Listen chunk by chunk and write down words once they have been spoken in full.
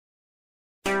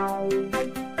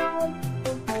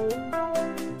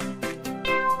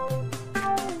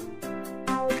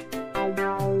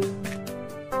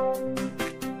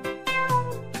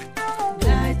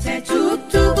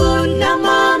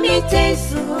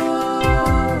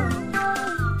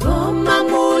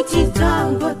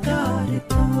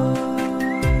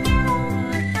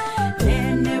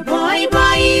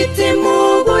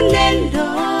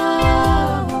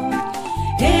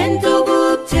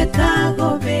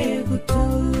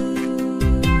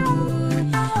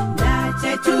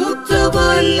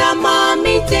tugul la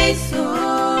mami Jesu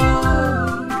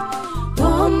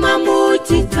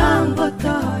Mamuchi tango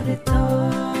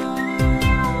tareton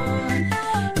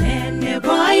Nene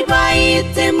boy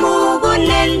ite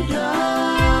mugoleldo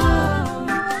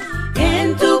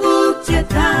En tuguk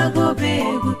chetago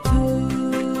begutu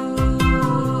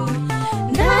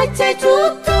Nacha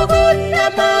chuk tugul la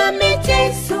mami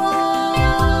Jesu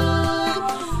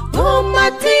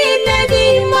Matile di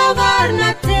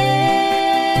magarnateto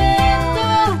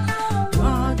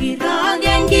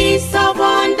Magiragengi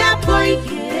sabonda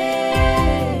poike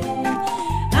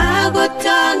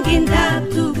Agotanginda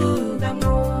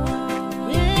tugugamo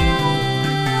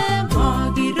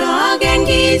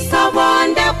Magiragengi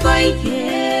sabonda poike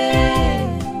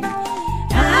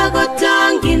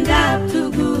Agotanginda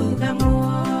tugugamo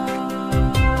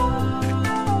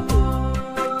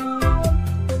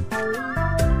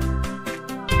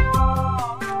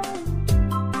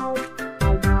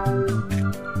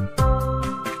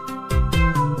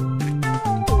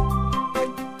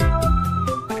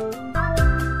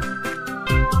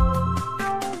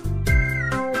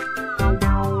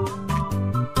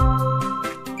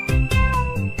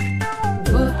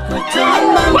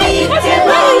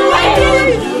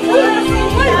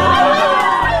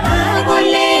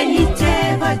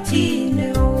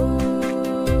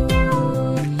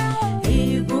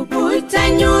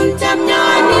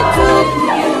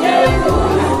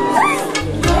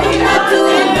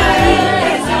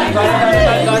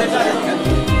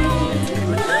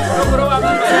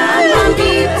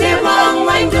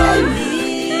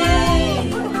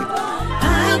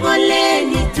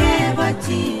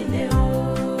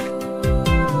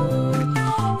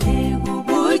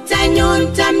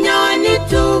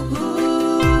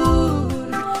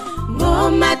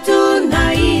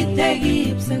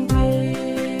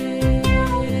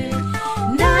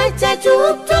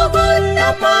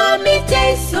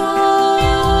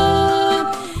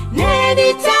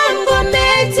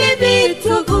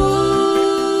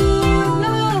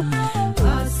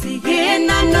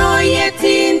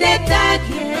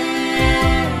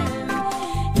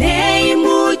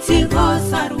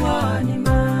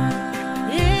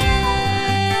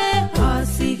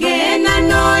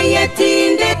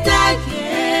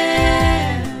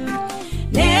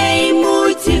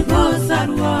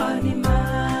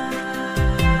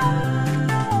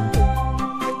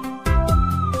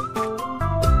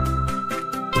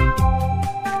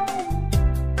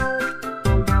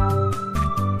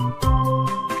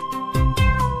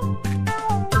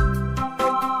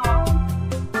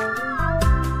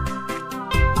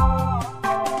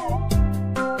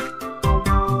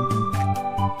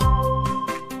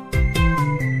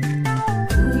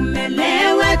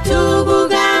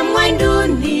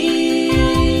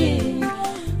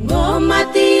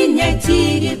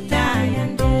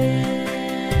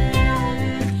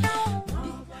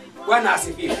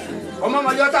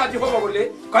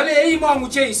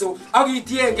Jesu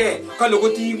agitienge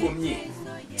kalogoti ngomnye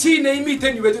chine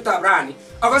imiten ywetu tabrani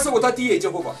agaso gotati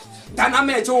Jehova dana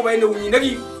me Jehova ene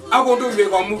unyinegi agondo ywe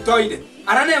komuktoide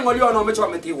arane ngolyo no mecho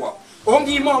metiwo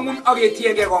ongi mongun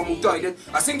agitienge komuktoide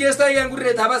asingesta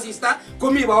yengure tabasista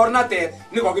komi baornatet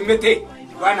ni kokimete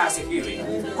Bwana asifiwe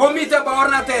komite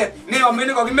baornatet ne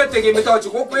omene kokimete kemetochi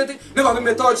kokwet ne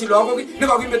kokimetochi lagok ne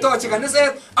kokimetochi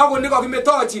kaniset ago ne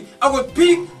kokimetochi ago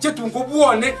biik chetun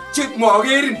kobwone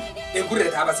chemagerin Engure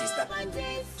taba sister.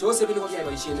 Joseph ni kokia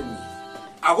boisiet nemie.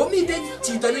 Ako miten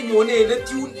chito nenyone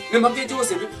let yun nemamke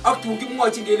Joseph ak tun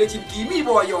kimwochin kelechin kimi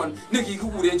boyon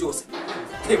nekikikuren Joseph.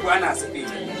 Bwana asifiwe.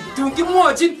 Tun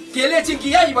kimwochin kelechin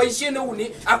kiyai boisiet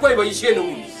neuni akwai boisiet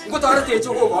neuni. Ngotoretech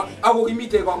Jehova ako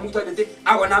kimite kamuktoindet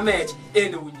ako namech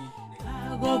en eunyi.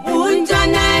 Ako bunja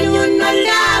nanyun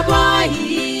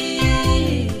olaboyi.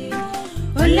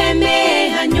 Ole me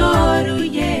hanyoru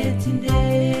yetinde.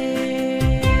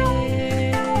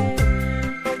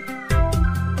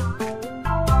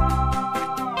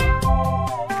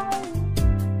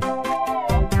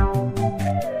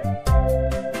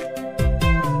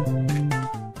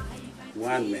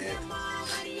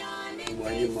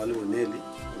 Nelly,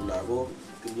 Lago,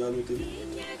 Tignani,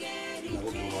 Lago,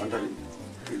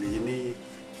 ini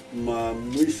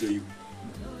mamuiso ni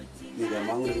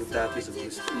among the tapis of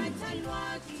this.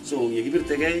 So you give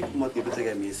it again, what give it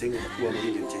again, missing 2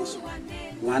 million chase.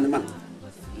 1 month.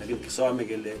 Like it saw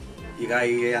Miguel,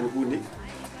 Igai and Guni,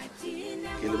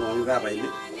 Kilmonga by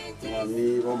it,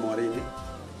 Mani Morini,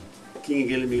 King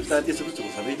Gilmi, that is supposed to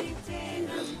be.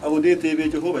 I would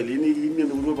date Jehovah, Lini, in the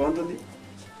Rubandoni.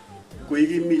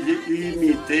 Kuigi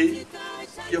mi te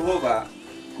Jehovah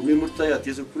kumimurtoyot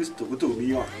Yesu Kristo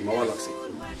kutumiyo mawalaksei.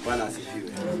 Bwana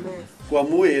asifiwe. Kwa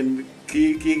muen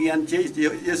kikiyan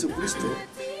Yesu Kristo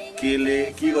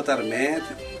kele kikotar meet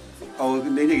au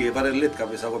nenye kebare let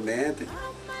kabisa ko meet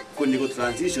kuni ko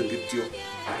transition kityo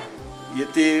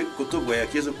yete kutobo ya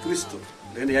Yesu Kristo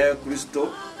lene ya Kristo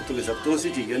kutobe saptosi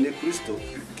kigane Kristo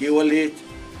kewale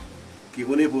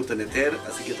kigone buta neter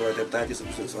asikitoa tata Yesu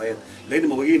Kristo soyet lene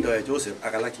mabogindo ya Joseph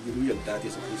akala kiruya tata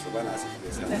Yesu Kristo bana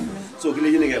asifiwe. So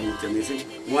kile yene ga mutya mising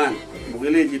mwan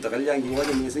mugele jito kalyangi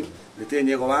waje mising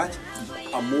letenye ko wach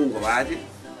amungo waje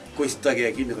ko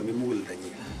istage kine ko mimul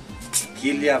tanye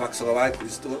kilia bakso wa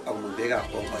Kristo amundega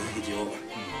ko ai Jehova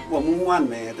wa mumwan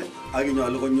mede agi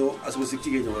nyalo ko nyo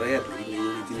asusikchi ke nyora yet ni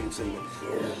tini usengo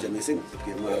jamesing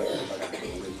ke mara baga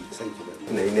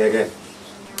ne inege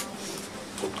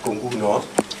kongu no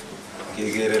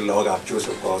kegere logap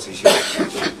Joseph Koech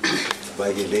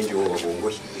ba ge lenjo ko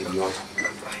bongo inyo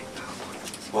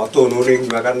Mato nuring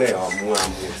makane amu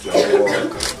yo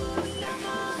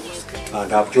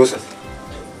adap Joseph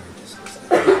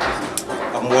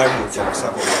amuai mucha sa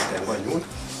ko tengo nyun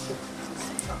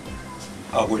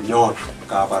abu nyon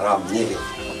ka baram nyege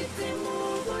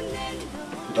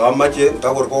da mache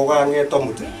ta gor ko ga nge to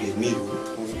mut e miru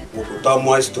ko ta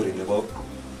mo story ne bo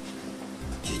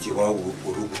chi ko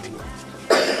uru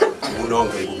mu no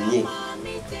ngai bu ni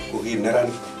ko gi naran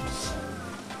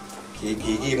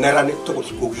ki naran to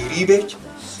ko gi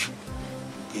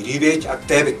ribech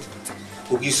activit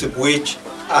ko gi sebuech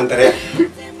andre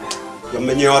yo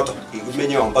menyoto ki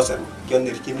menyo ambasan kyon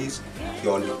nirkinis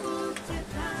yon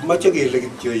mache ge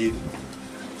legit joyin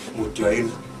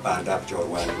mutjoin bandap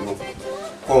jorwan mo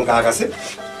konga gase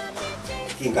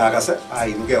kinga gase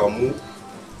ai nge omu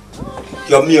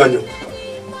kyo mionyo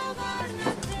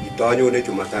itonyo ne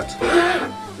Jumatatu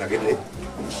lakini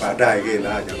baadaye ge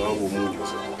la ja ko munyo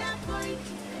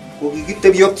ko gite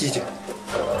biok chiche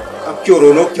ak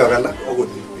choronok chagala ogot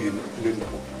ni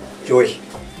joy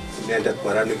nendat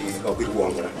parane gi ko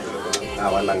birwongra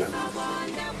awalanga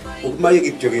ukmaye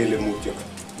kityo gele mutyo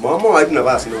mama aib na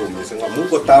bas no mising amu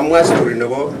ko tamwa story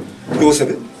nebo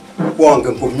Joseph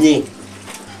kwangem komnye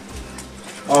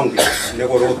ange ne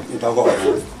ko ro ntago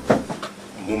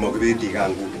mu magbendi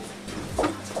gangu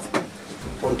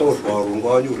konto barun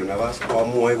go nyuru na bas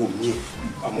amwa komnye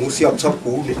amu siap sap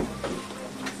ku ne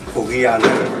ko giana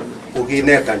ko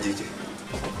gine kanjije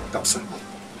kapsa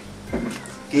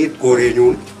kit kore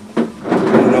nyun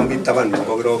nambi taban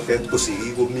ko gro fet ko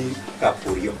sigi ko mi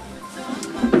kapurio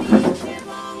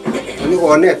ni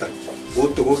ko neta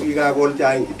goto ko giga gol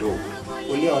jain kidogo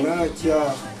oni ona chia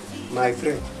my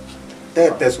friend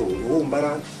tete so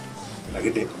umbara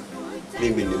lakini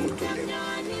mimi ni mtu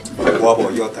leo kwa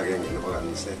bo yota genge no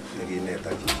kanise ni neta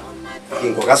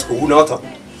kingo gas ko unoto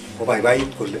ko bye bye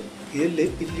ko le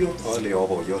ele pilio ole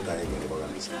obo yota genge no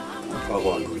kanise ko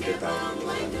bo ndu ile ta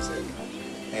no kanise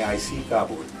AIC ka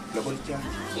bo lo ko cha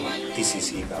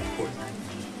TCC ka bo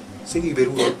sigi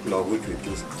beru lo go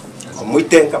chuchu muy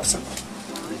ten kapsa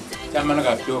chamana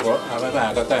ka pyo ko aba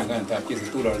ba ka ta kan ta ki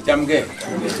tu lo chamge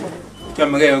ko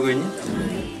ni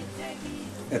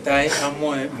etai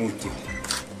amoe muti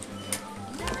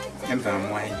empa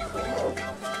moe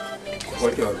ko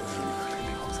jo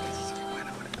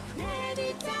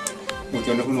muti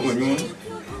no ko nyun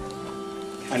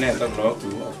ane ta lo tu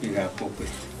apiga pope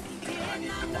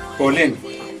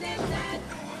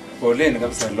Polen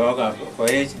kapsa lo ka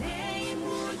Koech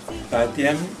ta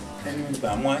tiam en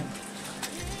ba moe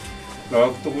lo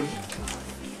tukul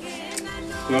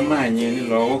lo manye ni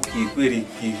lo ki kweri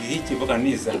ki chi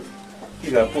kanisa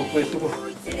ila pope tukul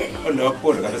lo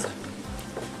por kabisa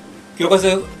kyo ko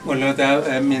se wala ta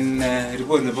min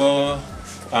report ne bo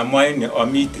amoy ne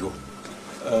omitro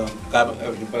ka ba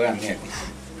ne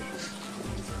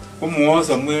ko mo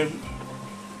Samuel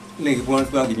le ki bon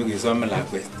ba ki ngi so ma la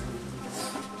kwest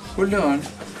kulon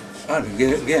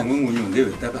ge ngungu nge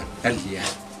ta ba alia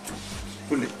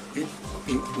kule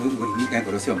ni kan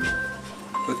corruption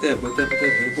pote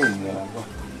ko mo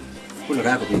ko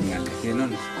la ko bin ngale ke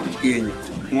non ke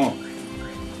ngo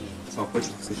so ko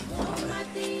se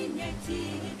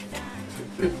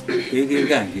ke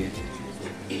gange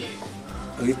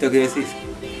ahorita que decís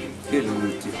que lo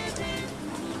mucho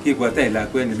que guata la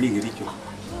cuenta mi Kericho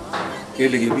que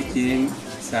le que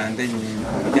sande ni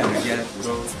ya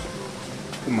pro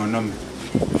como nombre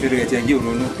pero que ya yo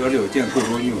no yo le oyen con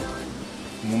roño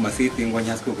mu masiti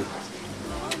ngwanyas ko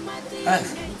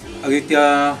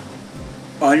ahorita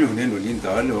año ne no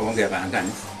linda lo onge bangan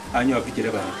año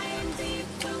pichire ba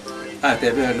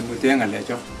te ve lo mutenga le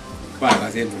cho ba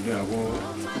ga se no go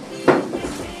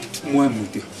muy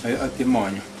mucho a ti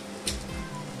moño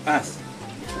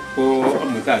ko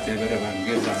amutate bere ban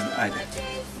gesan aja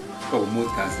ko mut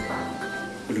kasi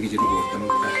kuli kijitu borta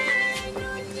mutta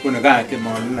kuna ga ke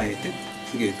mon na ite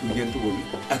sige tujen tugul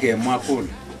ake ma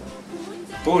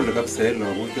pol kabisa lo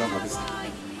go jo kabisa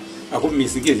ako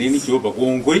misige leni joba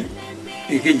gongoi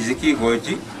ke Joseph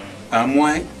Koech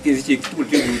amwai kisi tugul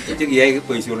che yai ke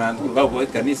poisonan tugul ba boy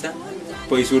kanisa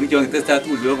poisoni jo testa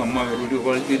tugul jo kamma ru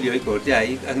ko ke ko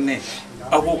jai akne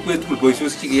ako kwe tugul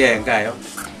poisos chi yai ngayo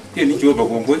tieni joba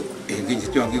gongoi ngi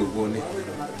jo ngi ubone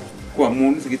kwa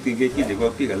mun sikitinge kile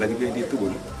ko pika la kibendi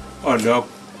tugul olo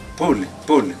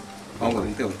pole ongo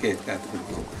nte ke ka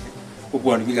tugul ko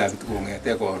bwan biga bitu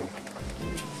ngete ko ro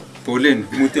polen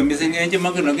mutem bisenge enje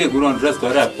magno ke guron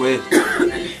restaurant kwe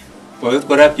poet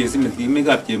korap ke simiti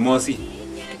megap ke mosi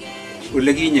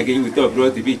ule kinye ke yuto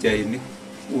Bureti picha ini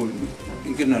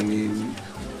ingino ni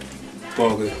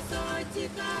poge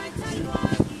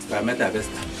kameta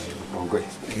Esther ongoi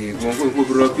ko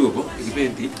Bureti obo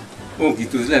ibendi ongi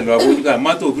tuzle lo abu ga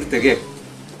mato kurtege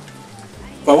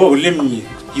pawo ulemni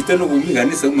kitano gumi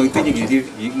kanisa magtenye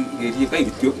geri kai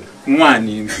bityo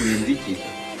mwani ndiki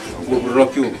ko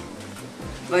Bureti obo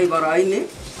bai baraini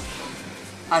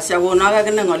asya gonaga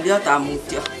kene ngoliot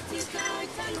amutyo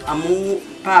amu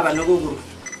baba nogoguru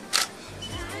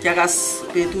kiagas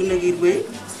betut nekirwe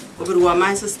kobirwa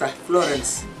my sister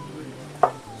Florence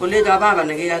kolecho baba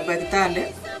nekikakba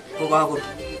Kitale kokakuru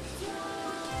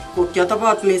ko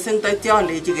kiatobot mising taityo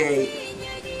alechigei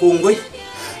kongoi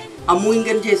amu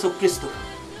ingen Jesu Kristo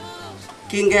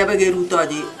kingebe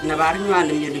kerutochi nebar nywan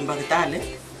nemyelimbo Kitale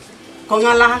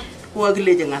kongalal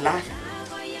kokakilechi ngalal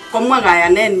komwa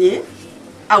kayanenyi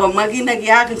akomwa kit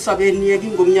nekiyaak eng sobenyi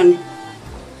kingomyoni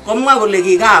komwa kole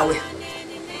kikawe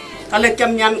kale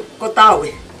kiamyan kotawe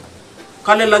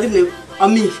kale lakini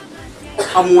ami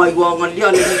amwoiwo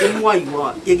ng'olyo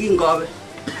nekikimwoiwo yekingawe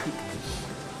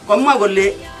komwa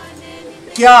kole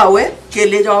kiawe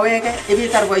kelecho weke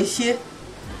ibitar boisiet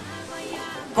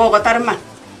kokotar man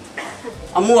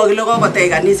amu kakile kokotech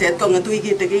kaniset kong'etu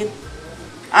kitikin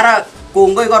ara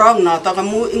kongoi korok notok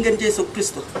amu ingen Jesu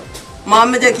Kristo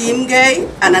mameche kiimgei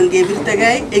anan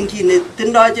kebirtegei eng kit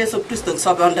netindoi Jesu Kristo eng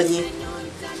sobondanyi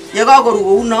yekakoru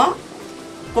kouno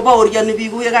kobaoriani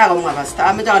biik kou yekakomwa pasta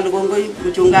ameche ale kongoi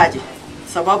mchungaji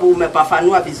sababu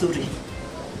umepafanua vizuri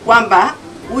kwamba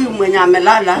huyu mwenye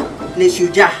amelala ni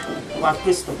shujaa wa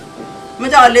Kristo.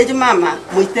 Meche alechi mama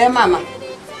muite mama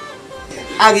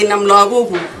akinam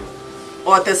lagokuk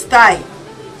otestai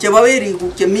chebo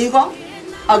werikuk chemi ko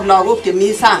ak lagok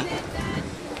chemi sang.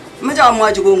 Meche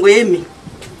amwochi kongoi Emmy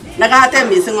nekate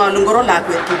mising ale ngoro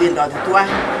lakwet kibendoti tuwai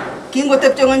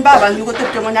kingotepche ng'ony babanyu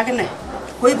kotepche ng'ony akine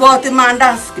koiboti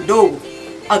mandas kidogo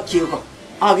ak chego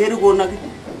akere konoki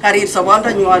karir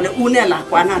sobondanyu ale une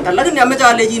lakwanata lakini ameche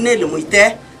alechi inele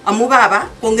muite amu baba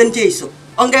kongen Jeiso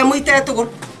ongemuite tugul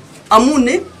amu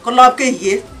ni ko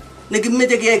lapkeiyet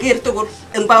nekimeche keker tugul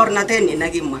eng baornatenyi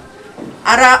nekimwa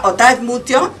ara otach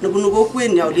mutyo nebunu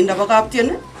kokwenyo olinda bo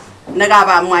kaptien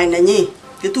nekabamwai nenyi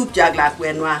kitupche ak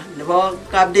lakwenwa nebo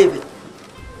kap David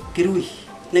Kirui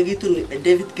nekitun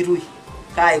David Kirui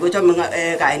kai kochome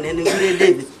kainet nekikure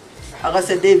David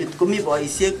akase David komi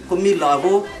boisiek komi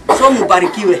lagok so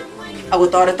mubarikiwe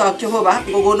akotoretok Jehova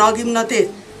ngokono kimnotet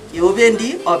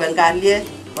yeobendi oben kalyet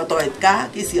kotoit kaa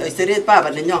kisioseret baba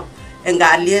nenyo eng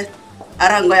kalyet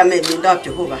ara ngoyame mindop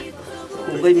Jehova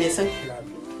kongoi mising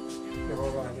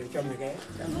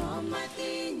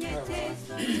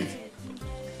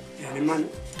man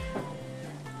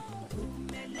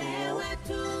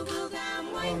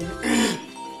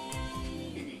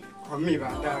kami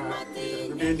bada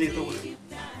bendi tu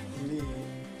ni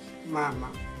mama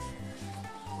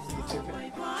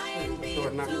tu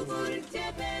nak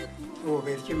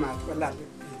berci mat ko lal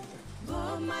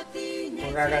ko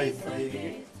gaga itu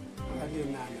ali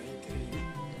na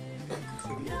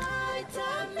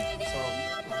so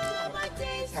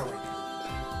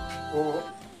oh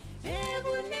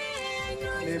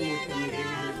le mucho mi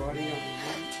bori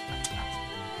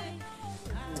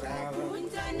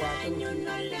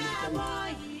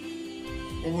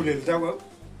mugulel tawa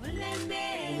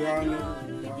ngane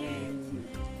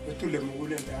betule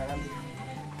mugulel daram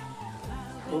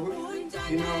ko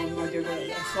dina ma jaga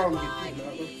som gitu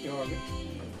ko yoga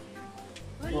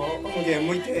ko onge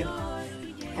muite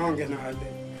onge na ade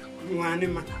ngane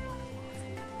ma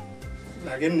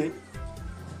lagenne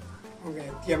onge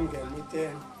tiam ge muite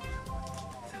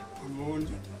amun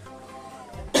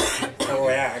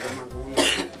ya que me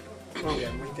gusta no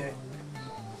bien muy te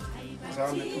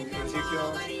saben tu principio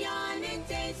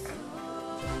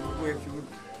muy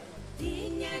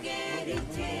bien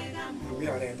muy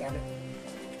bien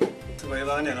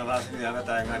Tukaibane nafasi ni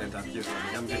akata ngane takizo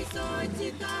jambe.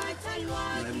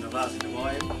 Ni nafasi ni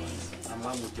moyo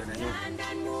ama mutene nyo.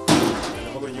 Na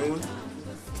bako nyun.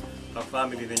 La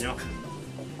family ni nyo.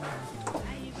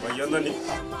 Kwa yondo ni.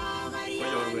 Kwa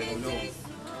yorwe no.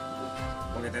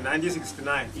 Kwa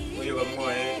 1969 kwa yoga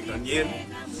moyo Daniel.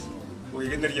 Kwa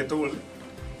yende yetul.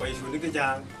 Kwa shuni ke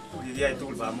jang. Kwa yeye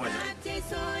tul ba moja.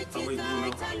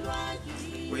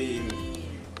 Kwa yuno.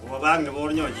 Kwa bang ne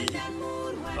bor nyoji.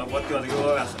 What you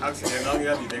are accident on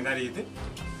your identity?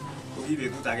 Who give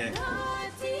it again?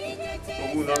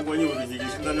 Who not when you will be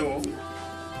using the no?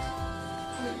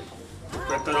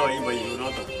 Better or even you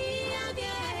not.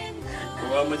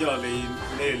 Who are majorly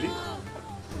Nelly,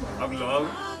 of love,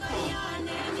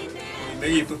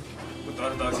 we to put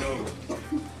our dog show.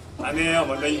 And they are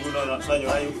one day you will not sign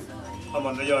your eye. I'm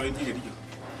on the yard in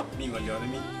me on your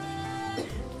enemy.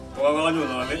 Or you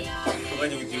know it,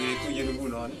 when you do you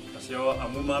go on. Yo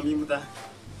amu mami muta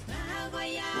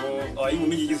o ai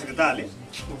mumi ji sekretari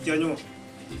ukyanyo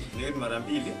ni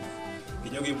marambili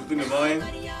kinyo ki mutune bae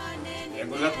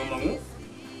engula ko mangu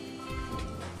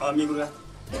ami gula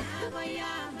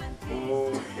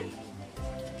o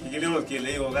kigele o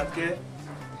kele o gatke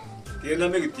kena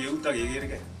me giti uta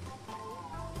gegere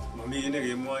mami ne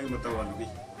ge mo ai muta wanu bi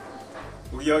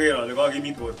u yo ge ro ga gi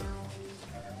mi to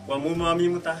wa mu mami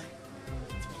muta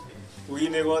we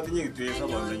never got any to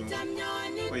someone.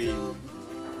 We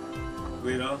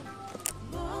know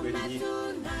where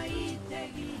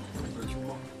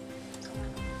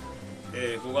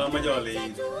you who are majorly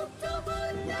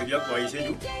to be a voice.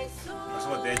 That's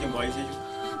what they can voice you.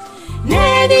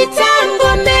 Nedi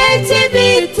tango mete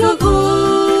bitu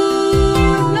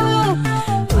guno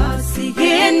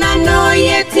Osigena no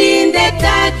yetinde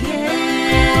take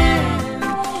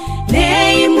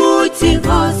Nei muti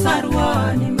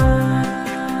gosarwani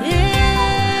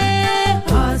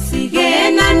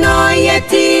no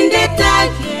yetinde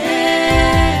take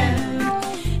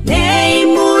nei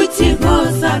muti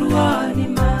gozarwani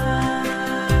ma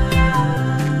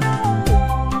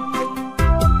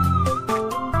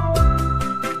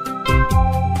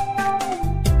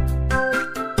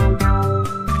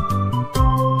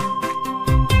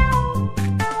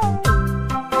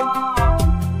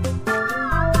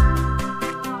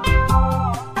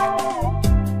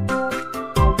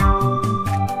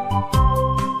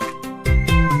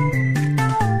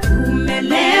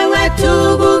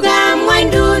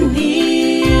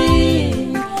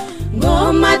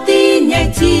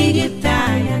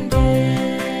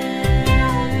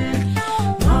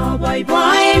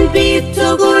Big to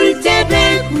gul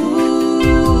tebeku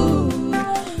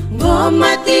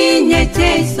Gomati nye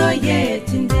so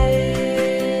yetinde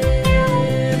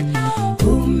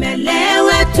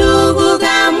Umelewe tugu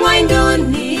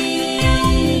gamwinduni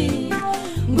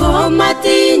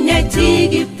Gomati nye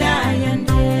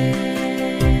chigiptayande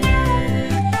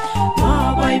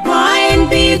Boy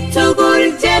big to gul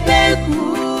tebeku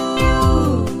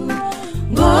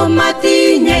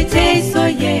Gomati nye so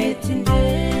yetinde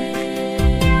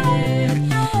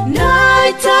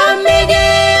Tamige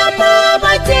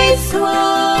mama teso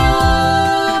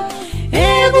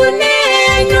Egune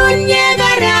nyunye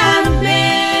garambe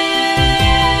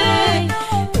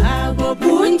Ago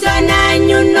bunja na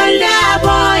nyuno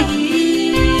laboyi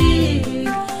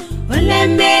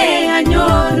Oleme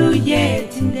anyoru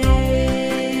yetinde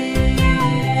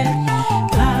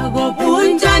Ago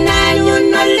bunja na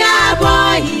nyuno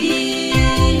laboyi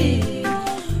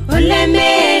Oleme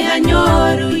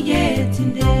anyoru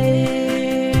yetinde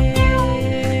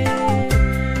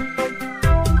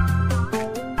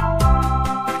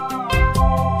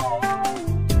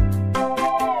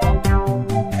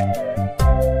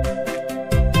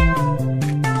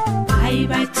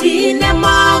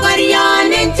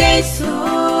Jesu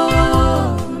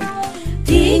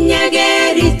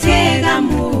tinyageri tega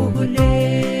mugule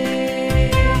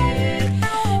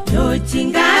no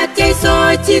chingate so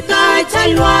chika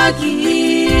chalwagi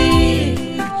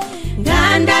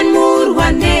gandan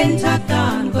murwanen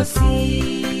tatangosi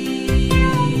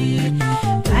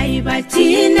kai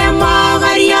bachina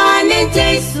magariane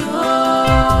Jesu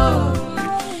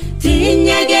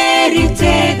tinyageri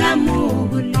tega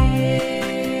mugule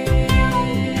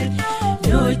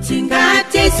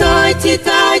Chingate so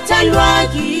chita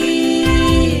chalwagi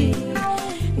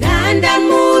Ganda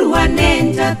murwa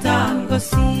nenda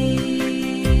tangosi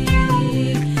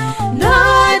No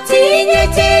tinye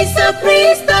Jesu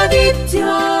Kristo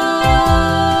vityo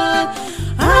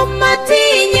Amma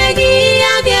tinye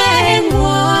giage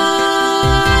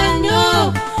mwono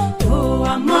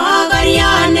Owa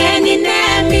magariane ni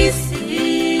nemisi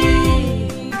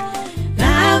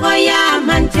Gago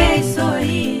yaman Jesu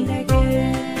inege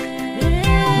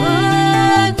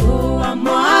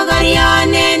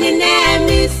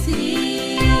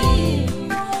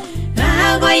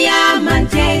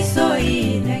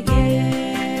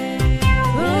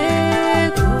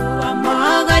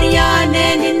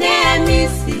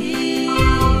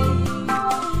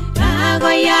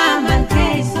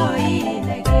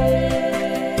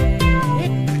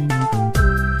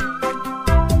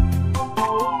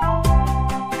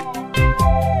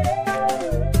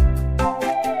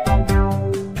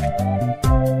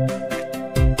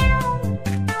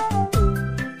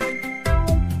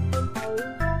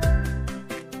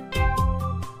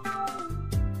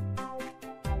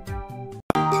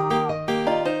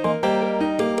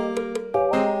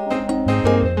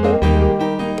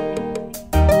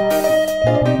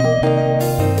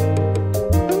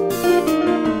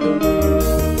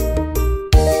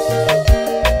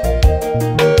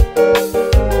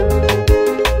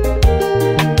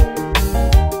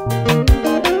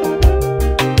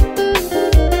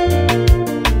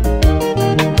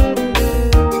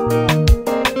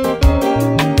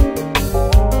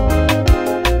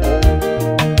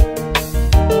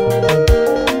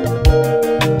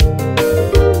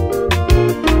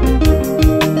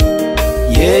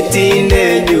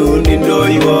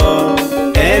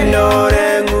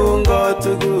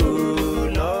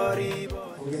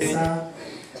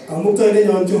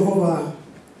Jehovah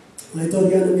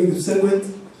laitorian mi gusengwet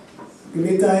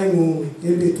kimitai mu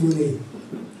ebetuni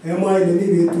ema ile mi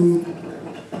betu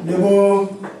nebo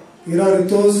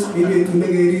iraritos ebetuni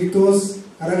geritos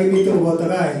aragi mito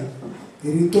botagai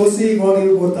geritosi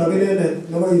gogi botabele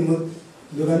nebo imut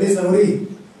doganisa ori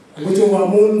ngocho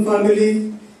wamun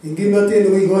family ingimate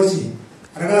no igochi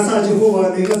araga sa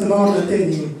Jehovah ne kasama na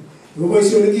teni gogo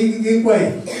shoni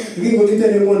gikwai ngingomite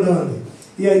ne mondani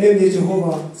ya ile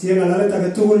Jehovah siya ngala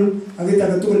tagatul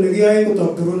agitatul ne giai ko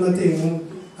doktor na temu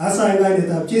asa ngai ne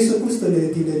tab Yesu Kristo ne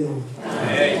tide no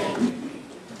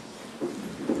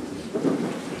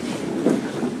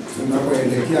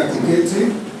tunapoelekea kuketi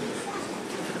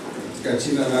katika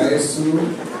jina la Yesu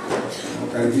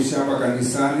nakaribisha hapa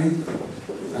kanisani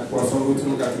na kuwafaulu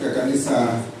tu katika kanisa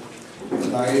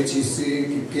la HEC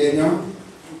Kipkemoi.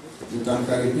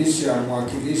 Nitamkaribisha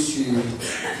mwakilishi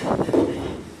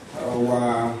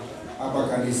wa hapa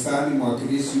kanisani,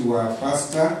 mwakilishi wa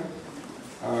pastor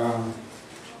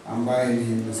ambaye ni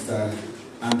Mr.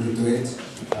 Andrew.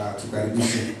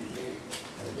 Tukaribishe.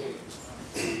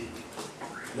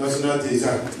 Nasina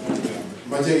tisa.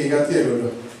 Mache kigati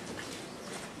lolo.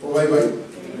 O bye bye.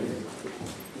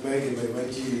 Bye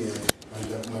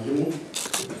mwalimu.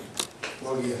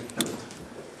 Wagia.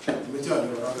 Mchana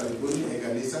wa karibuni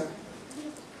kanisa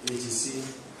HEC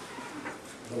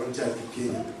Mokonchoro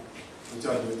Kipkemoi.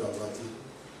 Mchana wa watu.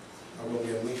 Hapo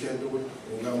ndio mwisho ndugu,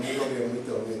 ungamunga ndio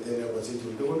mwito umetenda kwa sisi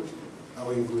ndugu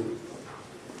au inguni.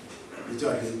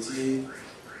 Mchana nchi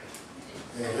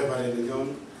Reverend John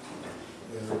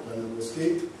Panagoski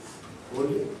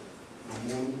Ole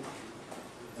Amun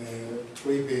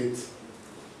Koibet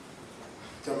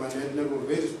Chamanet na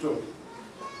very strong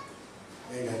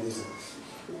kanisa.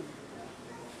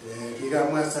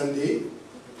 Kigama Sunday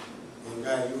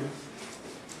ngayu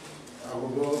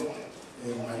agogo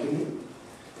mwalimu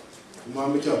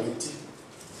mama chobiti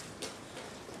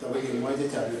tabaki mmoja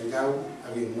cha ngao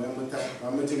akimwe mta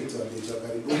mama chikitoli cha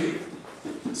karibuni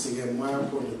sige mwa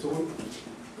kwa mtu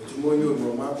tumonyo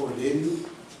no mapo lenu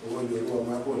ugonyo wa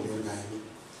mapo lengayo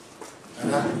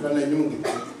ana kana nyungi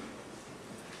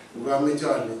ugame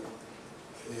chale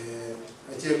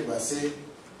ache kwase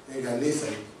kanisa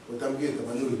utamgeta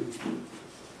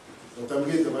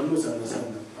banu sana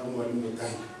au mwalimu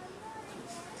tai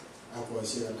hapo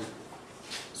ashirana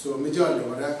so mjane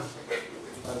wala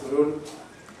patrol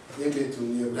yembe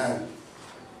tunie brand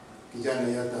kijana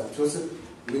yata Joseph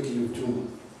Kipkemoi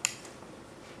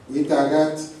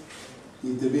itagat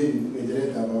itebeni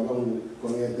mejereta baba mu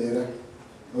kongetera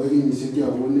ogi nisiki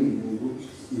aboni mungu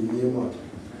imiema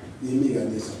imi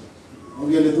kanisa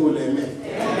ongele tu leme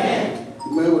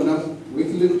mwe na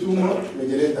wikile Chumo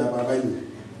mejereta baba ni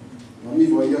mami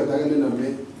boyo tagane na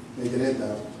me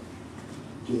mejereta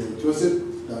Joseph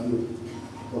Danu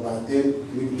obate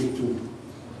wikile Chumo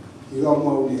ilo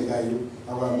mo ni gayo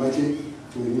aba maji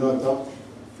tuinota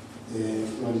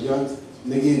wanjat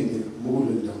negende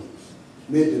mugulu ndam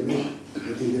medeme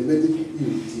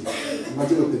unity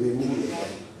maji ko tebe mugulu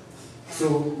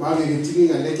so magi getini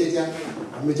ngaleke ja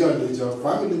amejondo jo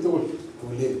family to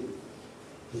ole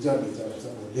jondo ja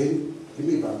ole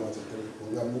kimi ba moto to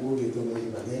nga mugulu to no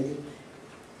ibangenge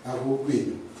ago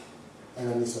kwini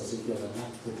ana ni sosi kwa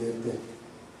na tete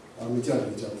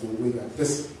amejondo ja kungwega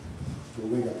pesa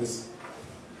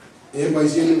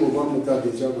maisheni mwa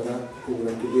mutabe chakora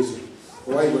kubura kibeso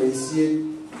wai waisie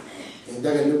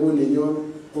ndaga nebo nenyo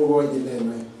pogo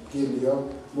jilema kilio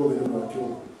bobe no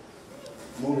macho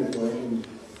mungu to yini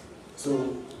so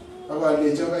aba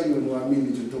le chaka yunu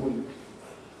amini tutuni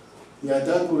ya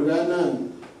takurana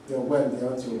ya bwana ya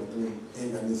watu wote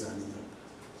kanisa ni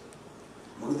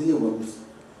mkudiyo babusa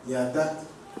ya ta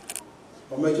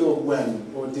wamacho bwana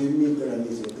otemi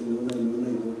kanisa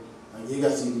tuno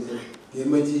agiga sinde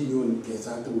kemaji yun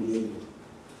kesa tu leni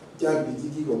jabi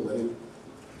jiki ko bare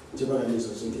jeba ni so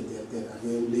so ke te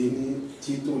age leni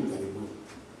chitu karibu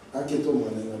ake to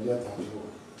mwana ya tawo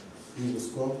ni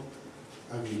usko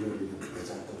age lori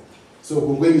kesa to so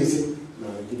kongwe misi na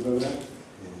kibaba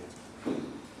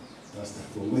basta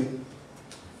kongwe.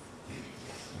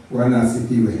 Bwana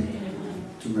asifiwe.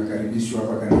 Tumekaribishwa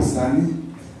hapa kanisani.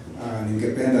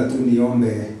 Ningependa tu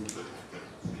niombe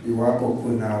iwapo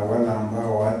kuna wala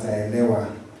ambao hataelewa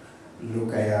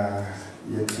lugha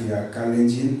yetu ya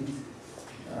Kalenjin,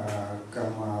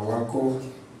 kama wako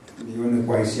nione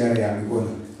kwa ishara ya mikono.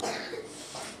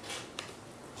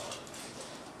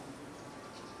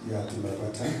 Ya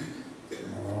tumepata.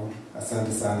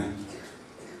 Asante sana.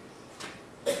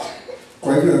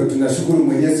 Kwa hivyo tunashukuru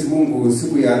Mwenyezi Mungu,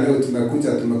 siku ya leo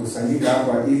tumekusanyika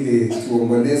hapa ili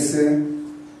tuomboleze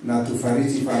na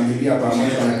tufariji familia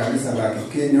pamoja na kanisa la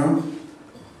Kipkemoi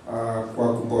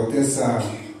kwa kupoteza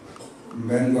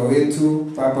mpendwa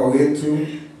wetu, papa wetu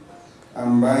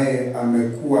ambaye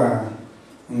amekuwa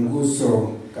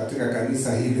nguzo katika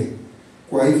kanisa hili.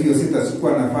 Kwa hivyo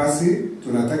sitachukua nafasi,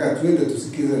 tunataka tuende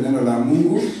tusikize neno la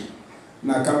Mungu,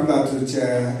 na kabla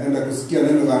tujaenda kusikia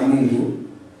neno la Mungu,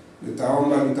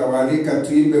 nitawalika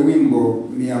tuimbe wimbo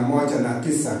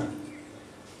 109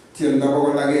 tienda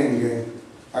bogola genge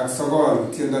aksogol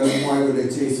tienda moyo le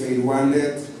cheso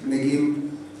irwandet negim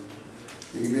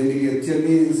ibendige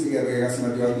tieni sigebe gasma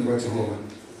diwa ngo Jehova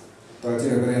tache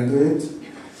berendoet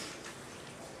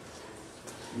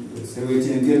sewe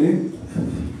tiendeni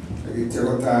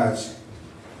akitego touch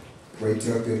kwa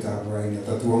itote tabwaini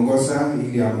atatuongoza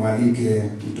ili amwalike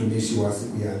mtumishi wa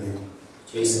siku ya leo.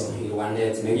 Cheso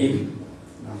irwandet negim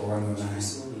Number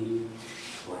 109.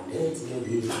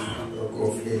 Rock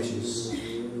of Ages.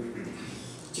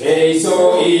 Jesu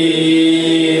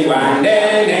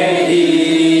iwandenegi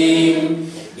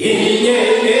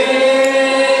inyenge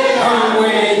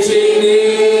amwe chini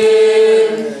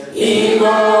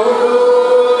ingo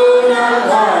na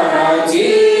karati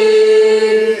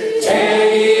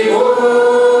cheibu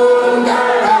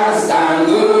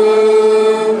ngarastangu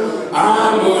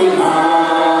amul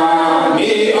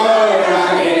mami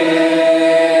orage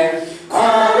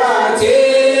karati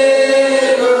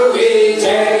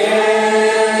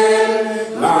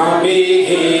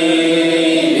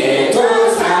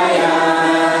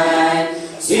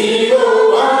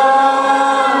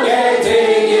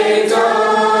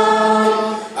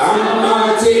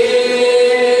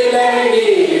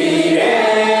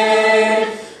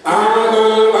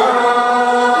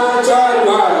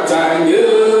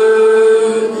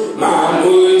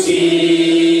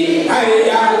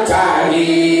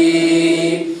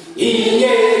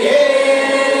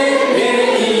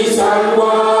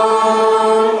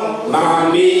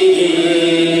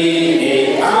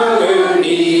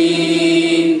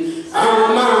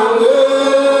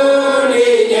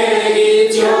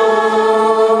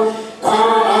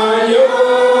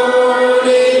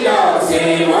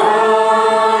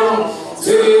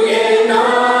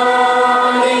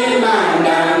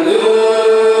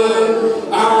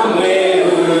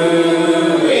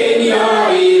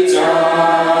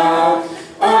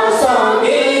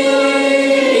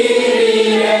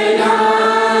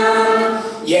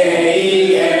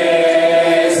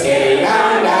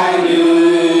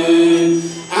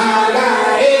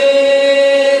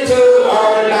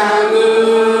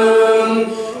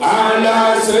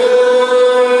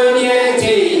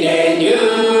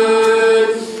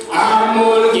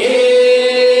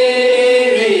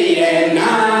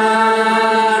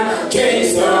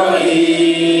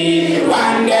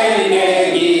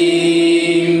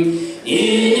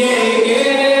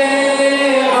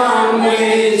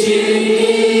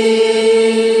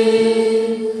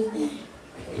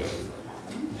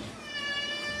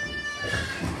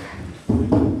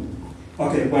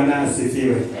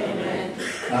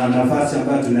Nafasi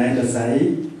ambayo tunaenda saa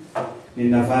hii ni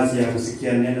nafasi ya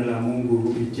kusikia neno la Mungu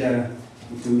kupitia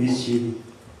mtumishi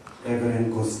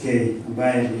Reverend Koech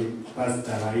ambaye ni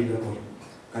pastor wa Alife.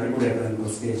 Karibu Reverend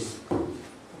Koech.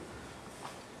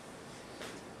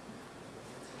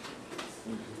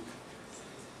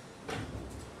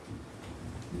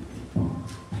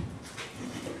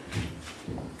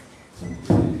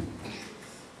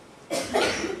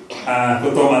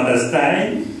 Kutoma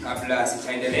dastai kabla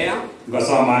sijaendelea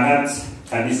ngosomanat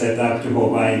kanisa la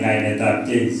Jehova ingaine la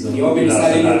Yesu. Niombe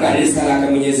nisalimu kanisa la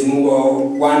Mwenyezi Mungu.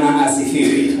 Bwana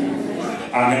asifiwe.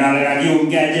 Amenaleka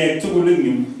kiungaje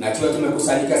tukulinyu. Na tuwe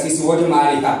tumekusanyika sisi wote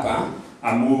mahali hapa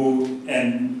amu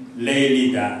en lay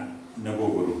leader na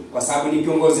gogoro. Kwa sababu ni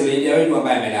kiongozi leader wenu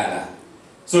ambaye amelala.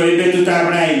 So ibe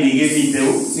tutabra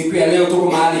inigeziteu. Siku ya leo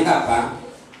tuko mahali hapa.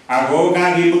 Ago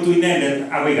gagi mtu inende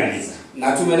awe kanisa.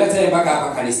 Na tumeleta mpaka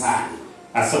hapa kanisani.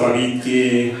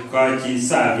 Asababiki kwa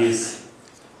service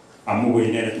amugo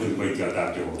inende tulikoitia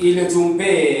tatyo. Ile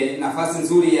tumpe nafasi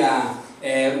nzuri ya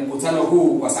mkutano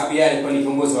huu kwa sababu yeye alikuwa ni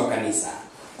kiongozi wa kanisa.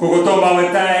 Kukutomba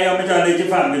wetaye amechaleje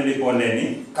family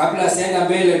poleni. Kabla sienda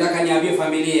mbele nataka niambie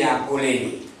familia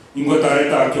poleni.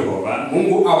 Ingotareta Jehova.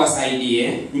 Mungu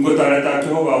awasaidie. Ingotareta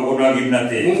Jehova wona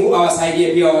gimnate. Mungu awasaidie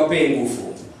pia wape nguvu.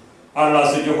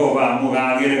 Allah si Jehova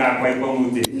mugagire kwa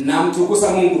ipomuti. Na mtukuza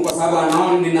Mungu kwa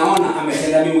sababu ninaona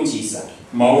ametenda miujiza.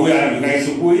 Mauya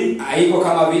ngaisukui. Haiko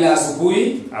kama vile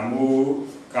asubuhi. Amu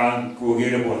kan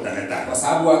kugere botaneta. Kwa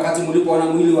sababu wakati mlipoona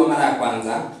mwili wa mara ya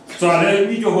kwanza. So ale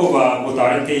ni Jehova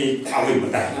mutarete awe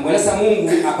mutai. Na mweleza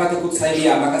Mungu apate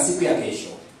kutusaidia mpaka siku ya kesho.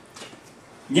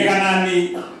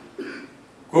 Nyeganani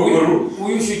Kogoru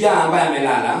huyu shujaa ambaye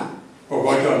amelala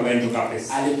Kogocho wendu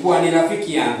kabisa. Alikuwa ni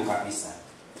rafiki yangu kabisa.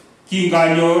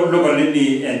 Kinganyo local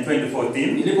ni in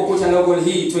 2014. Nilipokuja local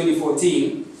hii 2014.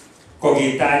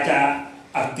 Kogitacha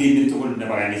aktivi tukul na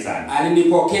kanisa.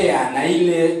 Alinipokea na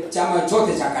ile chama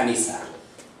chote cha kanisa.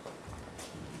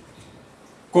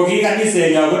 Kanisa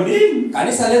ya godi.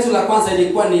 Kanisa letu la kwanza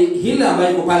ilikuwa ni hile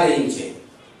ambayo iko pale nje.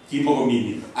 Kipo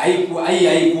komini.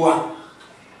 Haikuwa.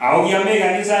 Au yame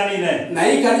kanisa ni ne.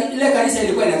 Na ile kanisa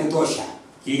ilikuwa inatutosha.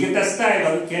 Kikitestai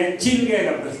kwa chinge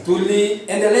kabisa.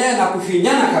 Tuliendelea na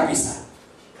kufinyana kabisa.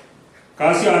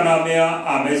 Kasi anamea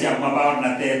amesha mabao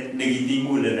na te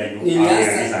negidimu le nyu.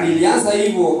 Nilianza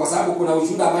hivyo kwa sababu kuna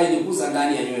ushuhuda ambao ilikuza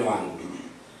ndani ya nyoyo wangu.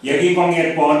 Yaki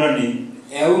konget pondo ni.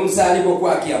 Msa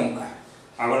alipokuwa akiamka.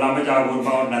 Agola meja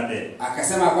gumba na te.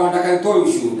 Akasema kwa nataka nitoe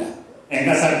ushuhuda.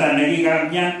 Enga sarta negiga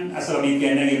myan asobi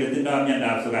kene giletindo myan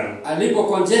da sukari.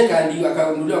 Alipokonjeka ndio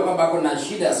akagunduliwa kwamba ako na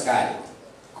shida ya sukari.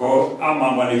 Ko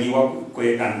ama waliwa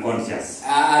kuekan conscious.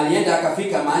 Alienda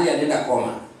akafika mahali alienda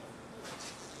koma.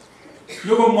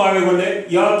 Yuko mwawe gole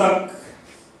yotak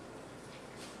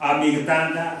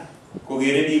amigtanda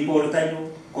kogere di portanyo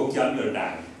kokiambio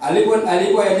ndani.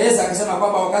 Alipoeleza akasema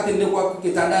kwamba wakati nilikuwa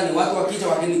kitandani watu wakija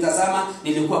wakinitazama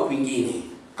nilikuwa kwingine.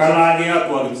 Kalage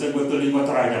hapo alisema tulingo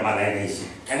toraja malaika ishi.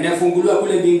 Kanifunguliwa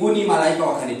kule mbinguni malaika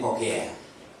wakanipokea.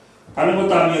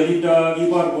 Alipotamia linda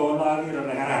gibarbo na gira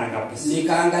na karana kabisa.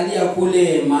 Nikaangalia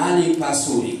kule mahali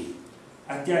pasuri.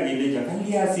 Atia gileja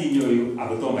kalia sinyoyo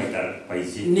abotoma itar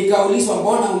paishi. Nikaulizwa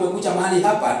mbona umekuja mahali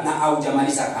hapa na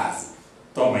haujamaliza kazi?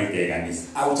 Toma ite kanisa.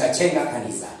 Haujachenga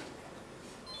kanisa.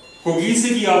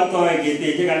 Kogisi kiato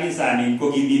egeteje kanisa ni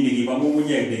kogibindi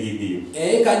kipamunye ngibiyo.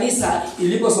 Kanisa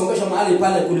iliposongeshwa mahali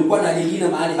pale kulikuwa na lingine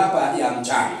mahali hapa ya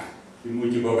mchanga.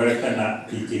 Imuji gogareta na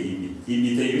ike gibi.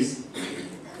 Gibi teyus.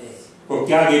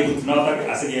 Kokiage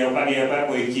tutnota asige pa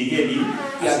ko ikigeni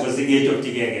asige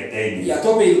chokigege teni. Ya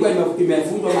tope ilikuwa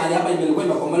imefungwa mahali hapa ilikuwa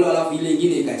imekomolewa alafu ile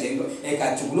nyingine ikachengwa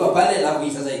ikachukuliwa pale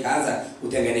alafu sasa ikaanza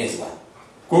kutengenezwa.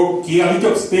 Ko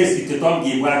kiamito space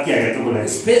kitotongi bwa kiage tukule.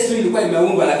 Space ilikuwa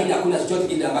imeundwa lakini hakuna chochote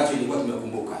kile ambacho ilikuwa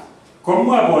tumekumbuka.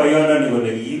 Komwa boyona ni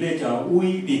wale ile cha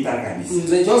ui pita kanisa.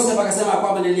 Mzee Joseph akasema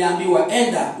kwamba niliambiwa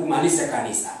enda umalize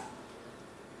kanisa.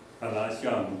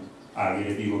 Alashamu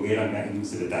agire bigo gera na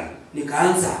imsida.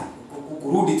 Nikaanza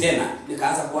kurudi tena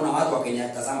nikaanza kuona watu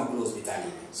wakinyatazama kule hospitali.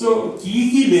 So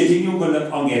kiki leji nyongo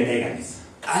la ongete kanisa.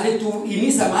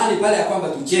 Alituhimiza mahali pale ya kwamba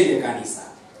tujenge kanisa.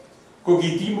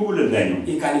 Kogitimu kule ndani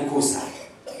ikanikosa.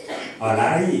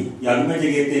 Alai ya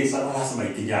lumejegete sana lazima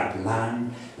itija plan,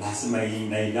 lazima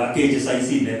ina keje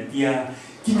saisi nepia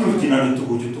kina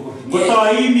nitukuju. Ngoto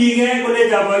hii kule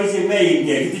jaba isi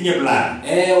meinge kitinye plan.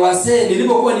 Wase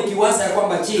nilipokuwa nikiwaza ya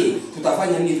kwamba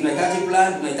tutafanya nini, tunahitaji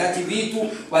plan, tunahitaji vitu,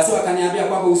 wase wakaniambia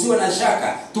kwamba usiwe na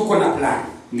shaka, tuko na plan.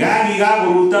 Ngani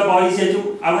gago ruta boise tu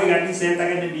awe gani seta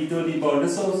kene bitoni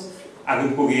bonesos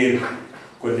akupogera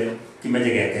kule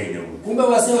kimejegete ino. Kumbe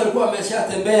wase walikuwa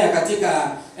wameshatembea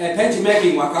katika bench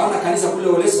making wakaona kanisa kule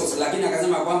Olesos, lakini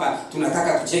akasema kwamba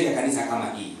tunataka tujenge kanisa kama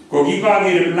hii. Kokika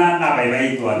ngire plan na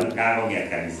baibai tu gago ngia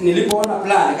kanisa. Nilipoona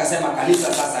plan nikasema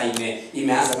kanisa sasa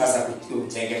imeanza sasa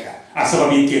kujengeka. Asaba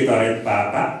binti tore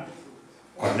papa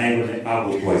kwa nini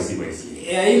abu boisi.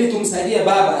 Ili tumsaidie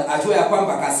baba ajue ya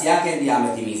kwamba kazi yake ndiye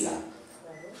ametimiza.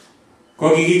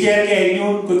 Kokikicheke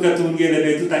nyun kutkatungele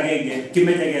betu tagenge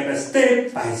kimejegebe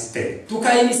step by step.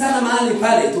 Tukaimizana mahali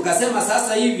pale tukasema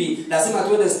sasa hivi lazima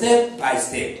tuende step by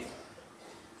step.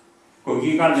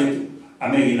 Kokikale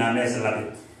amegina nesela.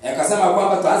 Akasema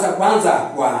kwamba tuanza kwanza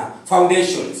kwa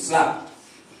foundation slab.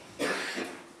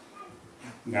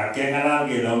 Ngakengala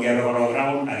gelongge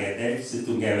program agete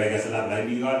situngewege slab la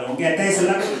bigo ngete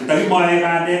slab tagi moe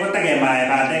kande ko tage mae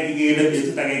kande kigile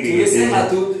bitu tage gege. Tulisema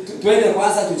twende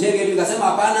kwanza tujenge, tukasema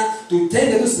hapana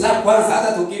tutenge tu slab kwanza,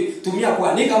 hata tukitumia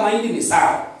kuanika mahindi ni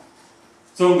sawa.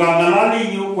 So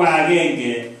ngamali nyu kwa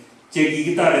genge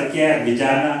chekikitare kia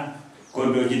vijana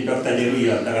kondo Dr.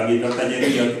 Jeruya tagabi Dr.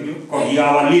 Jeruya kwa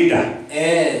hiyo leader.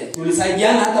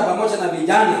 Tulisaidiana hata pamoja na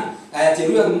vijana.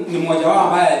 Jeruya ni mmoja wao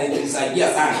ambaye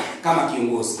alitusaidia sana kama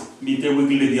kiongozi. Mite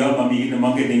wiki ndio mami ni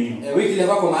mange ninyo. Wiki ile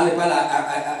wako mahali pala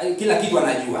kila kitu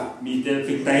anajua. Mite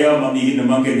fikta yao mami ni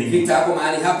mange ninyo. Fikta hapo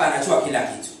mahali hapa anajua kila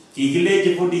kitu. Kigile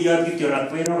jifundi ya kitu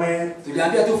ratwero we.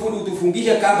 Tuliambia tu fundi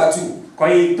tufungishe kamba tu. Kwa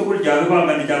hiyo tukul jago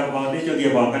banga ni jago foundation ya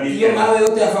banga ni. Hiyo mawe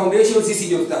yote ya foundation sisi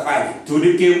ndio tutafanya.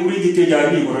 Tulike uli kitu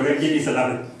jago koroga jini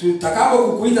salama. Tutakapo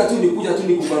kukuita tu nikuja tu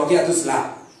nikukorogea tu slab.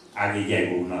 Alijai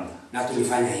kuna. Na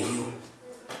tulifanya hivyo.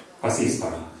 Kwa sisi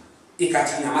kwa.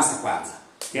 Ikachanyamasa kwanza.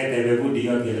 Kete fundi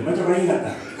ya kile macho kwa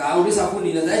hata. Kauliza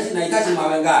fundi nahitaji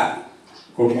mawe ngapi?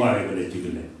 Kwa mawe kule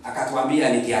tukule. Akatuambia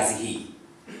ni kiasi hii.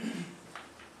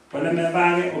 Pale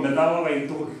mbage umetawa wa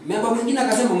itu. Memba mwingine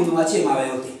akasema mniwachie mawe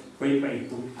yote.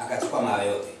 akachukua mawe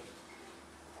yote.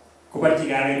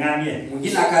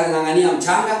 Mwingine akang'ang'ania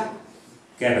mchanga,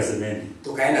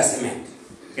 tukaenda cement.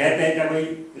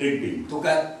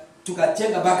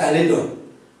 Tukachenga mpaka London.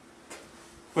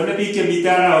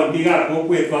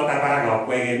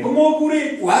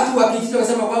 Watu wakijito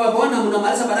wakasema kwamba mbona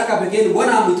mnamaliza baraka peke yenu,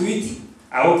 mbona hamtuiti?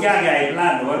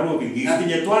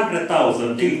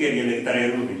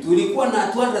 Tulikuwa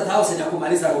na 200,000 ya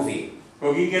kumaliza roofing.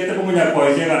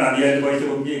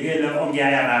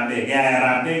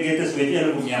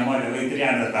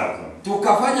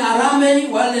 Tukafanya harambee,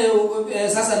 wale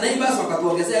sasa neighbors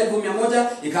wakatuongezea 100,000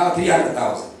 ikawa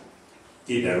 300,000.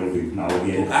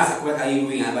 Tukaanza kuweka hii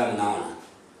roofing ambayo mnaona.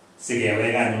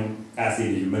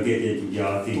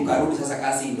 Tukarudi sasa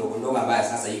kazi ndogo ndogo ambayo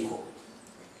sasa iko.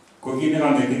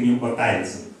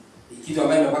 Kitu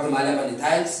ambayo imepaka mahali hapa ni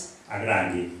tiles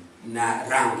na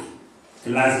rangi.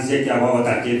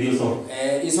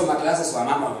 Hizo maklasi wa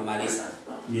mama wamemaliza.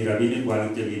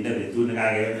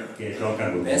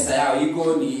 Pesa yao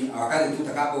iko ni wakati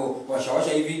tutakapo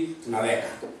washaosha hivi tunaweka.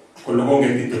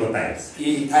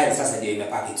 Hii tiles sasa ndio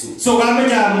imepaki tu. So kama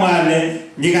jamwale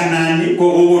nyikanani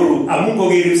koguru amungu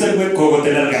geripsa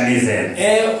kogotelal kanisa.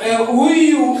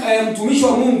 Huyu mtumishi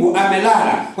wa Mungu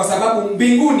amelala kwa sababu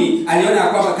mbinguni aliona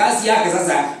kwamba kazi yake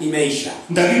sasa imeisha.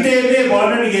 Ndakitebe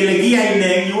bwana nigelegia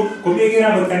inenyu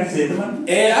kumegera mu kanisa man.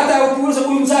 Hata ukiuliza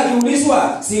huyu mzee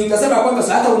akiulizwa si utasema kwamba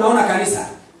hata unaona kanisa.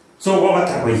 So kwa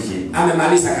takoishi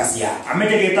amemaliza kazi yake.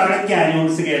 Ametegeta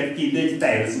kanyo sige kide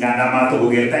tiles ngana mato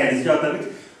kugeta tiles jota.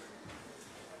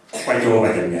 Kwa hiyo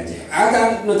watembeaje.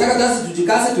 Hata tunataka sasa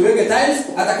tujikaze tuweke tiles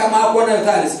hata kama hakuona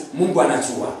tiles Mungu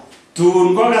anachua.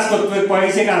 Tungoga skotwe kwa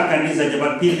hiyo kanisa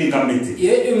jamaa building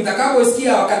committee.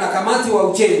 Mtakaposikia wakana kamati wa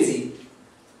ujenzi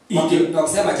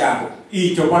kusema jambo.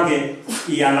 Hicho kwake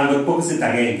ianza box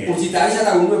tagenge. Usitarisha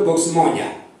hata ununue box moja.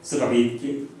 Sababu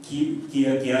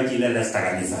kia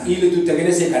kanisa. Ili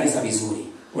tutengeneze kanisa vizuri.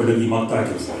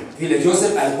 Vile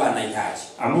Joseph alikuwa anahitaji.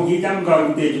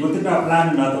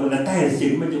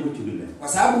 Kwa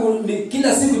sababu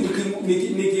kila siku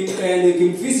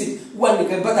nikimvisit huwa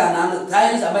nikipata na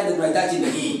tiles ambayo tunahitaji na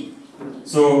hii.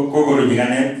 So kogoro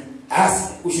jigane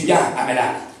ushujaa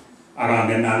amelala.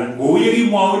 Arangenale. Uwiri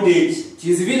mwaude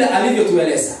jinsi vile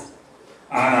alivyotueleza.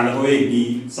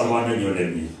 Analoeni sawana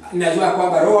nyoleni. Najua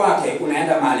kwamba roho wake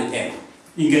unaenda mahali pema.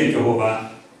 Ingeni Jehova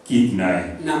kitnae.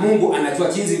 Na Mungu anajua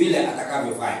jinsi vile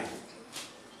atakavyofanya.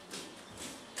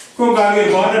 Kongage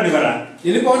bwana nigara.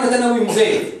 Nilipoona tena huyu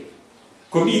mzee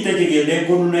komite jigele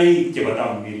kununai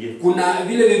chebata mbirie. Kuna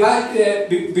vile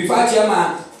vipaji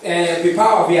ama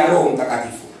vipawa vya Roho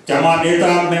Mtakatifu. Chama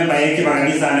deta memba yake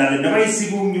kanisa na ndio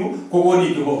isigunyu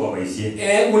kogoni Jehova waishie.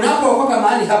 Unapokoka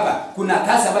mahali hapa kuna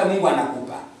kazi ambayo Mungu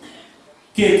anakupa.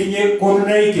 Ketinye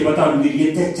konunai chebata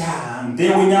mbirie techa.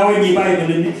 Ndio nyawe ni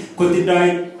Bible ni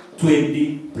kotidai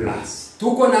 20+.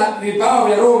 Tuko na vipawa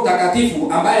vya Roho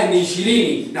Mtakatifu ambaye ni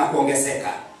 20 na kuongezeka.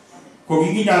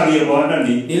 Kogiginya ile bwana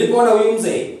ni nilipoona huyu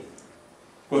mzee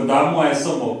kondamu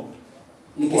asomo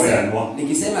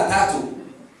nikisema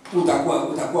 3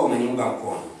 utakuwa umeniunga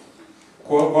mkono.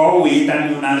 Kwa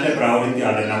uitani unaanza priority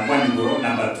ale namba 1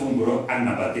 namba 2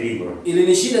 namba 3 ili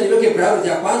nishinda niweke priority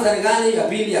ya kwanza ni gani, ya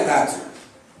pili, ya 3.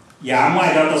 Ya mwa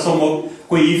data somo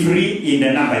kwa free in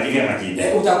the number jige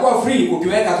majinde. Utakuwa free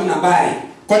ukiweka tu nambari.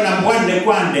 Kwa namba 1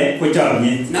 kwande kwa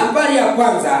jamii. Nambari ya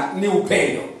kwanza ni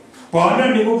upendo. Bwana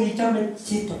ndiko kichame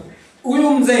chito.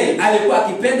 Huyu mzee alikuwa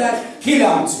akipenda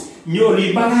kila mtu.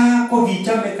 Nyori bana kwa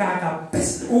kichame kaka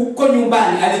pesa. Uko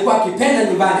nyumbani alikuwa akipenda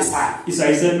nyumbani sana.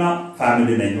 Isaisema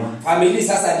family nenyo. Family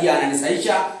sasa ndiye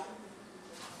ananisaisha.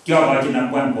 Kwa waji na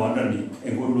bwana ni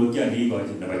engolo kia ni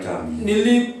waji na bachami.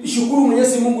 Nilishukuru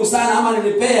Mwenyezi Mungu sana ama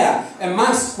nilipea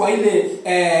marks kwa ile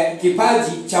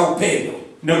kipaji cha upendo.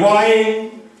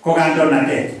 Ndogoi kogando na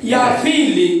te. Ya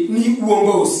pili ni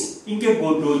uongozi. Inge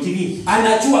bodo jigi.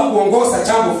 Anajua kuongoza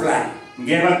jambo fulani.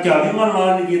 Ngeba kwa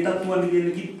ngolo ni gitatua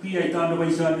ni pia itano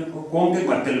baisha ni konge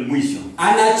kwa tel mwisho.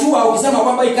 Anajua ukisema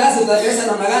kwamba hii kazi utatekeleza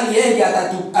namna gani yeye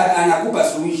anakupa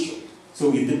suluhisho.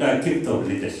 So kitenda crypto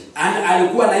leadership.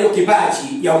 Alikuwa na hiyo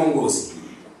kipaji ya uongozi.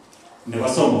 Ndio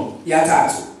somo ya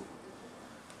 3.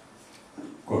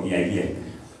 Kwa yeye.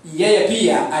 Yeye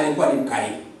pia alikuwa ni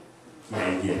mkarimu.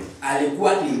 Yeye.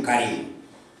 Alikuwa ni mkarimu.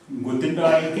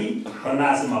 Ngutenda hiki kwa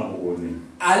lazima kuone.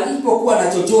 Alipokuwa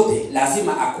na chochote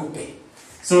lazima akupe.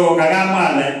 So kagama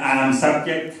I'm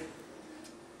subject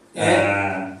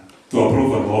to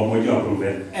approve or moja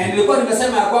approve. Nilikuwa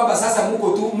nimesema kwamba sasa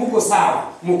muko sawa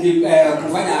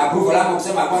kufanya approval ama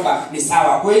kusema kwamba ni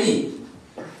sawa kweli.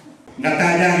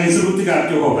 Nataja ngesurutika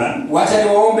Jehova. Wacha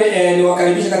niwaombe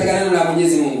niwakaribishe katika neno la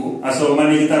Mwenyezi Mungu. Asoma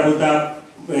ni kitabu cha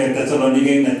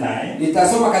Tesalonike natai.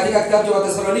 Nitasoma katika kitabu cha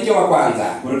Wathesalonike wa kwanza.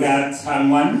 Kurgat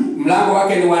hangwan. Mlango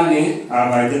wake ni 4.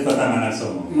 Abaite kota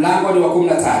manasoma. Mlango ni wa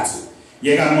 13.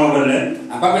 Yeka mwabale.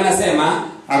 Ambapo inasema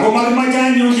ako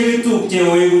magmajanyo jitu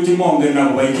chewe uchimonge na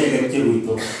kubaiteke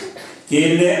cheruito.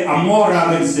 Kele amora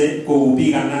bense ko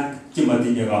ubigana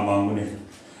chimatinya kamangune.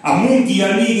 Amungi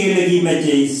anigele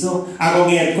gimeche iso ako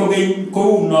nget ko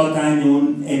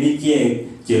unotanyun eniche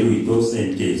cheruito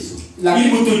sen Jesu.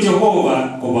 Ibutu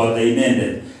Jehova koboto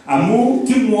inendet. Amu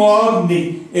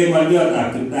kimwogni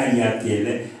ng'oliotab Kiptayat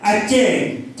kele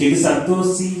achek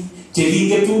chekisaptosi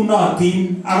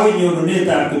chekingetunotin akoi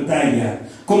nyorunetab Kiptayat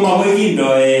komagoi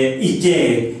kindoe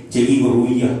ichek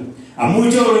chekikoruiyo.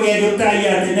 Amu chorugei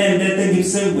Kiptayat inendet eng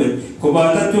kipsengwet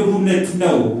koboto tugunet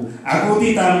neo ak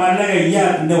kutitab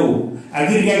malaikayat neo ak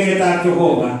kirkeketab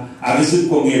Jehova ak isip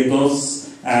kong'etos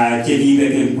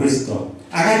chekibek eng Kristo.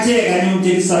 Akachek anyun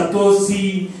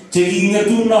chekisaptosi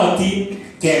chekingetunotin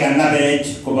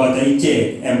kekanabech koboto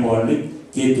ichek eng bolik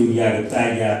ketuiyo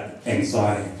Kiptayat eng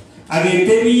soet.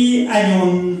 Aketebi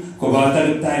anyun koboto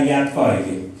Kiptayat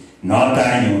koigeny. Noto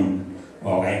anyun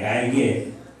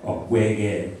okaigaige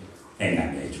okwege eng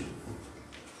ng'alechu.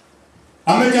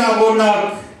 Ameche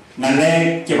akonok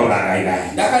ng'alek chebo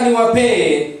kakaigai. Nataka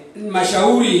niwapee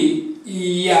mashauri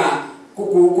ya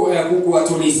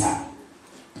kuwatuliza.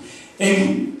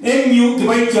 En yu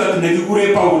kiboitiot nekikure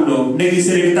Paulo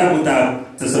nekisire kitabutab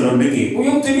Tesalonike.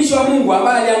 Huyu mtumishi wa Mungu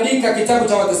ambaye aliandika kitabu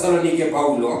cha Wathesalonike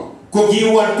Paulo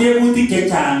kokiwal tebutik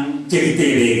chechang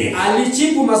chekitebege.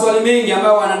 Alijibu maswali mengi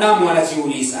ambayo wanadamu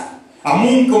wanajiuliza.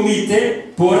 Amun komite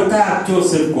portab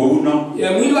Joseph kouno.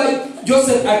 Mwili wa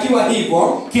Joseph akiwa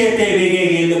hivyo ketebege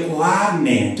kele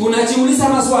koane. Tunajiuliza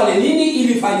maswali, nini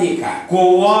ilifanyika?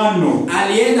 Kowano.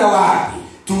 Alienda wapi?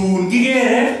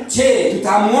 Tungigere. Je,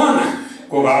 tutamuona?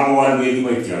 Kokawalwe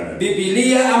kiboitiot.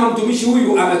 Biblia ama mtumishi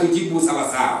huyu ametujibu sawa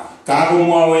sawa.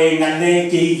 Kakomwawe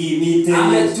ng'alek cheikimite.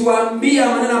 Ametuambia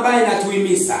maneno ambayo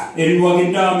yanatuhimiza.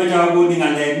 Enwakinda amechagoni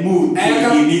ng'alek mut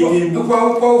cheikimite.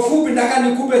 Kwa ufupi nataka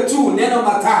nikupe tu neno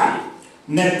 5.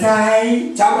 Netai,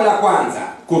 jambo la kwanza,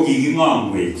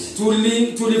 kokiking'ongwech.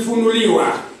 Tulifunuliwa.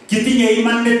 Kitinye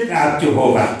imanitab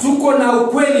Jehova. Tuko na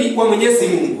ukweli wa Mwenyezi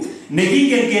Mungu.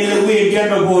 Nekingen kele wendi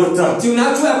ano borto.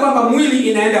 Tunajua kwamba mwili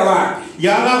inaenda wapi.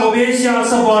 Yakakobesha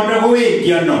sobonda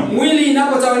kowendi ano. Mwili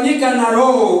inapotawanyika na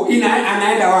roho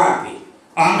anaenda wapi?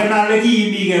 Angen ale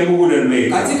kiimige mugulelwek.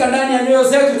 Katika ndani ya nyoyo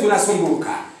zetu tunasumbuka.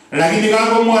 Lakini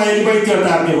kakomwae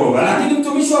kiboitiotab Jehova. Lakini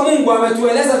mtumishi wa Mungu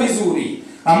ametueleza vizuri.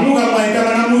 Amuka mwaita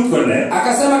manamut kole.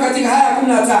 Akasema katika haya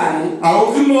 15.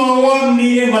 Au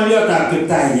kimwawoni ng'oliotab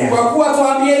Kiptayat. Kwa kuwa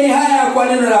tuambieni haya kwa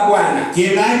neno la Bwana.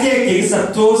 Kelache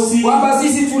chekisaptosi. Kwamba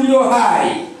sisi tulio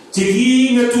hai.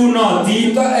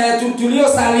 Cheking'etunotin.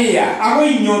 Tuliosalia.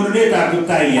 Akoi nyorunetab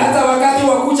Kiptayat. Hata wakati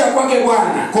wa kuja kwake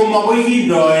Bwana. Komagoi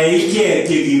kindoe ichek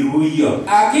chekiruiyo.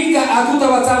 Hakika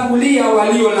hatutawatangulia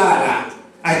waliolala.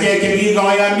 Achek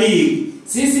chekikoyamik.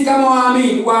 Sisi kama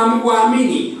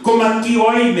waamini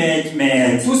komakiwaimech.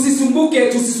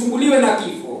 Tusisumbuliwe na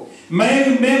kifo.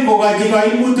 Mengo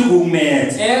kaimutik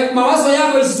kumet. Mawazo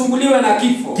yako isisumbuliwe na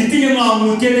kifo. Kitinye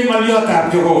ng'omutiet eng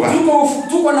ng'oliotab Jehova.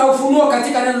 Tuko na ufunuo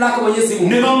katika neno lako Mwenyezi Mungu.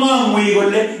 Nebo mang'wi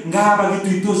kole ngaba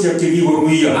kituitosi ak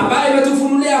chekikoruiyo. Ambaye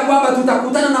imetufunulia kwamba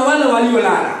tutakutana na wale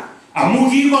waliolala.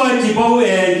 Amu kikochi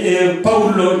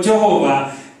Paulo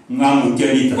Jehova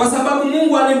ng'amutiet. Kwa sababu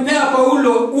Mungu alimpea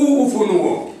Paulo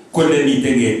ufunuo. Kole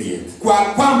mite ngetiet.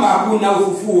 Kwamba kuna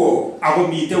ufufuo. Ako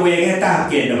mite wegetab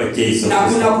ke nebo Jesu. Na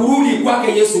kuna kurudi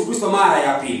kwake Yesu Kristo mara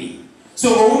ya pili. So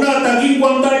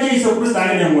unatakingwamda Yesu Kristo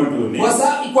akine ng'wonduni.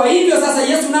 Kwa hivyo sasa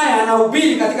Yesu naye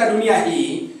anahubiri katika dunia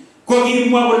hii.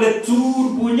 Kokimwa kole tur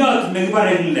bunyot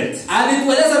nekibare let.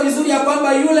 Alitueleza vizuri ya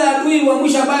kwamba yule adui wa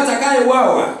mwisho ambaye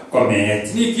atakayeuawa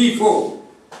komet ni kifo.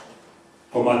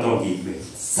 Komatokigwe.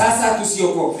 Sasa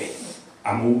tusiogope.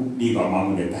 Amu ni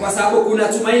kamang'unet. Kwa sababu kuna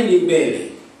tumaini mbele.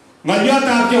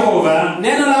 Ng'oliotab Jehova,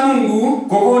 neno la Mungu,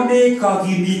 kokone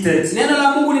kakimitet. Neno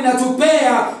la Mungu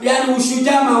linatupea yani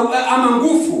ushujaa ama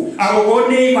nguvu.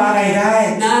 Akokone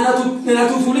kakaigaet. Na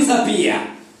anatutuliza pia.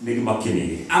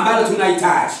 Nikimakinige. Ambalo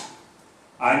tunahitaji.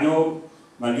 Anyo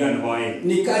maneno boye.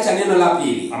 Nikacha neno la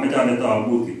pili. Amejana toa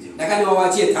mbuti. Nataka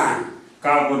niwaachie 5.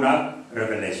 Kakuna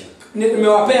revelation.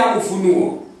 Nimewapea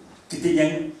ufunuo.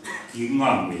 Kitinye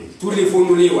king'amwe.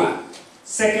 Tulifunuliwa.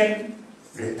 Second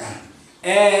return.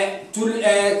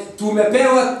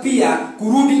 Tumepewa pia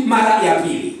kurudi mara ya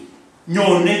pili.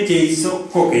 Nyone Jeiso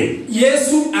Koech.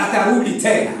 Yesu atarudi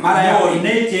tena. Mara ya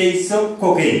Nyone Jeiso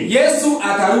Koech. Yesu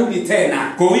atarudi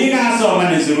tena. Koiga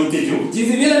soma nesuruti ju.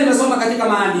 Jinsi vile nimesoma katika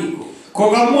maandiko.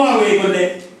 Kogamwa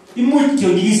wegole imucho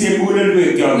ngise mbulelwe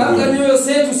kwa. Labda nyoyo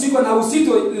zetu siko na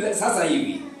usito sasa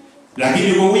hivi.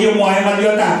 Lakini kwa huyo mwae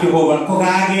maliota Jehova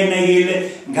kokage na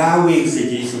ile ngawe kise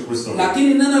Yesu Kristo.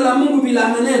 Lakini neno la Mungu bila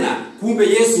menena kumbe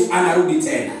Yesu anarudi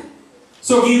tena.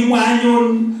 So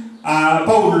kimwanyon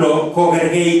Paulo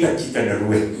kogergeita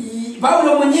chitanerwe.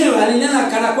 Paulo mwenyewe alinena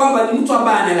kana kwamba ni mtu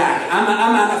ambaye analala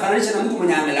ama anafananisha na mtu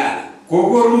mwenye analala.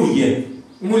 Kogoruye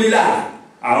mulilala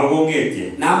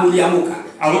agongete na muliamuka.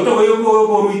 Agotogo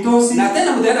yuko ruitosi na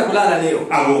tena mtaenda kulala leo.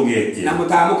 Agongete na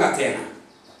mtaamuka tena.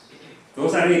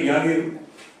 Tosari yake.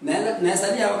 Na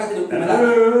sadia wakati nimelala.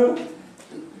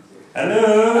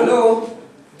 Hello.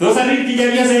 Tosari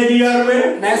kijabia saidi yarwe.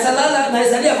 Na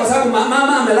sadia kwa sababu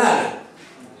mama amelala.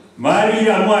 Mari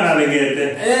ya mwana legete.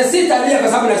 Sitalia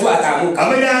kwa sababu najua ataamuka.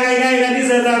 Ameja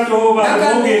kanisa la Jehova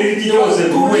ngeli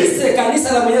Joseph Koech.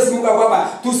 Kanisa la Mwenyezi Mungu kwamba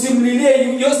tusimlilie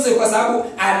Joseph kwa sababu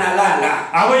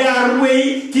analala. Aweya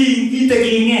ruwe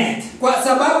kinget. Kwa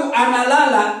sababu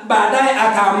analala baadaye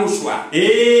ataamushwa.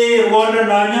 Wona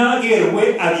nanya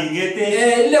gerwe agingete.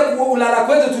 Ile kulala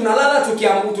kwetu tunalala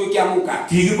tukiamuka.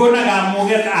 Kikikona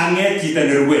kamuget anget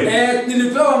chitanerwe.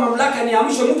 Nilipewa mamlaka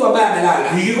niamshe mtu ambaye amelala.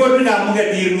 Kikikona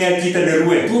kamuget inget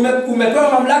chitanerwe.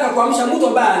 Umepewa mamlaka kuamsha mtu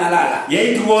ambaye analala.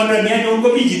 Yeye tuona nyanyo ngo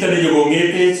bijitane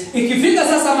jogongete. Ikifika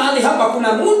sasa mahali hapa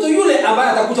kuna mtu yule ambaye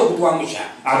atakuja kutuamsha.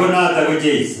 Akona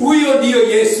atakojeisi. Huyo ndio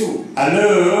Yesu.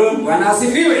 Hello. Bwana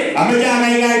asifiwe.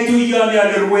 Ameja tu yoni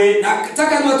alerwe.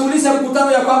 Nataka niwatulize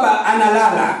mkutano ya kwamba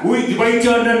analala. Huyu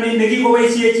kibaichonda ningiko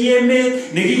baishie chieme,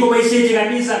 ningiko baishie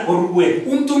kanisa korugwe.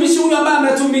 Mtumishi huyu ambaye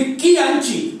ametumikia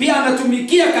nchi, pia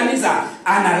ametumikia kanisa,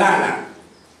 analala.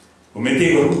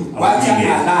 Umetego. Wacha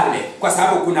alale kwa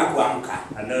sababu kuna kuamka.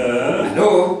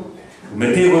 Hello.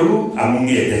 Umetego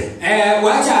amungete.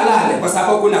 Wacha alale kwa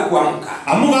sababu kuna kuamka.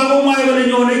 Amuga ngomwaye wale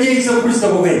nyone Yesu Kristo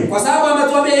Koech. Kwa sababu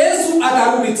ametuambia Yesu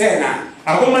atarudi tena.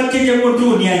 Akoma kije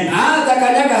motuniani.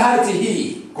 Atakanyaga hati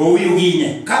hii. Kwa huyu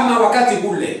ginye. Kama wakati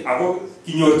ule. Ako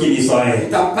kinyorki ni soe.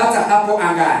 Utapata hapo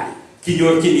angani.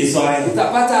 Kinyorki ni soe.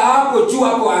 Utapata hapo juu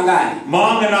hapo angani.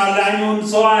 Maana na lanyon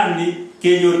soani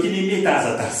kinyorki ni mita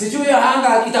sata. Sijui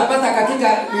anga itapata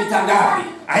katika mita ngapi.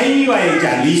 Aiwa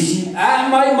ejalishi.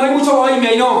 Maimucho wa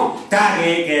imeino.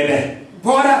 Tage kebe.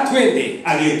 Bora twende.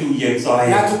 Agetuye soe.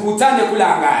 Na tukutane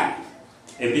kula angani.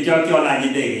 Epicha kiona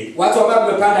ndege. Watu ambao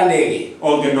wamepanda ndege.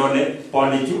 Ongenone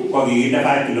ponichu kwa gigita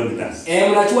 5 kilometers.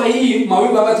 Mnajua hii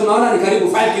mawingu ambayo tunaona ni karibu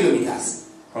 5 kilometers.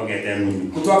 Ongete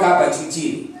mimi. Kutoka hapa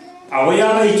chini.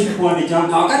 Awaya ichukua ni chama.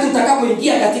 Na wakati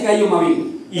utakapoingia katika hiyo mawingu.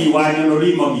 Iwanyo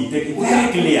nolimo miteki.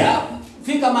 Clear.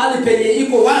 Fika mahali penye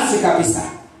iko wazi kabisa.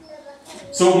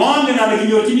 So mange na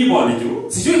kinyortini ponichu.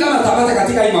 Sijui kama tutapata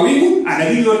katika hii mawingu. Ana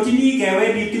kinyortini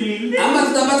kewe nitilile. Ama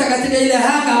tutapata katika ile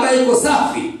anga ambayo iko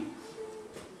safi.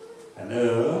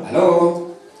 Hello.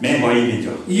 Membo hii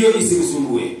ndio. Hiyo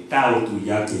isikusumbue. Tao tu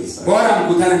yake Yesu. Bora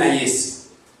mkutane na Yesu.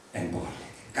 Embole.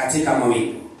 Katika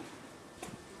mawingu.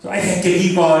 So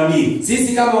ayekekikoni.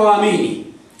 Sisi kama waamini.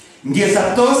 Ngesa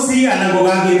tosi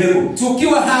anagogage bego.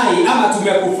 Tukiwa hai ama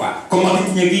tumekufa. Kama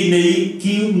kinyegine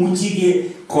ki muchige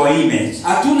kwa image.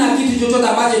 Hatuna kitu chochote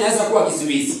ambacho inaweza kuwa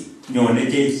kizuizi. Nyone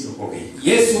Yesu Koech.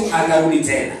 Yesu atarudi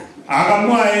tena.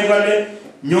 Akamwa wale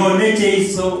nyone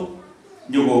Yesu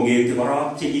nyogongete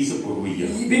kora Yesu kuruia.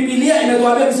 Biblia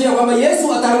inatuambia vizuri kwamba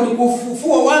Yesu atarudi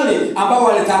kufufua wale ambao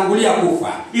walitangulia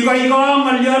kufa. Iko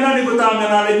maliona ni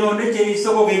kutangana na nyone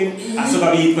Yesu Koech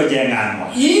asoka biitwa jengano.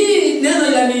 Hii neno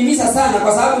inanihimiza sana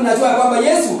kwa sababu najua kwamba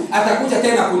Yesu atakuja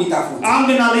tena kunitafuta.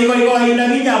 Angena iko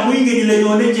inaginya mwingi ni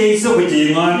nyone Yesu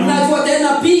kujengano. Najua tena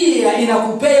pia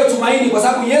inakupea tumaini kwa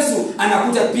sababu Yesu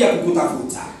anakuja pia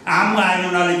kukutafuta.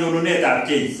 Amwanyo na lenyoneta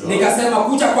Yesu. Nikasema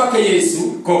kuja kwake Yesu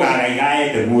kogaraigae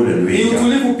temule lwe. Ni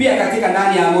utulivu pia katika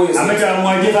ndani ya moyo. Amecha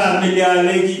mwaje familia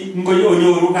legi ngoyo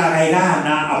nyoru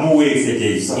karaigana amuweze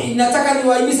Yesu. Nataka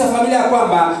niwahimiza familia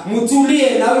kwamba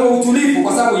mtulie na wewe utulivu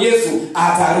kwa sababu Yesu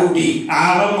atarudi.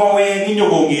 Ngowe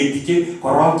nyogongeti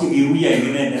koroki biruya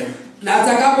inene. Na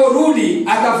atakaporudi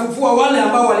atafufua wale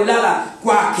ambao walilala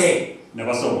kwake. Na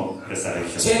basomo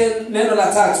resurrection. Neno la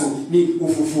tatu ni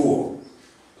ufufuo.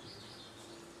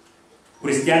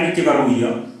 Kristiani kibaruya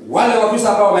wale Wakristo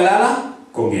ambao wamelala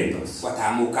kongetos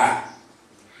wataamuka.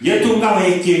 Yetunga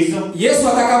wekezo Yesu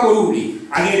atakaporudi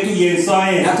agetu Yesu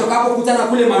aye na tukapokutana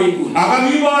kule mawinguni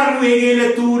akamibaru wegele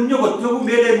tu nyogo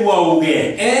mbele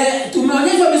nuauge.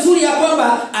 Tumeonyeshwa vizuri ya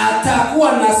kwamba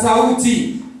atakuwa na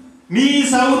sauti. Ni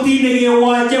sauti ile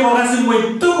wache wakati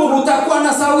mwetu utakuwa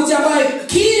na sauti ambayo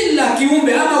kila kila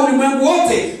kiumbe ama ulimwengu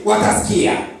wote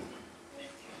watasikia.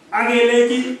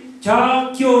 Ageleji cha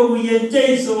kyo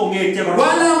yenjeiso ongete baro.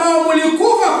 Wale ambao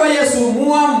mlikufa kwa Yesu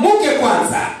muamuke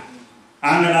kwanza.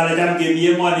 Angana jam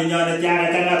gemie mo ni nyone tiara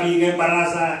tanga pinge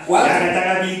parasa. Tiara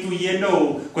tanga pintu yendo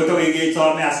kutoka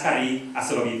some askari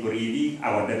asoro bikuridi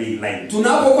awada bi line.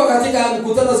 Tunapokuwa katika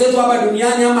mkutano zetu hapa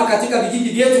duniani ama katika vijiji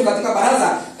vyetu katika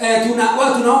baraza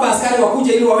tunaomba askari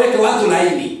wakuje ili waweke watu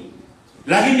laini.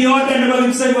 Lakini yote ndio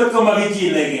msemo kama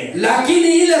vijilege.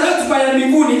 Lakini ile ratiba ya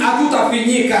mbinguni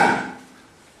hatutafinyika.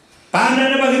 Panda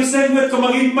ndio msemo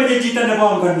kama vijita na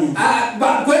bongoni.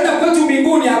 Kwenda kwetu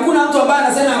mbinguni hakuna mtu ambaye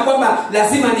anasema kwamba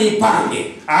lazima niipange.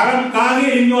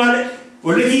 Kage nywale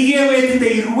uligigewe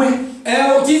titeirwe.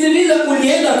 Jinsi vile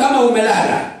ulienda kama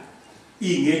umelala.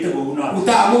 Ingete bwana.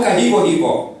 Utaamuka hivyo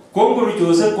hivyo. Kongo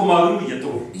Joseph Komaru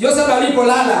yetu. Joseph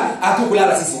alipolala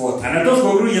hatukulala sisi wote. Anatos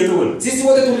Koru yetu. Sisi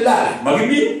wote tulilala.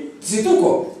 Magimi sisi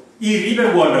tuko. Iribe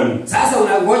bwana. Sasa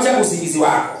unangoja usingizi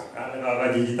wako.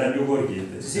 Akajijita ndogo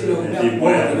yete. Sisi ndio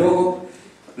kidogo.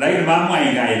 Lakini mama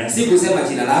ingaina. Si kusema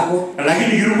jina lako.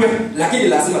 Lakini giruwe. Lakini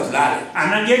lazima tulale.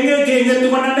 Anangenge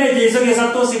tukana Yesu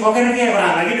kesatosi bokana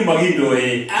kebra lakini magindo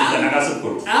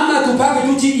tunakasukuru. Ama tupake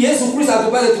tu Yesu Kristo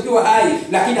atupate tukiwa hai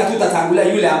lakini hatutatangulia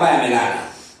yule ambaye amelala.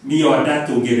 Ni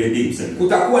watatu ngeredimse.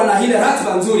 Kutakuwa na ile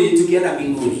ratiba nzuri tukienda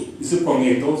mbinguni.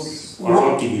 Isipongetos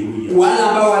wanakiruya. Wale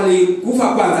ambao walikufa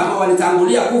kwanza ama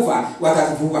walitangulia kufa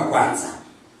watafufuka kwanza.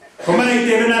 Kama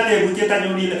itebena te bujeta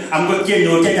nyonile amgokie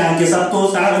nyote yange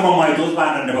sato sana mama itos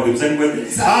bana ne bagim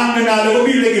sengwete. Angana lo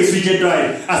bile ke switch dai.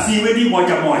 Asiwe ni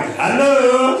moja moja.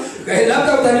 Hello.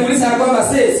 Labda utaniuliza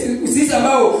kwamba sisi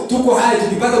ambao tuko hai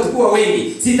tukipata tukiwa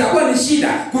wengi, sitakuwa ni shida,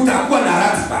 kutakuwa na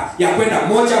ratiba ya kwenda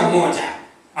moja moja.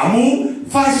 Amu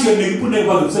fashion ni kupune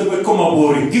kwa kusema kama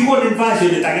bori. Kiko ni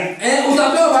fashion itake.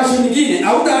 Utapewa fashion nyingine,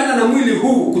 au utaenda na mwili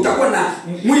huu, kutakuwa na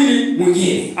mwili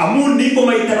mwingine. Amu ndiko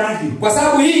maitaraji. Kwa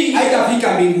sababu hii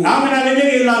haitafika mbinguni. Amna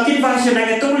lenye lakini fashion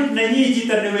yake tu na nyinyi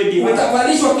jitanewe.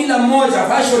 Utavalishwa kila mmoja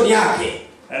fashion yake.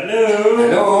 Hello.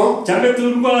 Hello. Chambe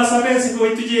tulikuwa sabesi kwa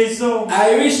Yesu.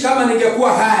 I wish kama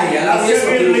ningekuwa hai alafu Yesu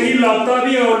angekuwa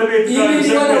tabia ole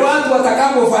ili wale watu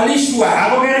watakapovalishwa.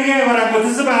 Hapo kerege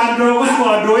wanakotisema ando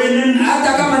kwa doenen.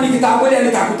 Hata kama nikitangulia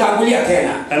nitakutangulia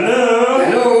tena. Hello.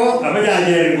 Hello.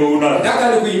 Amejaje ngona.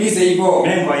 Nataka nikuhimize hivyo.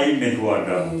 Mengo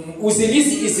imetuanda.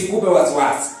 Usingizi isikupe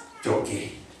wasiwasi.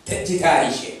 Choke.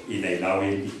 Jitayarishe.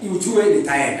 Inailawendi. Ujue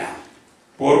nitaenda.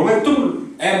 Porwetu.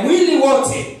 Mwili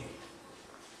wote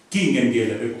Kingen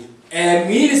ngele beko.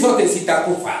 Miili zote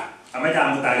zitakufa.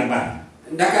 Amajamu tariba.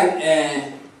 Ndaka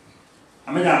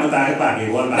amajamu tariba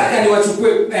ni wala. Ndaka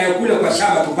niwachukue kule kwa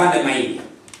shamba tupande mahindi.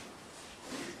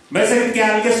 Mese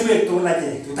kialge swetu laje.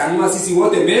 Tutanua sisi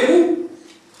wote mbegu.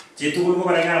 Chitu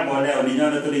kulikuwa baraka mbolea,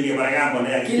 ninyona tulinge baraka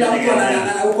mbolea. Kila mtu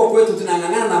anang'ang'ana huko kwetu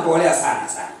tunang'ang'ana na mbolea sana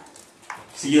sana.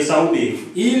 Siyo Saudi.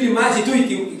 Ili maji tu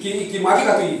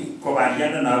ikimwagika tu hivi. Kwa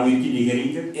badiana na wiki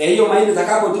nigeringe. Hiyo mahindi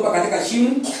takapotupa katika shimo.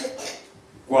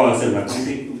 Kwa sema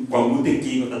kwa mute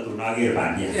kingo tatunage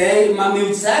bandia.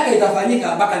 Miujiza yake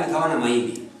itafanyika mpaka nitaona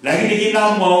mahindi. Lakini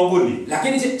kila maongoni.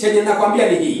 Lakini chenye nakwambia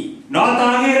ni hii. Na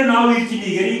tagere na wiki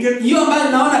nigeringe. Hiyo ambayo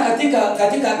naona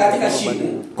katika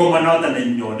shimo. Koma nota na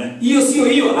nyone. Hiyo sio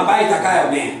hiyo ambayo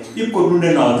itakayomea. Iko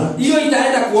nune nota. Hiyo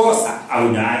itaenda kuosa au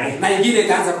nyare. Na nyingine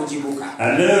itaanza kuchibuka.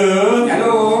 Hello.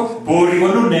 Hello. Pori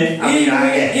nune au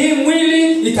nyare. Hii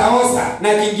mwili itaosa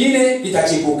na kingine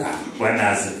itachibuka. Bwana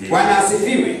asifiwe. Bwana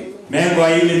asifiwe. Mengo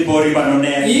ile pori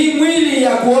banone. Hii mwili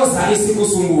ya kuosa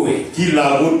isikusumbue.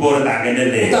 Kila good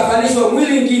tagenele. Utavalishwa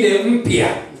mwili mwingine mpya.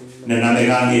 Na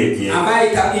megangetie.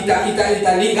 Ambaye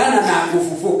italingana na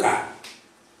kufufuka.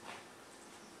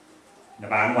 Na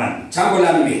bangwan. Jambo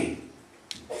la 4.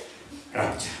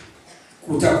 Rapture.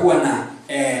 Kutakuwa na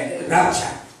rapture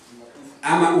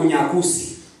ama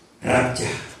unyakuzi. Rapture.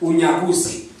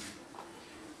 Unyakuzi.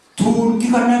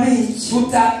 Tukikana wechi.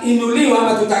 Tutainuliwa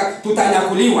ama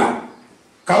tutanyakuliwa.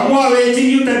 Kama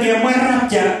wechi utagemwa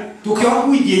rapture.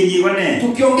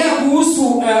 Tukiongea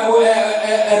kuhusu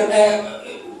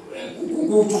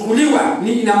kuchukuliwa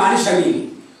ni inamaanisha nini?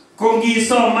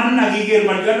 Kongisoma na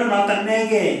kigerman gano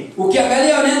natanege.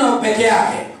 Ukiangalia neno peke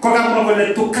yake. Kwa kama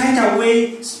vile to catch away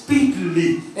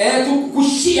speedily.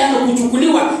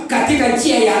 Kuchukuliwa katika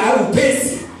njia ya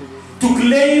upesi. To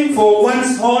claim for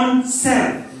one's own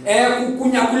self.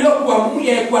 Kunyakuliwa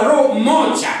kwa roho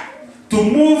moja. To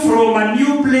move from a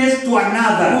new place to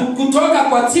another. Kutoka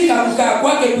katika kukaa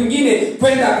kwake kwingine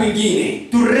kwenda kwingine.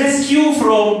 To rescue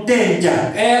from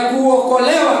danger.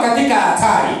 Kuokolewa katika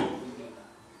hatari.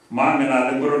 Mama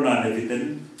na lembro na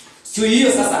neviten. Sio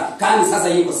hiyo sasa, kani sasa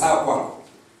iko sawa kwako.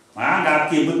 Maanga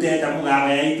kibute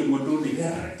tamuga itu mududi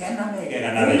kana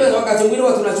mega Kumbe wakati mwingine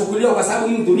watu tunachukuliwa kwa sababu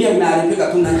hii dunia inaharibika,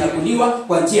 tunanyakuliwa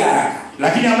kwa njia haraka.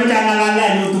 Lakini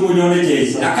amechanganya ni mtu mwenye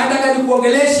Yesu. Na kanda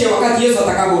nikuongeleshe wakati Yesu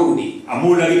atakaporudi.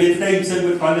 Amula kibeta imseme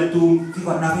pale tu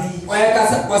kiko na bei.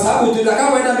 Kwa sababu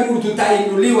tutakapoenda mbinguni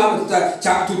tutainuliwa,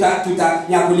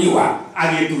 tutanyakuliwa.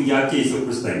 Agetu yake Yesu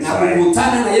Kristo. Na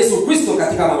kukutana na Yesu Kristo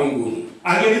katika mawinguni.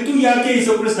 Agetu yake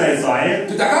Yesu Kristo sae.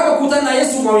 Tutakapokutana na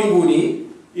Yesu mawinguni,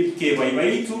 ipke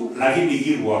baibaitu lakini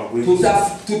girwa kwetu.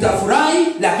 Tutafurahi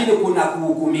lakini kuna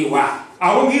kuhukumiwa.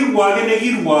 Au girwa gene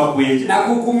girwa kwetu. Na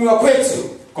kuhukumiwa kwetu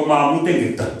kama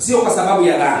mutengeta. Sio kwa sababu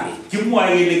ya dhambi.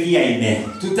 Kimwa ile kia ine.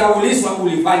 Tutaulizwa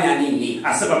ulifanya nini?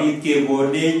 Asaba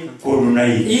bikebone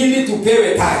korunai. Ili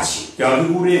tupewe taji. Ya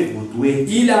bure mutwe.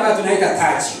 Ile ambayo tunaita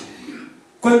taji.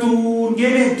 Kwetu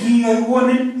ngene kia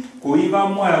uone kuiba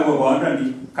moyo wa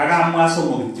bondani. Kaka mwaso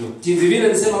mokitio. Jinsi vile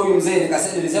nilisema huyu mzee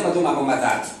nilisema tu mambo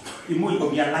matatu. Imui kwa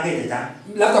bia lage tata.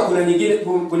 Labda kuna nyingine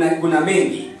kuna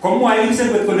mengi. Kwa mwa ilise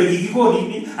kwa legiko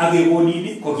nini agebo nini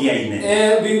kwa kia ine.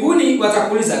 Mbinguni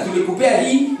watakuuliza tulikupea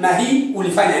hii na hii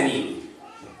ulifanya nini?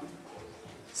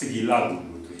 Sigilabu.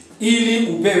 Ili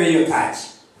upewe hiyo taji.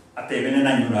 Atebene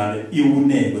na nyunale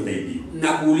iune kutaibi.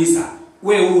 Na kuuliza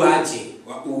wewe uaje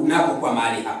unapokuwa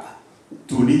mahali hapa?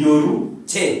 Tulinyoru,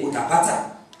 je, utapata?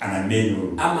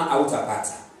 Anamenyoru. Ama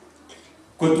hautapata?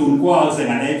 Kutungwa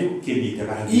zenganetu kimite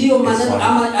bali. Hiyo maneno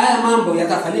ama haya mambo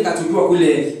yatafanyika tukiwa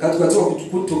kule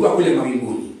tukiwa kule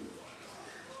mawinguni.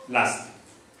 Last.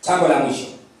 Jambo la mwisho.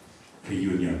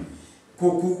 Reunion.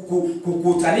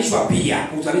 Kukutanishwa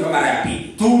mara ya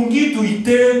pili. Tungi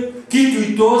tuite kitu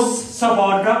itos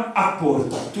sabanda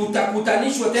aporta.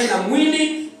 Tutakutanishwa tena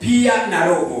mwili pia na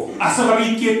roho.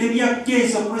 Asababi kietemia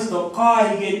Yesu Kristo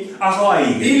kaige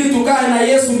ahaige. Ili tukae na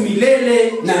Yesu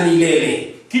milele na milele.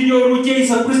 Kinyoru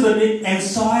Yesu Kristo ni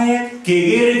ensaye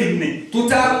kegere dimne.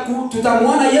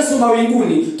 Tutamuona Yesu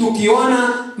mawinguni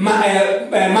tukiona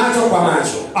macho kwa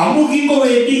macho. Amugi ko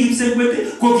wedi kimsekwete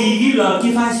ko gigila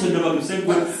kifasho ndo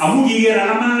kimsekwete. Amugi gera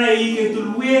namana ike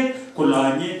tulwe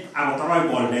kolanye abatara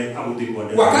bolde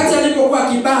abutikode. Wakati alipokuwa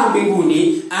kibaa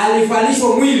mbinguni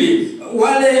alivalishwa mwili,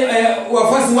 wale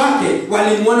wafuasi wake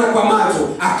walimuona kwa macho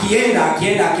akienda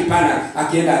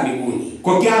mbinguni.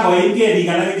 Ko kya ko inge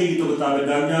dingala ke kitokutabe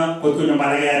damnya ko tunyo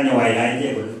malaga nyo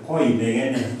wailaje ko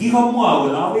imegene. Gihomwa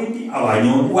wala wendi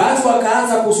awanyo. Watu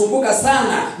wakaanza kusumbuka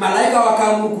sana, malaika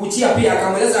wakamkuchia pia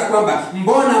akamweleza kwamba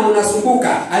mbona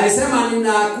mnasumbuka? Alisema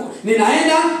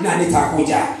ninaenda na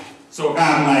nitakuja. So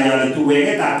kama yale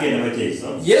tuweke take na Yesu.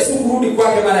 Yesu kurudi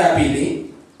kwake mara ya pili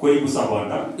kwa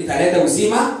ibusabonda italeta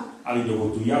uzima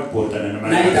alijokutuya portana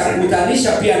na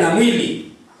itakutanisha pia na mwili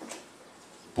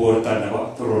portana wa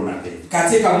toronate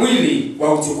katika mwili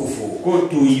wa utukufu. Ko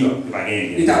tuyo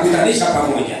bagenge itakutanisha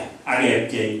pamoja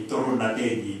aliyeke toronate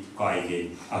ni kaige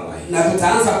awai. Na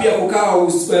tutaanza pia kukaa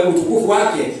utukufu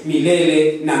wake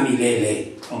milele na milele.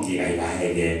 Ongea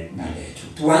ilahege na letu.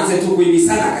 Tuanze tu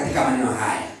kuhimizana katika maneno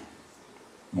haya.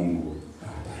 Mungu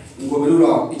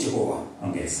Ngobeluro ichikoa.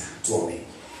 Ongeza. Tuombe.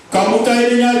 Kamuka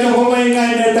ilinya Jehova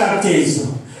ingaine takteso.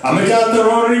 Ameja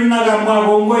torori nagamwa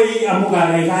gongoi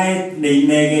amugale gae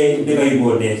neinege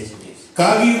ndegaibode.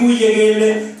 Kagi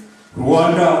kuyegele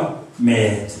Rwanda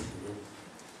met.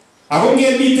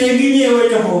 Agonge bitenginye we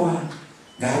Jehova.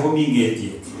 Gago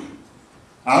mingeti.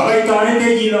 Abai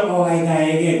tane jilo o ai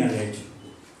gaege ngaletu.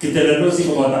 Kitelelo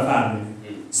siko bota family.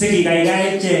 Siki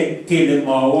gae che kele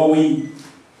mawi.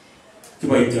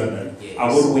 Kibaitana.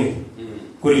 Aborwe.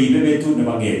 Kuribe betu ne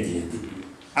bangeti.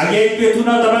 Age betu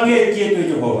na tabangeti to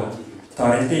Jehova.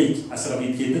 Tarete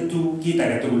asabit tu kita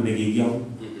gatul negigyo.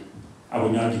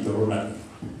 Abunya kitorona.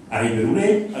 Ari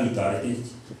berure alitarete.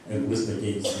 Gusto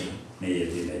jeji ne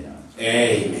yete daya.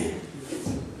 Amen.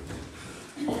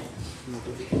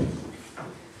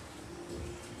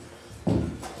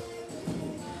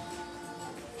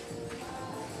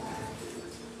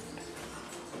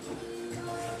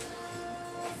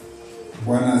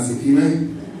 Bwana asifiwe.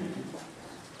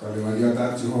 Kale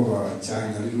waliota Jehova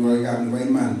chanya lilwa gam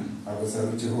waiman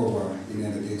abasaru Jehova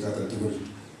inenda tetata tugul.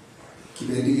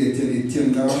 Kibendi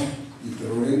tienda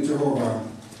itororen Jehova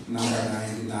number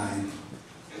 99.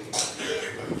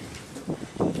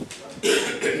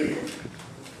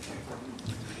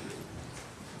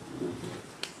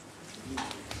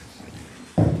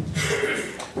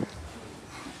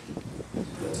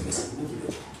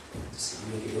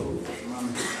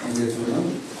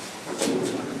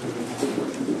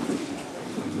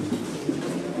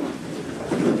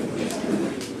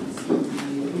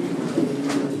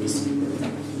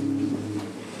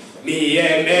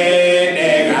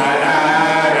 Miemene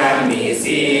galara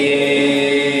misi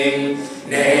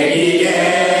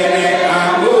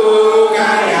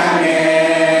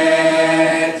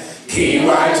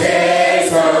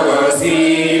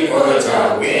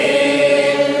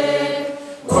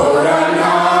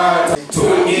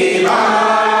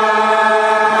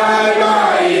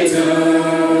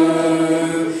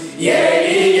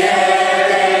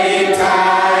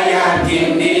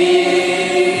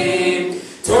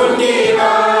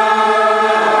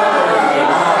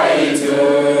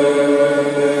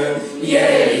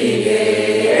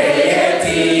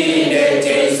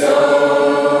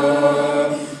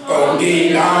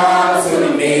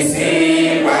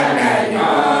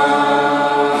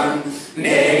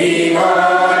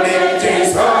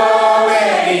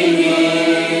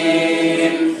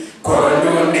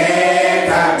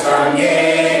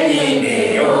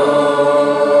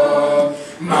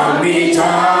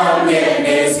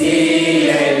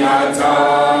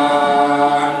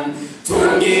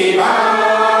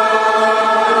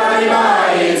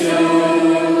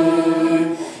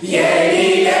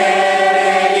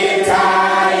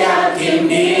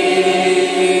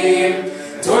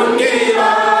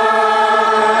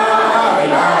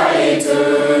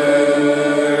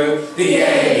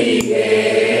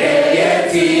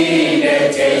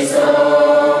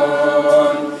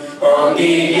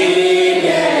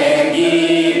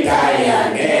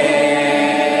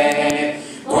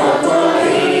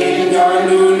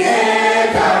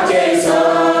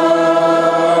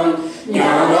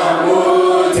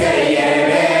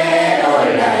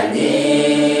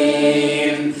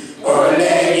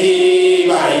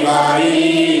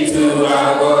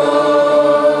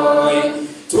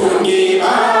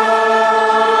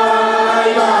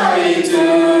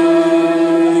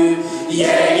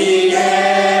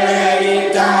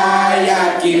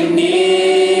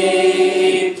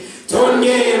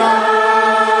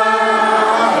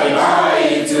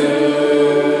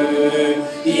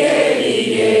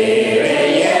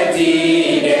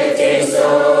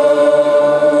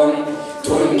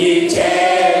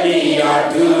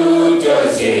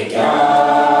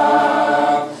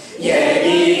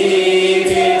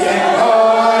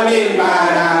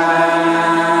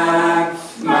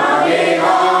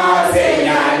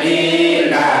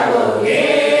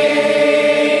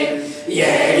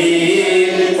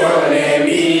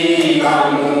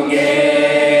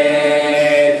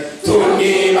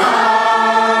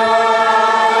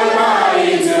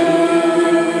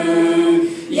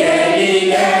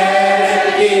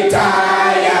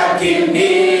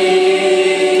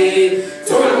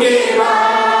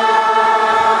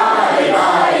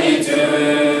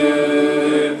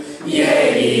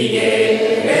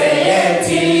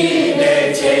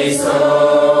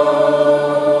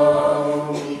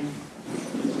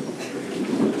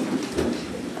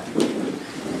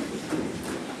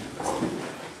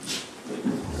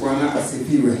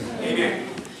asifiwe. Amen.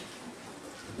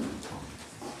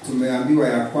 Tumeambiwa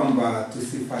ya kwamba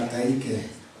tusifadhaike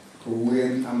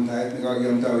kuwen amtaet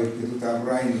nekakiamdawech betutab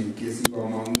raini kesich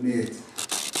kamang'unet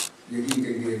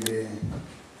yekingen kele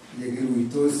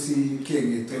yekiruitosi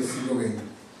keng'etosi kokeny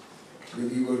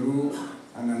yekikoru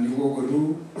anan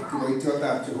yekokoru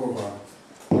kiboityotab Jehova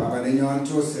baba nenyon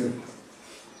Joseph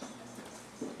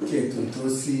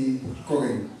ketuitosi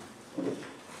kokeny.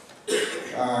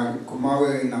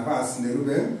 Komawe nafas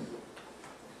nerube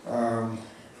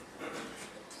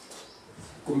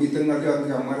komiten ng'olyot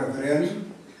nekamwa referen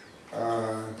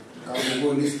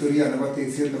kakokon historia nebo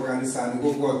tekset nebo kanisani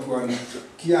kobwotwon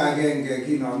ki agenge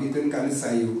kinomiten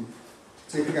kanisa yu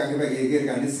chekikakibe keker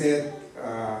kaniset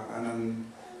anan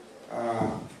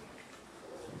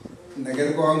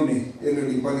nekerkong ni en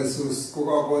olimbo Lesus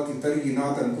kokabwoti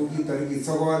tarikinoton ko ki tarikit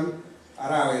 9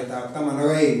 arawetab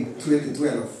 12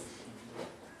 2012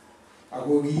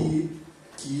 ako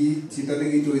ki chito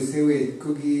nekindoisewech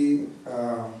ko ki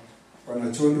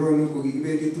Bwana John Rono ko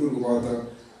kikibendi tugul koboto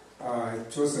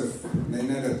Joseph ne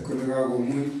inendet ko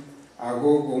nekakomuny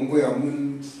ako kongoi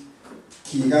amun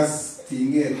kikas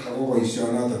tinget ako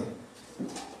boisionoton.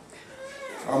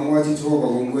 Amwochi Jehova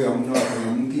kongoi amun noton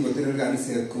amun kikotelel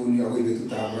kaniset kouni akoi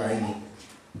betutab raini.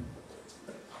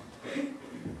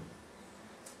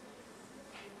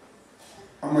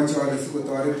 Amoche ale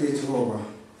sikotoretech Jehova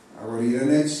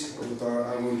akorirenech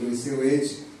akondoisewech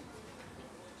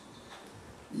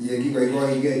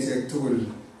yekikoikoike ichek tugul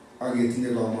ak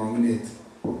ketinye kamang'unet.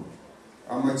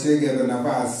 Amoche kebe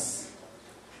nafas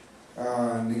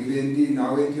nekibendi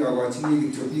nawendi akochini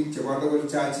kityo biik chebo local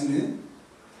church ni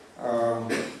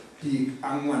biik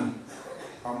 4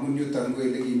 amun yuton ko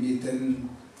ele kimiten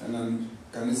anan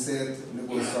kaniset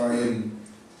nekosoen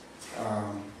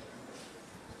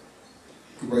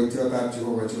kiboityotab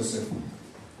Jehova Joseph.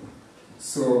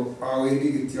 So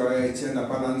awendi kityo ayae gender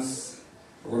balance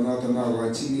konoton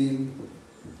akochini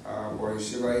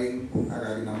boisiek 2 ak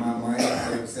akina mama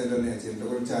representative en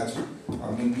local church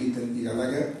amun miten biik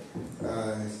alake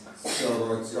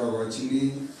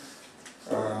akochini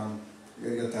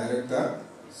area director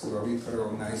sikobit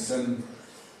korecognizen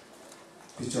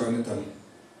bichoniton.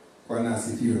 Bwana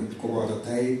asifiwe. Koboto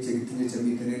taik chekitinye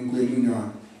chemiten en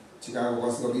kwenunyon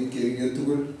chekakobwa sikobit keringen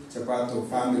tugul chepato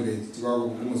family chekakobwa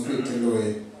komoswek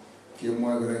cheloe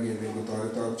kemwoe kora kele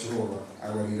kotoretok Jehova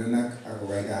akorirenak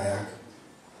akokaikayak.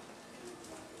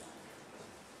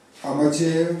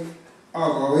 Amoche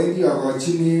awendi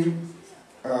akochini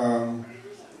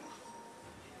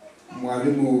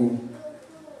mwalimu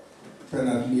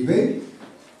Bernard Mibe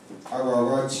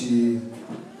akokochi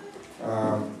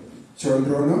John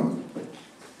Rono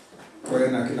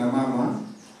koen akina mama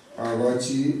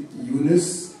akokochi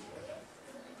Eunice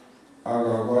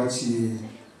akokochi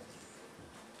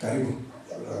karibu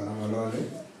nang'olole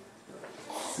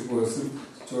sikosib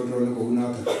John Rono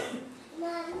kounoton.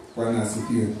 Bwana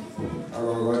asifiwe.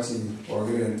 Akokochi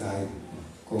wakiren tai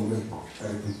kongoi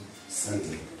karibu.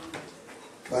 Asante.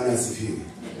 Bwana asifiwe.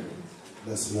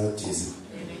 That's not Jesus.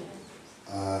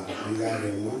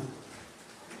 Ngarema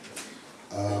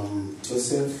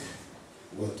Joseph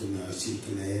watu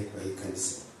tunashiriki naye kwa hii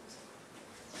kanisa.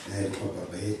 Naye kwa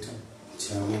baba yetu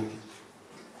chama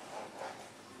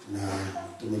na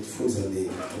tumejifunza mengi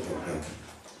kutoka kwake.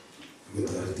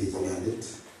 We've jinanet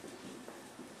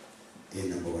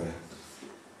ina bora.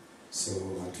 So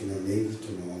hatuna mengi,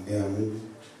 tunamwombea Mungu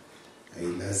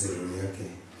ailaze roho yake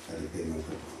alipema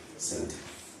kwa. Asante.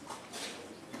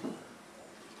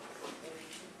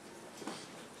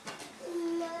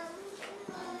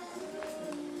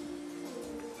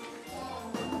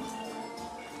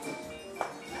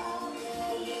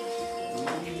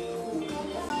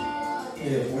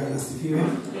 Bwana asifiwe.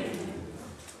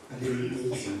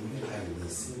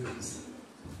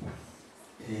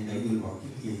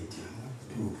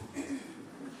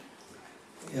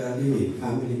 Mimi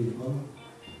family niko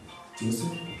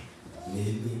Joseph,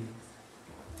 Nelly,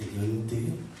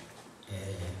 Eunice,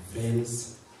 friends,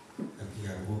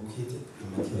 pia wokite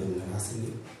na mkiwa na rasmi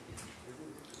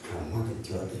mwaka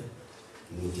jote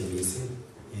mjumisi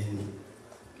en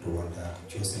Rwanda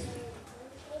Joseph.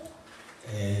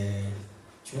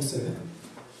 Joseph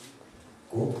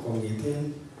ko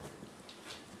kongeten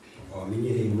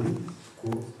aminyire mun ko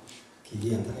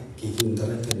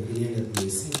kijindalata inendet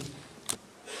missing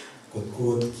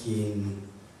kot kin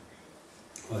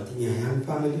atinye young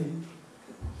family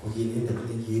ko kinendet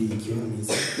nekirikyon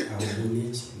missing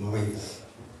akonech mawaidha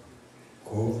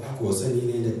ko akosani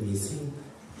inendet missing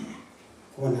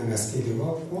ko nakas kele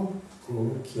kokwo ko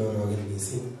kiorogen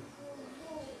missing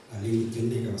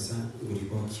alini kabisa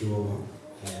ngoribo Jehova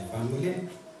family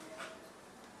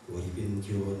oripin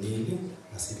Nelly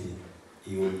asiri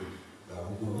iyo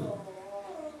lagok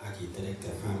akiterek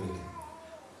family.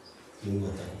 Mungu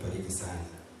atakubariki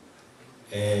sana.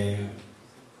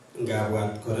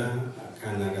 Ngabwat kora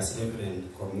kanagas Reverend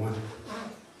Komwa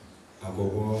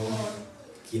agobo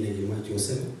kinekimwa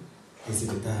Joseph en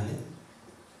sipitali.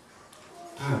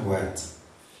 Abwat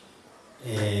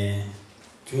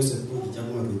Joseph ko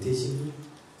kichomwa rutechin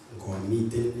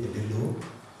ngomiten elelo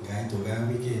ngaitu ga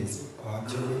weekends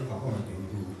achome akodu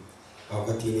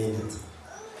akotinendet.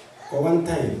 For one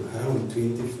time around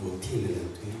 2014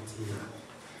 and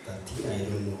 2013, I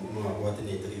don't know more about the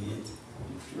yet.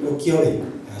 Okay,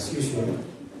 as usual,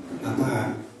 I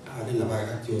didn't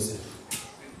have Joseph.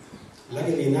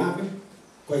 Luckily enough,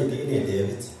 quite again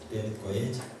David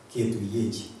Koech came to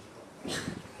Yech.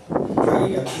 I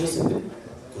got Joseph,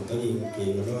 Kotori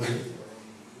came along.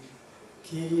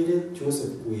 Kiri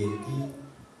Joseph Koech,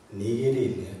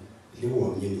 Nigeri, Liwa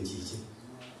Munich.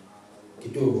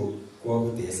 Kidogo kwa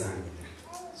kutesana.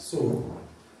 So,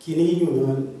 kinyo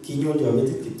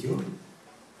metit kityo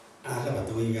ala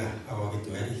batoiga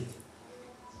awakitu arit.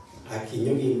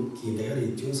 Akinyo kinde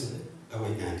garit Joseph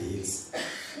awai Nandi Hills.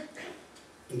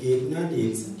 Nge Nandi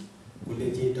Hills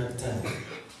kuleje daktari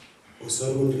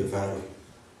usorun referral.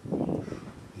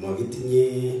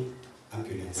 Mwagitinye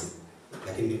ambulance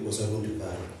lakini usorun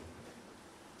referral.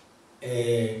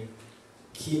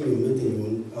 Kinyo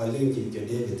metin alingi kityo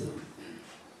David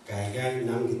Kaigai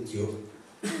nam kityo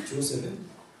Joseph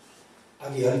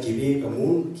akialchi beek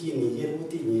amun kiniker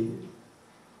kutinyin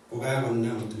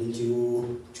kokakonam tugun cheu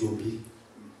chumbik.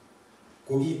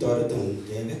 Ko kitoreton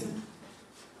David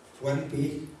wal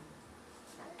beek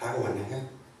ak wanaga.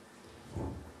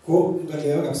 Ko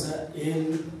ngaleo kabisa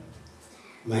en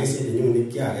maisha nenyone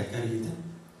kiaket karit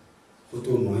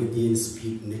kotomo en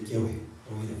speed nekyawe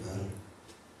akoi Referral.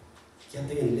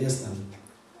 Kiateken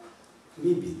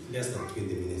maybe less than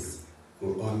 20 minutes ko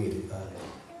ami Referral.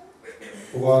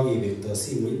 Kokakibekto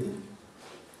simoit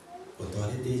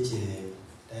kotoretech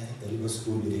director nebo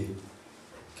school ile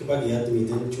kibakiyat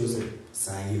miten Joseph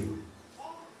sahiyo.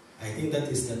 I think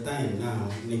that is the time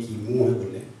now nekimwoe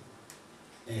kole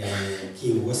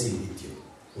kingokosil kityo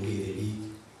kokere biik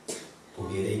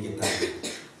kokere kitabu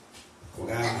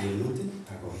kokakimut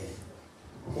akohe.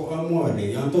 Ko amwoe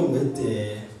ale yon tomo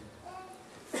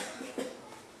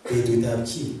betutab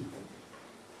chi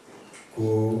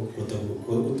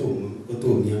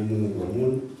kotomia Mungu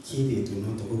amun ki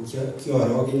betunoto ko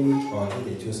kiorokeni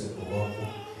ale Joseph kokoko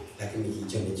lakini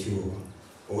kichome Jehova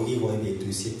ako kikoi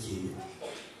betusiekyik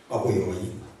akoi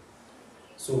hoi.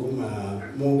 So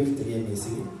mowirtege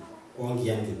mising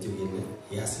ongiyan kityo kele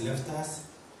he has left us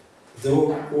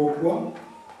though kokwo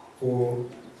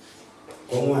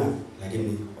kong'wan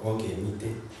lakini okemite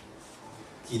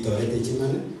kitoretech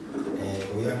iman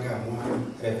koyan kamwa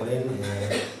Reverend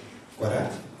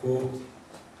kora ko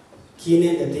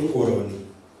kinendet en koroni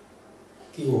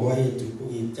kikokoetu ko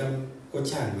kicham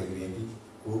kochang maiwek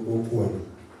kokobwone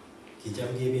kicham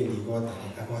kebendi kot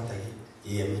age ak kot age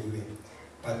yee maiwek.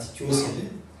 But Joseph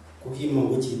ko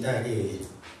kimongo chito agenge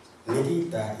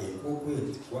nekita en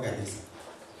kokwet kwa kanisa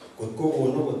kot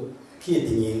kokono kot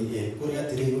ketinyin en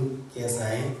kurgat ireyu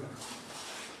kesaen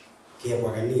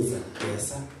kebwa kanisa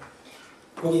kesa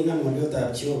ko kinam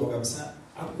ng'oliotab Jehova kabisa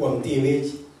akwam tewech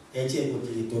echek kot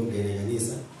kitomlene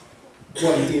kanisa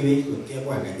kwam tewech kot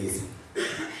kebwa kanisa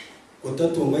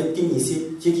kotatun koit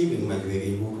kenyisiek chekibek maiwek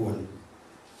en kokwoni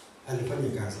alifanya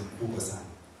kazi kubwa sana.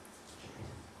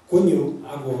 Konyo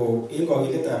ako en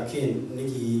kokiletab kei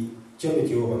nekichome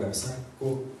Jehova kabisa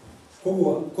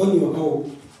konyo ako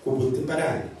kobut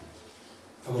mbarani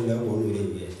akole akonu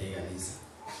irewete kanisa.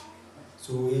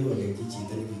 So kole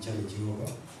chito nekichome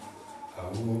Jehova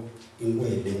ako ingwe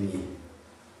elemie.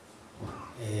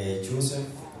 Joseph,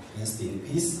 rest in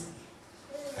peace.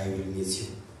 I will miss you.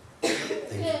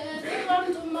 Thank you.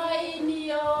 Wamtumaini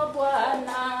yo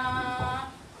Bwana,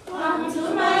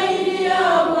 wamtumaini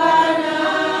yo Bwana,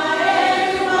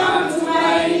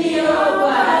 wamtumaini yo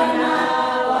Bwana,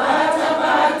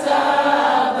 watapata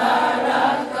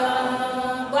baraka.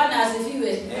 Bwana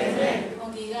asifiwe.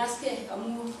 Ongigaske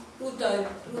amu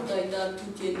ruto ida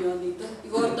tuchenionito.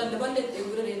 Igorta nebo let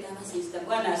egurere ta sister.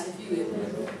 Bwana asifiwe.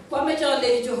 Kwameche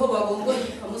ale Jehova kongoi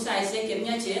amu saisiek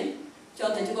chemiachen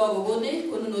choto chekakokone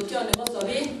konunotyo nebo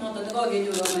sobet noto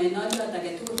nekakenyoru amainoliot age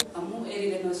tugul amu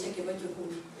erirenosiek chebo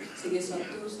Jehova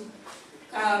sikesoptos.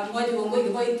 Kamwochi kongoi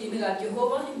kiboitinikab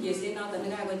Jehova ngeset noto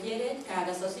nekakocherech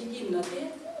kakas osinjinotet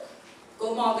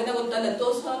komongen akot ale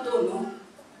tos atono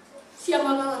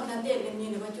siamwa bakornatet nemie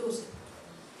nebo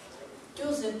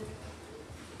Joseph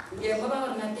ngemwa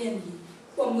bakornatenyi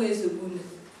kwamwe sukulit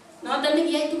Noton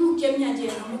nekiyai tuguk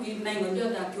chemiachen amun kinai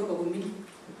ng'oliotab Jehova koming'in.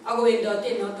 Ako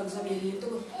wendoten noton sobenyin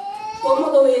tugul.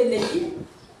 Komakowendei,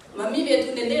 mami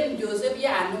betut nelen Joseph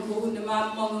yaanum kou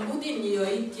nemamong kutinyin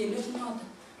yoityin noton.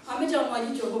 Ameche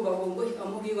amwochi Jehova kongoi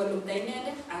amun kikolumda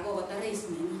inendet ako kotarais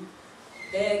nenyin.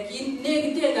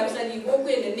 Nekiten kabisa ki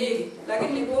kokwet ne nekit,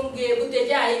 lakini kongebute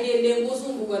chaik kelen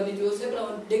kosungukoni Joseph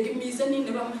dekimiseni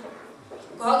nebo ma.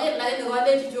 Koker lakini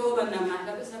kolechi Jehova nama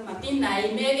kabisa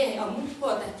matinaimegei amun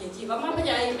kotar chechik.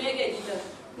 Amameche aimegei chito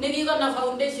nekikona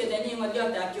foundation nenyin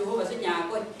ng'oliotab Jehova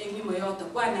sinyakoch eng yumo yoto.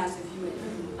 Bwana asifiwe.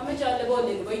 Ameche ale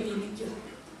kole kiboitinik kyok.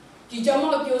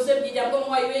 Kichomok Joseph, kicham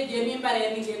komwoiwech yemi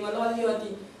mbarenik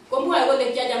keng'ololiotin. Komwoe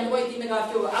kole kiacham kiboitinikab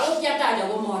Jehova ako kiatach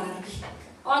ako morar biik.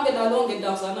 Angen ale ongen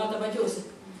daksonoto bo Joseph.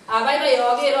 Abaibai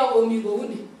aker akomi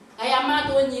kouni. Kayamat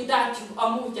onyita chu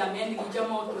amu chamet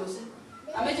kichomok Joseph.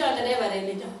 Ameche ale reverend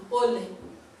necho ole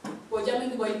kochome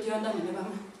kiboityondoni nebo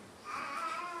ma.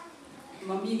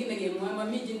 Mami kiy nekemwoe,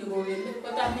 mami chi nekowele,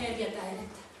 kotam area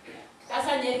director.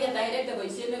 Kasany area director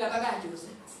boisiet nekabakach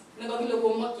Joseph. Nekakile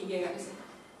komokyingei kabisa.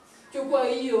 Chukwa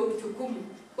hiyo jukumu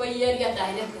kwa area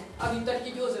director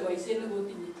akitorchi Joseph boisiet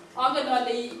nekotinye. Angen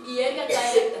ale area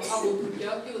director akotupche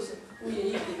ak Joseph uye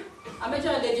ite. Ameche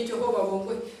alechi Jehova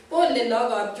kongoi. Pole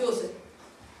lagokab Joseph.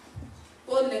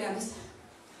 Pole kabisa.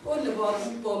 Pole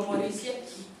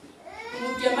bomorisiekyi.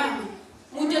 Mutyo mama.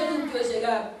 Mutyo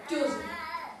tupchosiekab Joseph.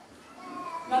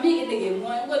 Mami kiy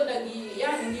nekemwoe, ngoto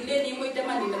yani kileni imuite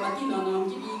man ile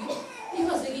matinonomchi biik.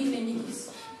 Ikose kiit nenyigis.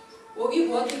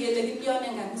 Okibwoti kele kilyon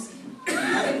eng kanisa.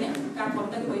 Lakini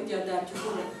kakwamda kiboityondab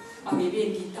Jehova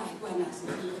akebendi tai. Bwana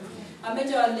asifiwe.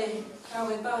 Ameche ale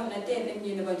kawe baornatet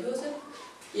nemie nebo Joseph.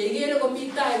 Yeikere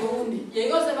komi tai kouni,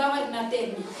 yeikose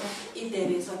baornatenyi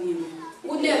itere sobeng'ung.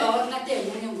 Une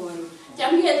baornatenyi eng korik.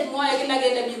 Cham kemwoe kila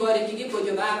kele mi korik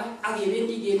chekikocho baba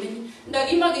akebendi kemenye.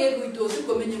 Ndakimakeruitosi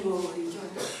komenye ng'o korik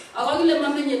choto. Ako kile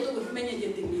mamenye tugul, menye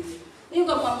chetililen.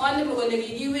 Ingomwa mwalimu kole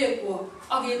kikiwekwo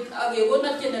akekono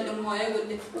tiendo nemwoe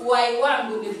kole uhai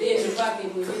wangu ni deni kwake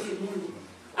Mwenyezi Mungu.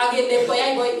 Akele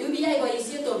koyai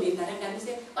boisiet omitare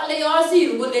kabisa. Kale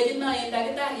yosiru kolechi noen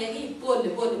daktari yakipole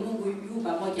pole Mungu yu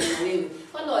pamoja na wewe.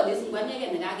 Kale ale singwanege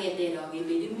nekaketera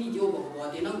akelechi mi Jehova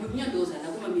kobote nang yumiondos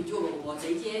anan komami Jehova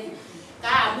kobote ichek.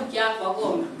 Kaamuk yakwa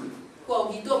koma. Ko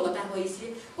kitom kotar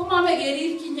boisiet. Komame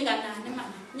kerirchi nyikanan iman.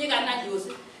 Nyikanan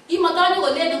Joseph. Kimatanyo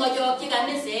kolen ngochokchi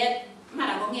kaniset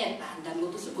mara kong'et banda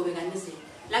ngotusu kobe kaniset.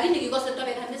 Lakini kikose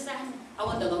tobe kanisani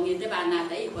ako ndakong'ete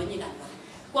banata konyikan.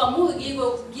 Kwa amu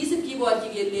kisip kiborchi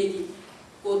kelechi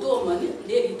kotomoni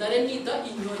ndekitore nito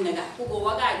inyone gaa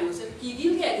kokowo gaa Joseph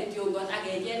kikilgei kityongon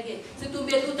akechergei situn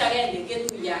betut agenge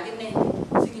ketuiye akine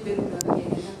sikiberuto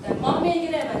akenge.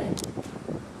 Momekirepare.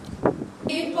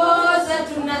 Iposa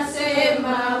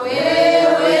tunasema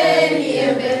wewe ni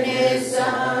Ebeneza,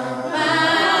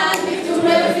 mahali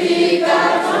tumefika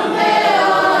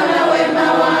tumeona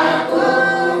wema wako.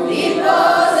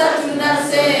 Iposa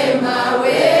tunasema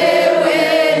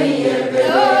wewe ni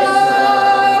Ebeneza,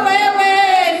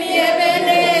 wewe ni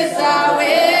Ebeneza,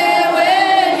 wewe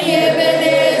ni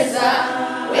Ebeneza,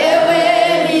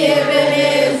 wewe ni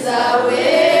Ebeneza,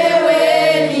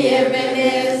 wewe ni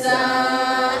Ebeneza.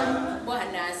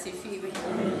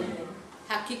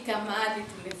 Hakika mahali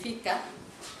tumefika,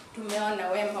 tumeona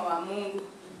wema wa Mungu,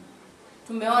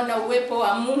 tumeona uwepo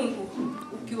wa Mungu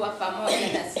ukiwa pamoja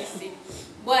na sisi.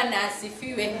 Bwana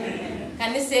asifiwe.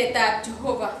 Kanisetab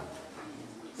Jehova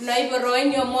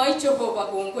naiboroini omoi Jehova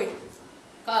kongoi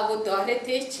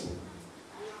kakotoretech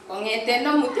kong'eten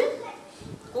amut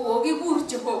kokokikur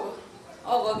Jehova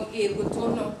akokiker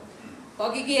kotonon,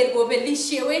 kokiker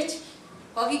kobelisiewech,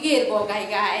 kokiker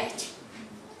kokaigaech.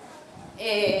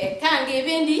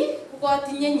 Kangebendi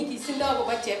kokotinye nyikisindo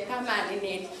akobo chepkamani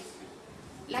Nelly,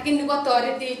 lakini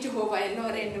kotoretech Jehova en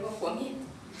oret nebo kwong'et.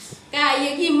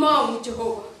 Yekimong'u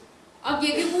Jehova ak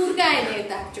yekikur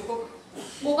kainetab Jehova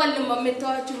kokole mometo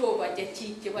Jehova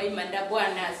chechik chebo imanda.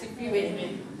 Bwana asifiwe.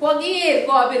 Kokiker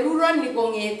kaberuroni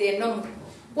kong'eten amut,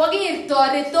 kokiker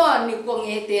toretoni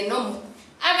kong'eten amut,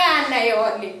 akanai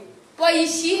ale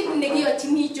boisiet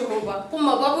nekiyochini Jehova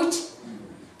komobo buch.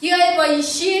 Kiyoe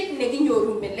boisiet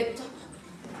nekinyoru melekto.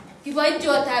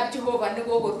 Kiboityotab Jehova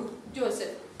nekokorut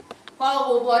Joseph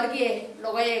kakoborgei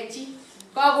logoekchi,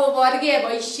 kakoborgei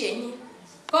boisienyi,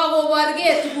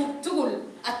 kakoborgei tuguk tugul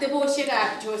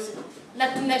atebosiekab Joseph. Na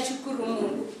tunashukuru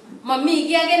Mungu. Mami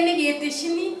kiy age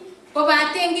neketeshini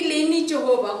kobaten kileini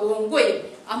Jehova kongoi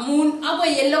amun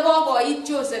akoi ele kokoit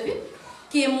Joseph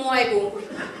kemwoe kongoi.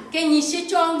 Kenyisiek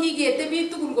chon kiketebi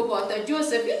tugul koboto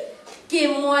Joseph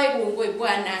kemwoe kongoi.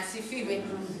 Bwana asifiwe.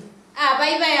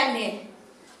 Abaibai ane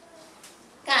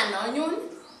kananyun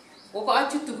ko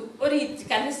kachutu orit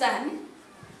kanisani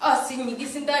asich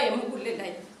nyigisindo en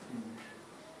muguleldanyu.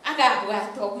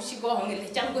 Akabwat akushikong ile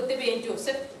cham koteben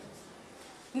Joseph.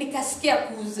 Nikasikia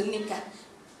kuhuzunika,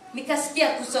 nikasikia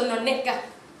kusononeka.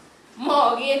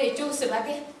 Maogere Joseph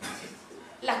ake,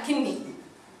 lakini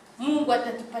Mungu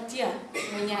atatupatia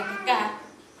mwenye atakaa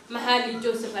mahali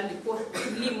Joseph alikuwa.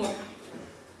 Limo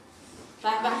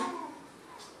baba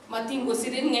matingo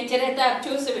sirin ngecheretab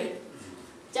Joseph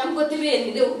cham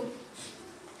koteben leo,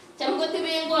 cham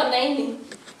koteben kona ini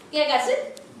kekase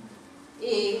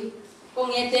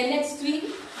kongete next week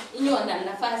inyona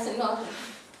nafasi noto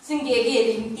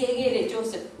singegerin kegere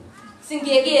Joseph,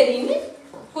 singegerin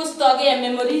kustoge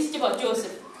memories chebo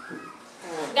Joseph.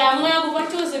 Ngamwa akobo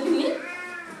Joseph ni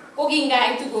ko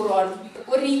kingaitu koron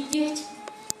orikyech,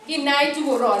 kinaitu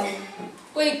koron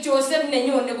koik Joseph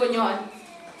nenyone konyon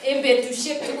en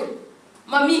betusiek tugul.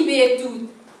 Mami betut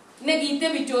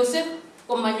nekitebi Joseph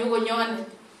komanyo konyonet.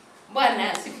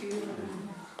 Bwana asifiwe.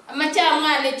 Amache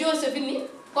amwa ale Joseph ni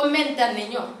ko mentor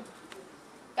nenyon.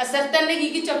 Kasarta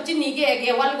nekikichopchinigei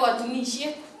kewal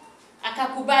kotunisiet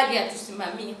akakubali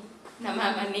atusimamie na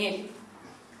mama Nelly.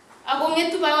 Ako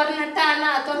ngetu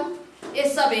baornatanaton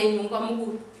esobenyun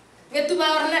komugul. Ngetu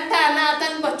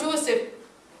baornatanaton bo Joseph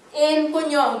en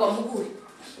konyon komugul.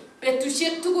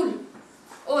 Betusiek tugul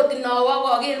ot nawa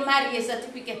koker marriage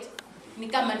certificate ni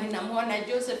kama ninamwona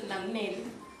Joseph na Nelly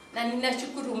na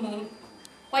ninashukuru Mungu.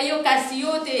 Kwa hiyo kazi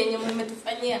yote yenye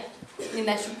mmetufanyia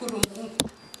ninashukuru Mungu.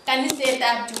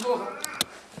 Kanisetab Jehova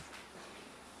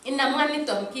inamwa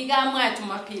niton kikamwa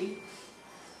Jumapili.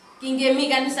 Kingemi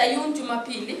kanisa yun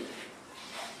Jumapili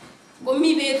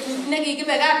komi betut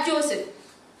nekikibe kap Joseph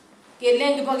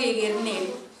kelen kibokeker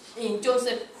Nelly en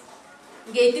Joseph.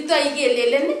 Ngeititoi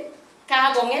kelelen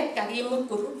kakonget kakimut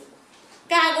koru.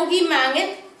 Kako kimanget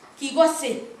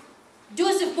kikose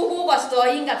Joseph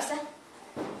kokostoin kabisa.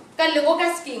 Kale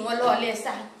kokas kingolole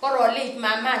sang koroleit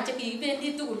mama che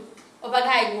kibendi tugul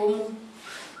obakai komu.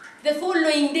 The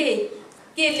following day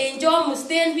kelenjo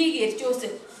musten biker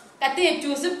Joseph. Kateb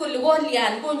Joseph kole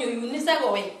kolian konyo Eunice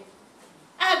kowe.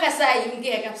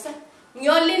 Akasaimge kabisa.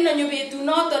 Nyolin nanyo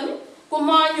betunoton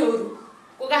komanyoru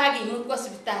kokakimut kwa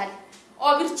sipitali.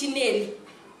 Obirchi Nelly.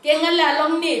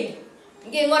 Kengalalong Nelly.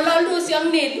 Ngengololdosi ak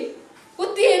Nelly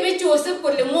kotebe Joseph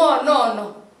kole ngo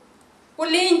nono.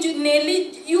 Kole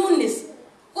Nelly Eunice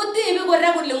kotebe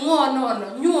kora kole ngo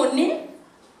nono nyone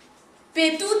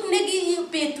betut neki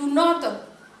betunoton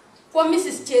kwa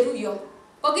Mrs. Cheruyo.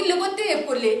 Kokile kotebe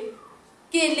kole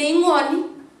kele ingoni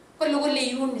kole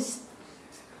Eunice.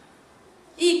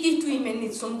 Hii kitu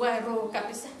imenisumbua roho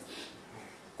kabisa.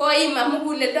 Kwa hii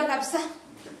mamuguleldo kabisa.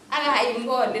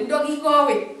 Akaimgole ndo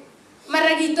kikowe.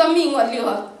 Mara kitomi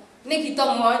ngoliot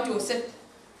nekitomwa Joseph.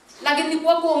 Lakini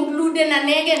kwa conclude na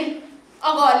negen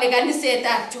akole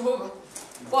kanisetab Jehova.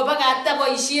 Kobakakta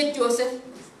boisiet Joseph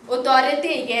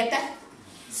otorete keta.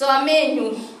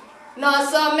 Somenyu no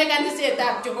some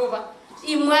kanisetab Jehova.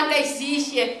 Imwaka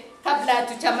isiishe kabla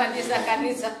hatujamaliza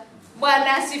kanisa.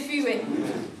 Bwana asifiwe.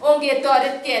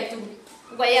 Ongetoret ketu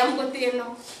ngoyam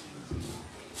koteno.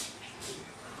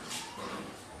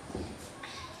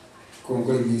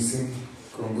 Kongoi mising,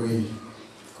 kongoi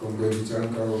bichon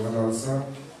kakongalolso.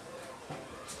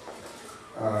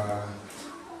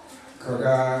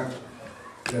 Kaka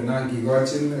lenang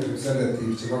kikochin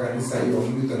representative chebo kanisa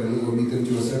yuton olekomiten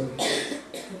Joseph.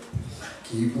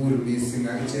 Kiibur mising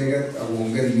ak icheket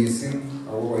akongen mising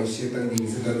akobo boisiet ak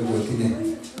nyigisindo nekotinye.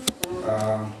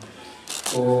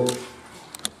 Ko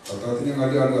kototinye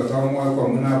ng'olyon kotomwoe ko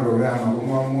amune program ako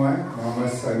momwoe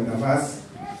mamoche soib nafas.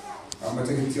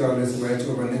 Amache kityo ale sikoyai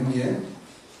Jehova nemie.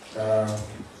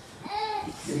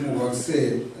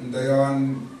 Imukokse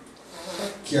ndoyon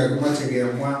kiakimoche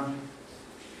kemwa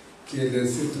kele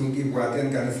situn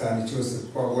kibwaten kanisani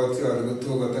Joseph abwoti ale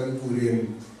kotakikuren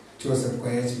Joseph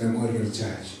Koech Memorial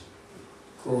Church.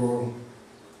 Ko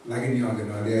lakini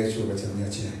yongen ale yoe Jehova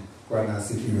chemiachen. Bwana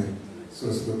asifiwe.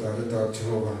 So sikotoretok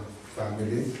Jehova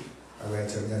family akoyai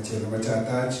chemiachen. Amache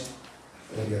atach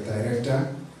area director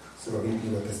sikobit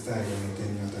nikotestai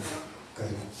kong'eten yoton.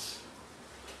 Karibu.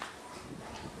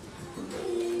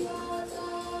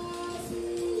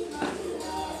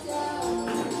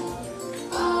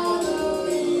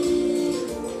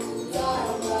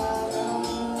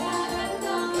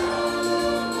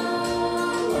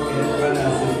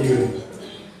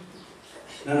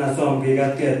 Nanasom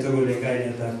biikatke tugul en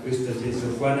kainetab Kristo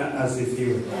Jesu. Bwana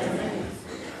asifiwe.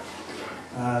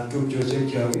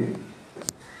 Tupchosiekchok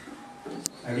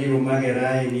akiyumake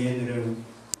raini en ireu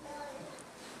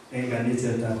en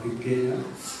kanisetab Kipkemoi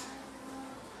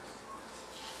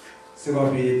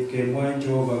sikobit kemwochi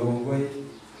Jehova kongoi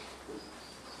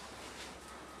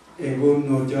en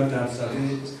konunotiot ab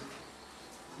sobet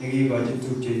nekikochi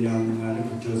tupchenyon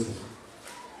Mwalimu Joseph.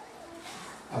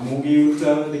 Amun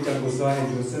kiyuto licham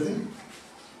kosoen Joseph,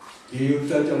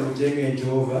 kiyuto cham kocheng'en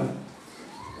Jehova,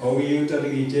 ako kiyuto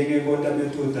likicheng'en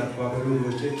fondamentut ab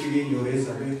kaberuroshek chekinyor en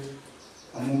sobet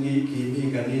amun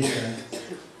kimi kanisa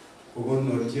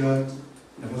kokonunotiot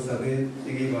nebo sobet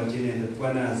nekikochi inendet.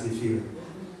 Bwana asifiwe.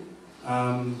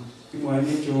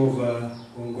 Kimwoini Jehova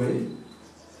kongoi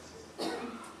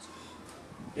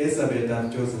en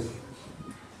sobetab Joseph.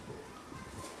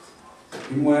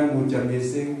 Kimwoe mutyo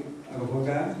mising akobo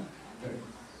gaa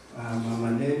Mama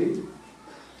Nelly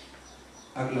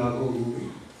ak lagokuk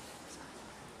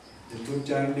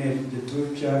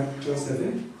chetupcho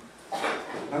Joseph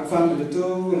ak family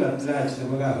tugul at large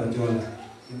nebo kap Ochola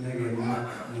inekemwa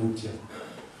mutyo.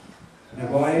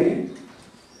 Nebo oeng,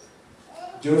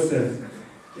 Joseph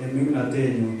en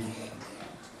ming'inotenyun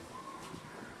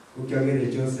ko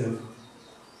kiokere Joseph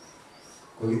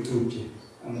ko kitupche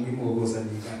amun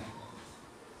kimokosani gaa.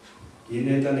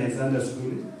 Kiineton en Sunday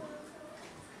school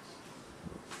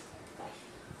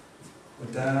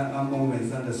kota among'u en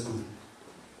Sunday school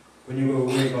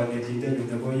konyokowe konetindenyun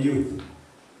nebo youth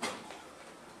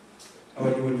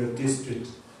akonyo district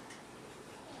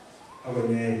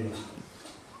akonyo area.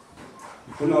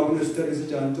 Konobunu stories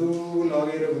chon tugul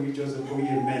akere ko ki Joseph ko ki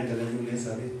mentor nenyun en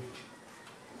sobet.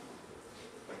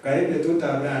 Kai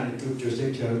betutab rani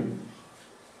tupchosyekchok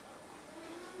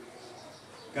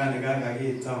kane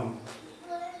kakiit town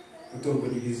kotom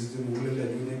konyikisitu muguleldo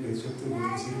en betusiek tugul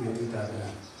kosir betutab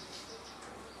rani.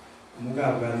 Amun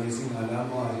kabwat mising ale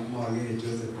moakere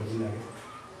Joseph konyil age.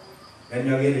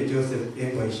 Lakini akere Joseph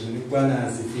en boisionik. Bwana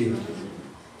asifiwe.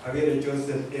 Akere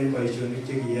Joseph en boisionik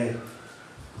chekiyai.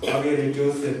 Akere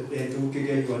Joseph en tuguk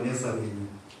chekiyaiwon en sobenyin.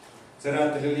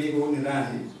 Seratilili kou ni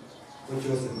rani ko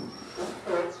Joseph.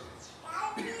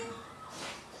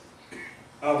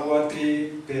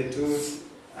 Abwoti betut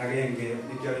agenge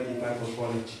nekiowendi Bible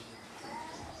College.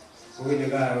 Kokinyo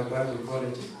kawe Bible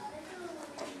College.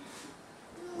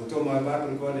 Kotomo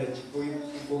Bible College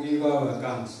kokikowe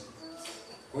accounts.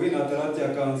 Kokinotoroti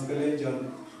accounts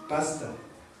kolenjon pastor.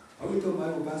 Akitomo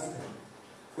aiku pastor.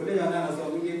 Kolenjon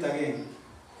anasomun kit agenge.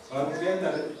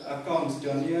 Ketar accounts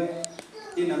chon iyoe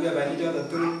inam rabinik choton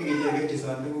tugul ikicheketyi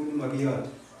sondukut nemokiyote.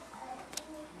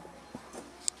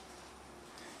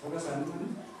 Okasan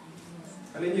iman?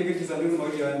 Kalen nyeketyi sondukut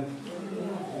nemokiyote.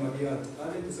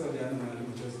 Alen tisolian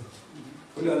Mwalimu Joseph.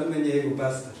 Kolenjon amenye aiku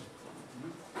pastor.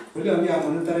 Kolenjon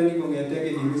miamonitare kong'eteke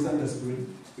kimi Sunday school,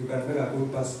 you can make a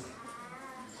good pastor.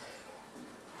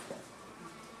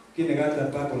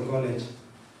 Kinekatar Bible College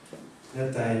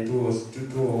that time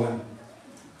 2001.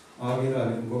 Akere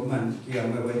ale ngoman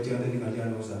kikamwa boitionde ng'olyon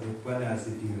nebo sobet. Bwana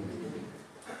asifiwe.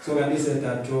 So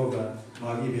kanisetab Jehova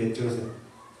makibet Joseph.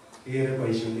 Kikere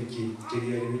boisionikchik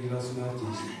chekiyoe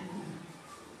chekilosunotin.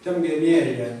 Cham kemi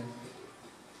area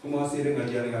komosire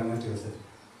ng'olyon nekamwa Joseph.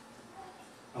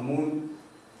 Amun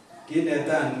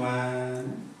kinetanwan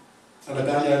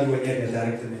akotanyolu area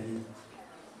director nenyin.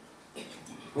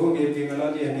 Ko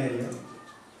ngeng'ololji en area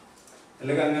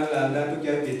ele kang'alalda tuguk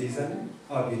cheabetisan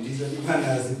abetisani. Bwana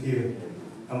asifiwe.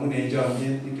 Amun en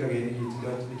chomyet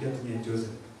nekiotinye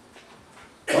Joseph.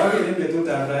 Akere en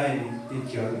betutab raini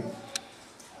bikyok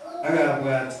ak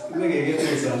abwat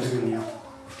imekeketur sondukuni.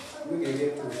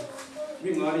 Imekeketur. Mi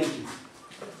ng'orichu.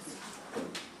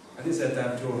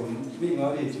 Kanisetab Jehova mi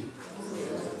ng'orichu.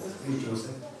 Mi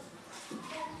Joseph.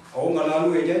 Ako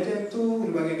ng'ololu echechek tugul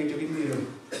kibagenge chukimiro.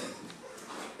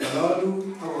 Ng'ololu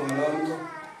ako ng'ololu.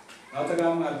 Noto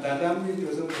kamwa tadam mi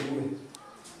Joseph kobuwe.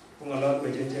 Ko ng'ololu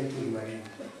echechek tugul kibagenge.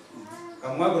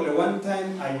 Kamwa kole one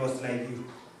time I was like you.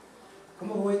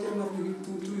 Kama koweche mabiki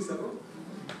tu isako.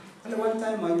 Kale one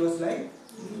time I was like.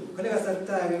 Kale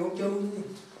kasarta age ko kyounyi.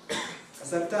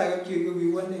 Kasarta age ko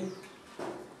kiwone.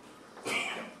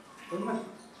 Kama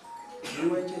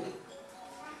koweche.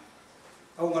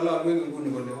 Ako ng'ololu nguni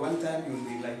kole one time you will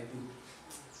be like you.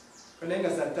 Kale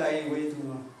kasarta age koitu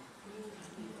no.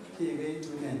 Kikeitu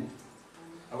nene.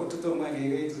 Ako totomo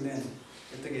kikeitu nene.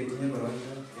 Keteketinye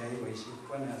boroindo keyai boisiet.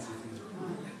 Bwana asifiwe.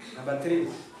 Number 3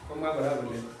 komwa kora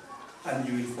kole and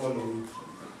you will follow me.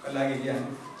 Kala kiyan.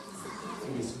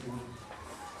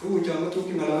 Tuguchon ko tuguk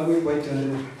cheng'ololwech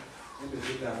boitionde en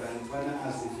betutab rani. Bwana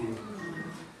asifiwe.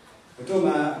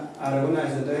 Kotomo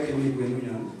arecognize toek chemi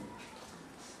kwenunyon.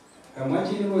 Kamwa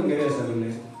chi nebo Uingereza kole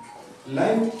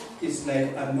life is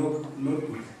like a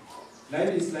notebook.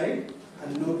 Life is like a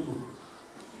notebook.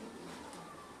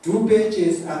 2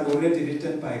 pages are already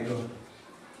written by God.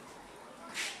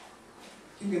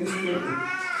 You can see notebook.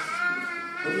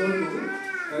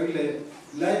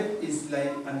 Life is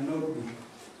like a notebook.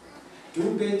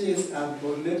 2 pages have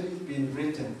already been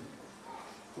written.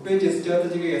 Pages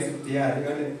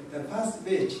the first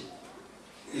page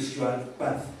is your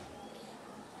birth.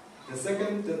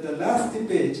 The last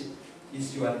page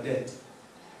is your death.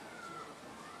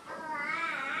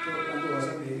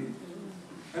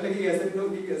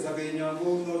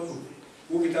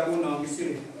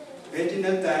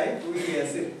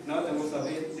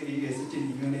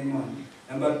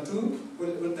 Number 2,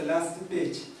 with the last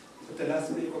page of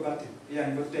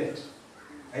death.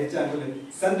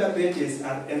 Center pages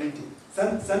are empty.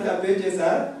 Center pages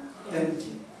are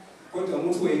empty.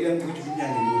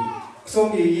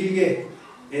 So we get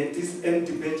these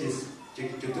empty pages.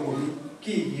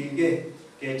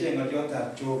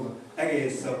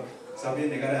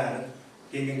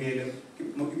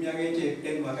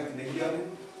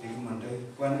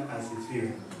 One as a few.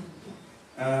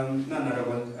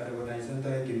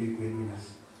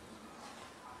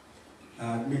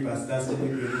 Me pastors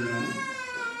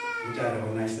which are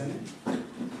organizing.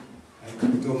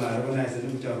 To my organizing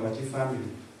which are watching family.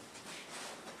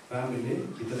 Family,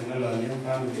 kita dengar lawan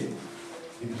family,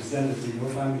 representative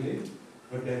of family,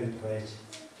 but David Koech.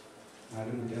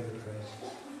 Madam David Koech.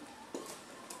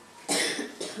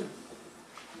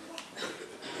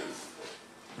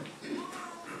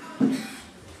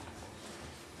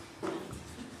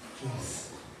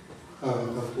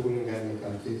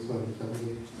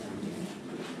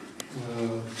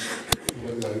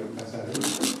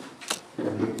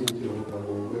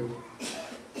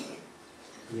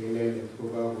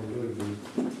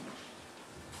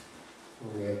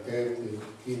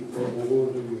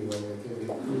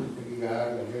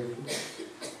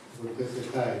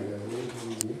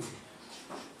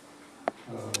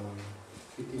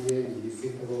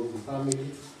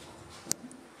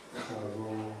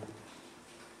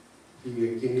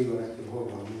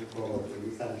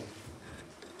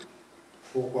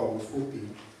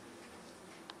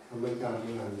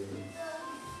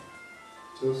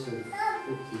 Joseph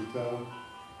Kipkemoi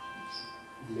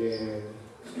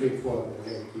straightforward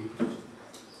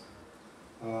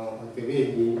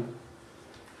Akeveni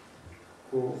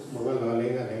ko magala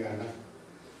lenga lenga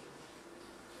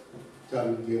chan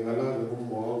gengala no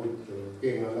mo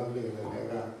gengala lenga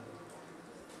lenga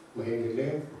mahengile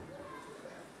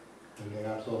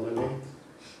lenga somane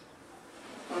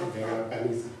lenga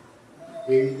kanisa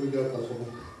ye kujo kaso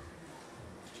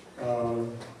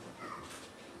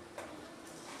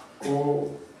ko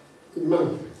imam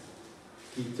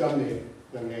kichame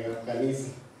lenga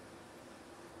kanisa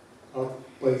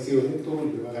pensione tu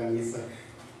di kanisa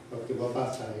waktu bapak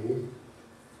saya ini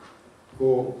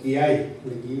ko kiai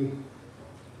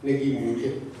lagi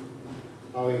mungkin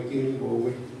awak kini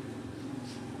bawa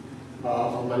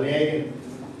amalnya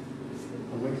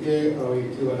amalnya awak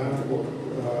itu orang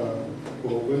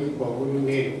bawa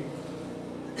ni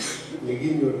lagi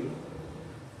nyur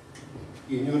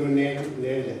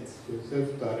nelet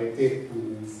Joseph tarete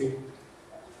misi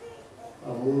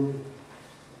amun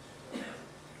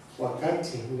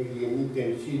wakati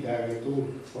niliemiten shida yetu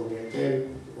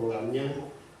kongeten olamnya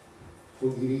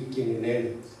kudiri kinenel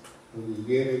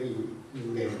ngigere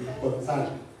ile konsal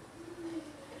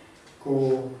ko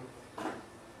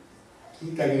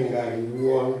kita ngari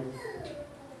uang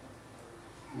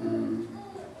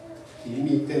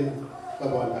imiten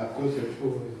kabanda ko sefu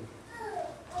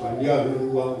wanya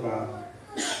uang ba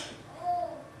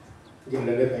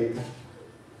gelele baita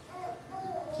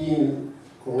kin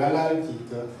ko ngala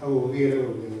kita au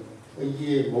gero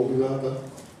ye mo na ta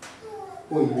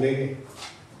ko ile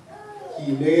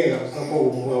ki ne ga sa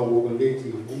ko mo wo ko le ti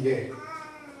ide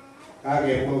ka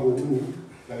ge mo wo ni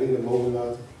la le mo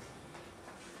na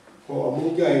ko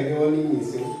amu ja e woni ni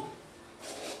se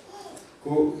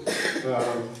ko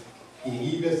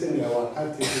i bese ne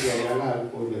wakati ya ngala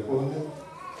ko le ko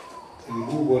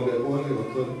ibu bole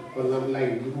ko nam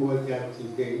lai ibu ja ti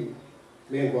dei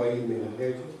me go i me na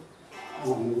le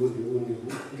uni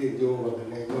ke jo wa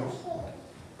le ko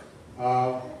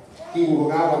king go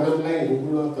ga wa nam lai go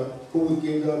no ta ku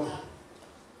ke do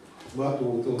ma tu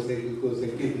se ko se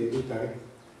ke de tu ta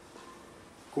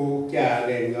ko kya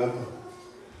le no ta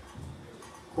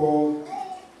ko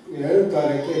ye ta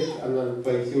le ke anan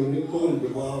pensione ko de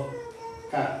ba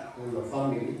ka no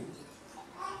family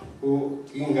ko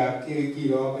kinga ke ki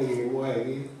ro ke mo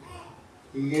ai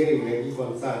ki gere le ki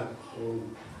konsan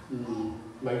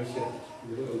maisha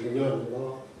ndio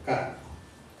no ka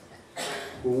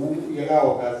ku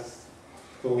yagao kas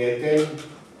tongeten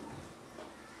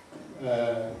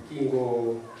kingo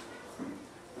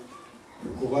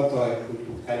kubatoi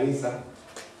kanisa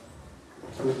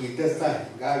ku kitesta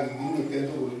ga gini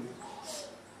tento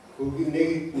ku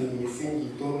Kuginegit missing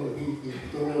itono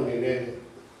nene.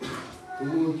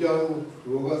 Tujuan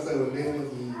dua seorang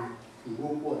ibu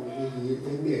pun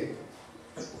ini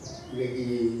lagi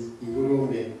ibu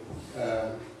rumah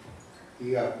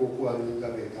ia kukuan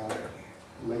juga beta.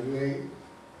 Majui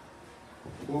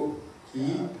ku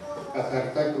ki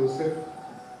kasarta Joseph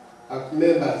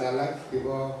akme masalah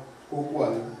kiba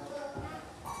kukuan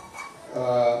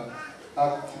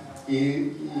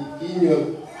kinyo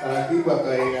kiba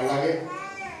kaya lagi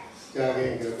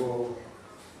jangan kerbo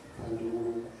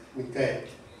andu mitai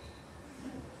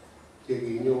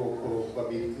jadi nyo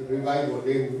pabi revival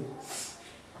dem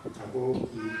aku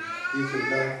ki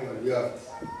sudah melihat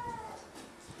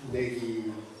lagi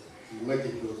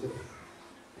image Joseph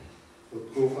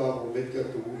utku ka betul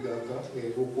tu jaga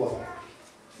buku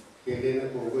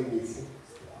kelena buku ni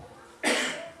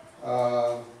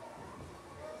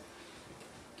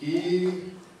ki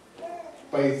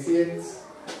paisiet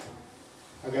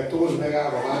agak turun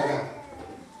negara baga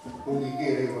Ugi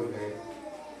kere boleh,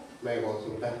 mai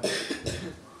gosudah.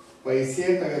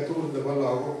 Paisiet agak turun depan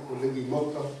lagu, boleh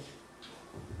gimok tak?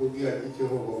 Ugi ada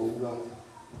cero bawa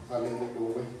paling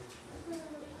boleh.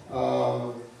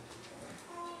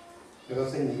 Kalau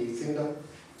saya ni sinda,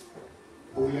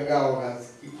 ugi agak orang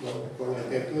kalau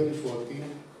ada tu di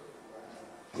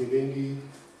 14, dibendi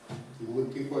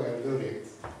dimuti ko yang dorek.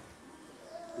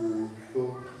 Tu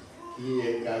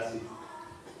dia kasih.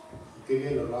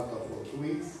 Tiene los lados for 2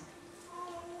 weeks.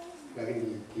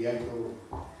 Lagi dia tu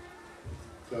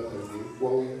terus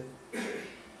buang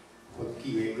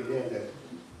kiwe dia ada.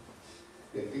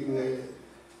 Jadi ni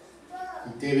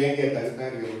tiada yang tak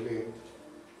tahu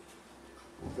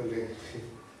oleh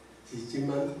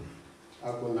ciciman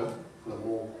aku nak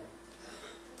namu.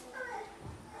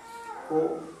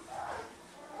 Ko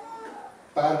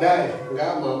padai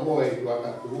enggak mamoy dua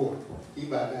katu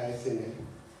ibadah sini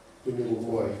punya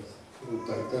mamoy.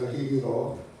 Untuk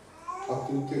terhibur,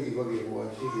 aku jadi bagi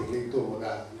muat ini itu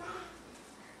mudah.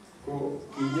 Ko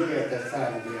kini ada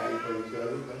saya di air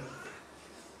berjalan kan,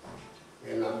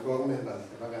 yang lampau ni bas,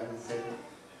 bagai saya,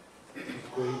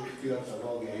 ko tidak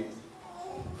terlalu gay,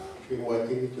 muat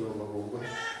ini cuma bagus.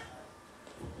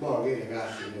 Mau ni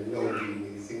negasi ni lori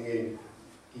ni singen,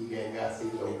 tiga negasi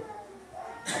lo,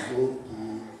 aku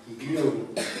kini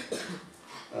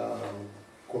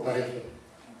cooperation.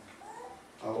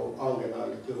 Ông cái nào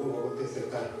chưa có thể sẽ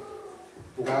thành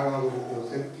bukan orang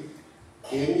Joseph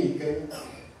Emmy kan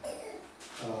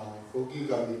koki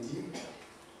committee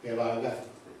evaluasi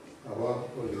apa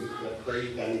oleh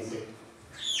dari kanise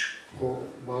ko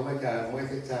mama cara mai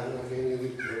secara ini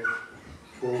gitu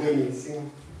ko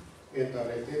missing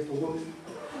entarete turun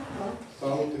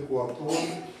sau tu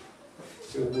waktu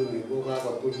sebelum itu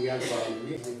kalau tu dia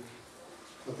family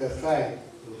kita saya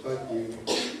usah di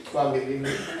family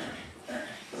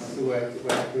Suai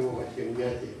tu macam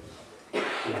biasa.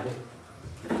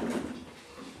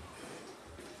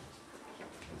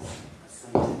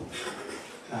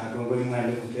 Gongoni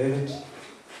mali David.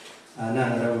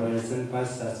 Nana rawa listen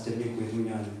pastors to be with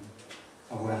me on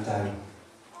one time.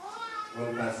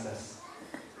 All pastors.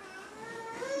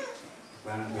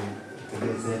 One to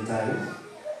the same time.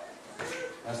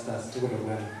 Pastors to the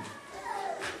one.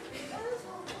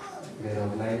 They're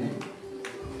online.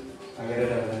 Agora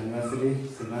da Wesley,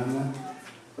 Salina,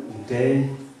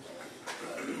 Wilter,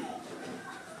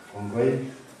 Koech,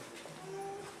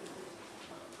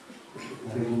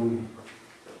 karibuni.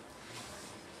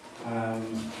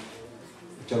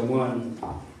 Chamuan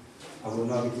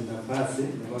abona kitu nafasi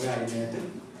na bagai nete.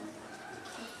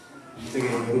 Mtege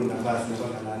nuru nafasi na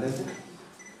bagai nalete.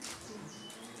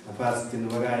 Nafasi tinu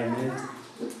bagai nete.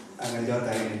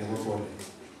 Angajota yeye ndio pole.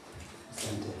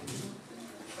 Asante.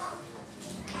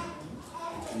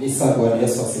 Lisa, Bwana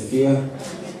Yesu asifiwe.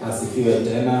 Asifiwe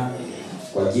tena.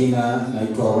 Kwa jina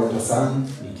naitwa Wilter,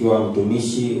 nikiwa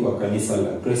mtumishi wa kanisa la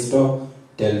Kristo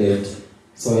Teldet.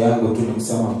 So yangu tu ni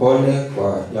kusema pole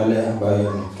kwa yale ambayo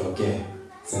yametokea.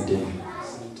 Asante.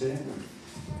 Asante.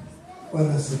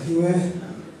 Bwana asifiwe.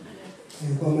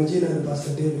 Kwa majina ni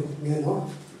Pastor David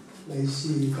Ngeno.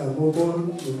 Naishi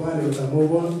Kamobon, nyumbani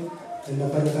Kamobon.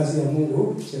 Ninafanya kazi ya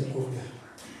Mungu Chepkoya.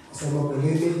 Nasema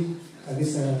poleni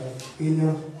kanisa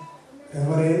Pinyo,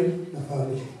 Reverend na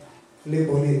family.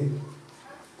 Poleni.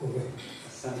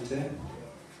 Asante.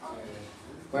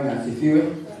 Bwana asifiwe.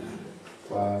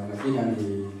 Kwa majina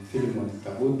ni Philemon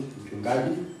Kabut,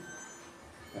 mchungaji.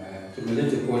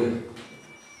 Tumelete pole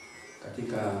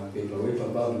katika mpendwa wetu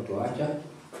ambao umetuacha.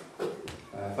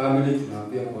 Family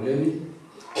tunawaambia poleni.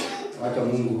 Wacha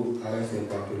Mungu aweze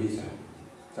kuwatuliza.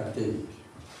 Asanteni.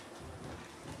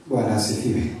 Bwana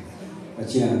asifiwe.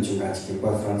 Majina ni mchungaji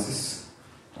Kipkemoi Francis.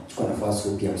 chukua nafasi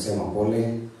hii pia kusema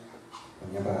pole kwa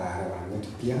niaba ya wetu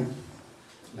pia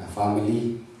na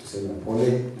family, tuseme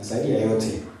pole, na zaidi ya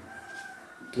yote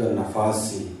tuwe na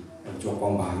nafasi ya kujua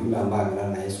kwamba yule ambaye amelala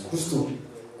na Yesu Kristo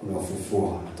kuna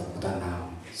ufufuo, tutakutana nao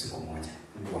siku moja.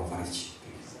 Mungu awafariji.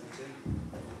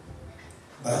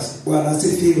 Basi Bwana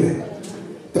asifiwe.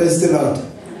 Praise the Lord.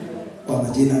 Kwa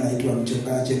majina naitwa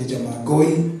mchungaji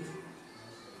Magoi.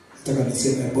 Nataka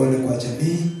niseme pole kwa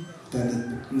jamii,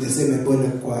 niseme pole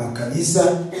kwa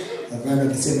kanisa, nataka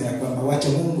niseme ya kwamba wacha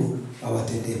Mungu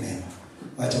awatendee mema.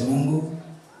 Wacha Mungu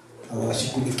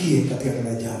awashughulikie katika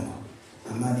kila jambo.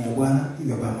 Amani ya Bwana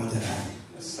iwe pamoja nanyi.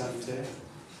 Asante.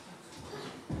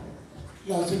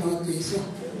 Lazima wakisha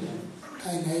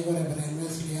kaina hivyo na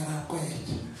Wesley Koech.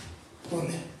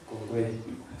 Pole. Kongwe.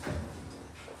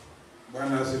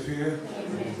 Bwana asifiwe.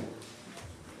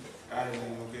 Ai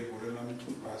nyoke kule na mtu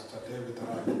Pastor David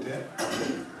Limo.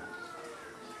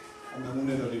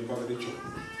 Amemune ndo limbaka dicho.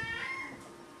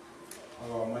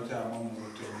 Awa macha mamu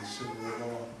teni sibu kwa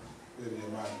wewe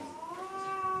mali.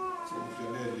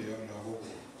 Mteleli ndo huko.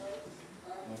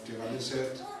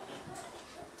 Mtikaliset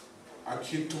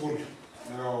akitul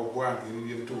na obwangi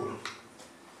ni tul.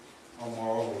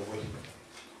 Omo obo boy.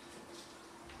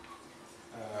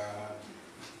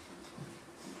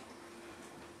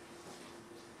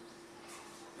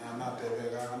 Ana tebe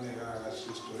ga ne ga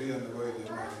historia ne boy de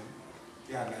mali.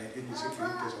 Ya na ikini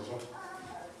security soso.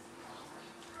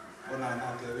 Ona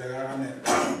na tebe ga ne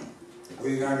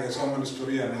we ga ge somo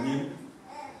historia ne ni.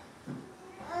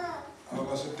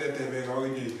 Aba su tebe ga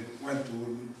ni went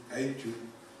to aichu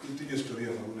iti historia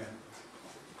no ne.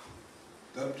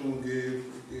 Tatu ge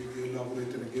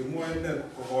laborate ne ge mo ene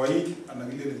ko hoi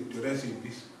anagile ne duresi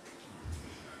bis.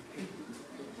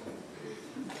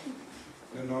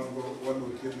 No wanu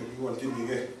kile ni wal jini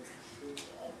ge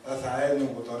asa ay no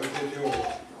botore te yo o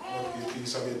ki ti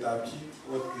sabe tachi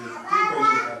o ki ti ko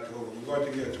shi ta to go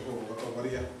ti ge to ko to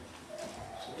maria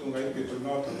so to ngai pe to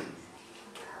not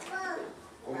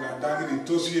ko nga dagi ni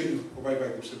to si ko bye bye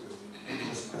kusipe.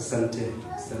 Asante.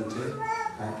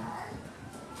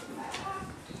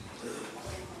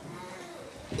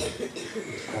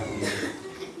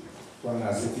 Bwana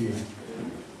asifiwe.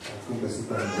 Kumbe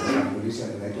siku ya kulisha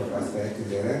ninaitwa Pastor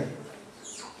Esther.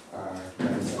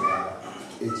 Kanisa la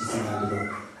HC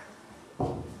Nandiro.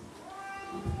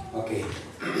 Okay.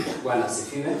 Bwana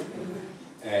asifiwe.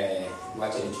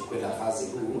 Wacha nichukue nafasi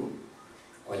huu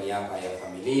kwa niaba ya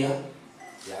familia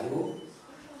yangu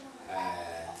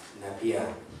na pia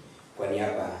kwa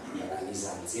niaba ya kanisa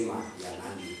nzima ya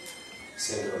Nandi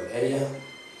Central Area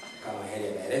kama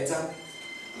area director.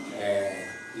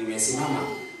 Nimesimama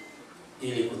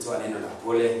ili kutoa neno la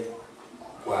pole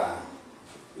kwa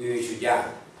huyu shujaa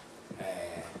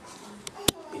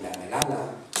bila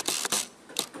melala.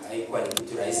 Haikuwa ni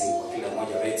kitu rahisi kwa kila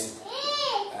mmoja wetu,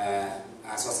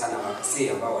 hasa sana wakati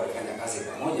ambao walifanya kazi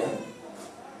pamoja,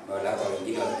 ambao hata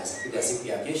wengine wanaweza kuja siku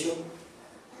ya kesho,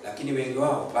 lakini wengi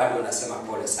wao bado wanasema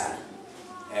pole sana.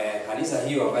 Kanisa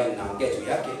hiyo ambayo ninaongea juu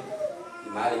yake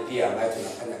ni mahali pia ambayo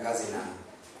tunafanya kazi na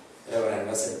Reverend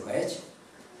Joseph Koech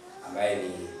ambaye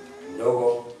ni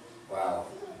mdogo wa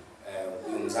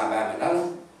huyu mzee ambaye amelala,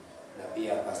 na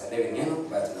pia Pastor David Limo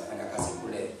ambaye tunafanya kazi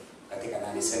kule katika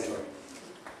Nandi Central.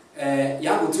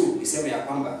 Yangu tu niseme ya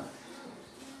kwamba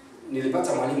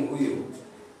nilipata mwalimu huyu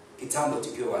kitambo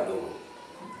tukiwa wadogo,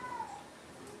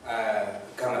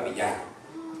 kama vijana,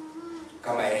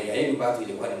 kama area yetu bado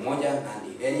ilikuwa ni moja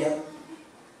Nandi area.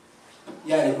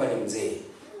 Yeye alikuwa ni mzee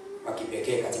wa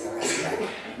kipekee katika kazi yake.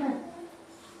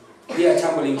 Pia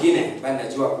jambo lingine bado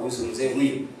najua kuhusu mzee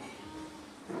huyu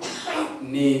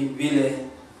ni vile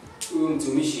huyu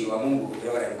mtumishi wa Mungu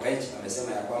Reverend Koech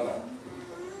amesema ya kwamba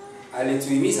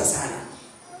alituhimiza sana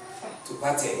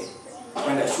tupate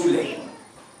kwenda shule,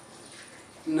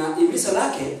 na himizo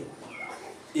lake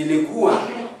ilikuwa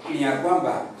ni ya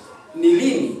kwamba ni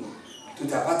lini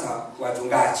tutapata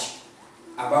wachungaji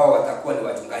ambao watakuwa ni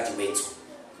wachungaji wetu.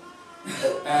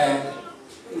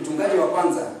 Mchungaji wa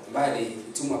kwanza ambaye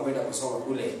alitumwa kwenda kusoma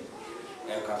kule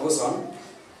Johnstone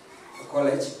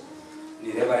College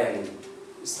ni Reverend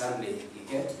Stanley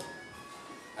Lagat.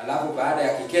 Alafu baada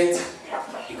ya Kiket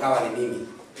ikawa ni mimi.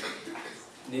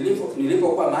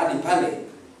 Nilipokuwa mahali pale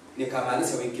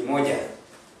nikamaliza wiki moja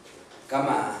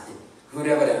kama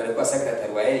Reverend alikuwa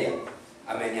secretary wa area,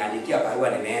 ameniandikia barua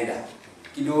nimeenda.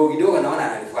 Kidogo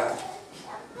naona ananifuata.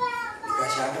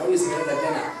 Nikashangaa huyu secretary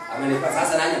tena amenifuata,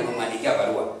 sasa nani amemwandikia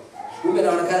barua? Kumbe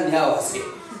naonekana ni hao wasi.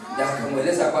 Ndio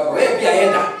kumueleza kwamba wewe pia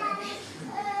enda.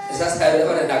 Sasa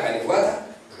Reverend akanifuata,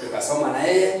 tukasoma na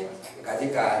yeye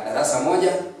katika darasa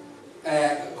moja.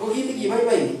 Kwa hivi bye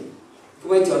bye.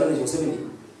 Kwa hiyo ndio Joseph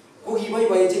ko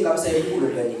kiboiboenchi kabisa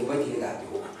muguleldanyin kiboitinikab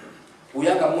Jehova.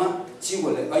 Uya kamwa chi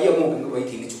kole ayamongen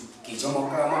kiboitinichu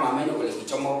kichomo kama mamenyo kole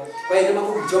kichomo kwa ile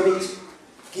mambo kichomich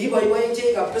kiboiboenchi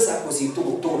kabisa kosir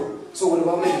tuguk tugul so kole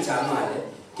bamenyo chamale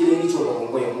kile ni cholo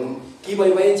kongoyo Mungu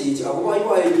kiboiboenchi chi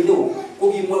akoboiboenchi neo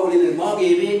ko kimwa kole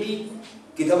magebendi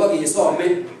kitaba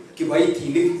kesome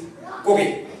kiboitinik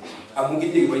koge amun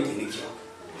kitinye kiboitinik cho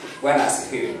Bwana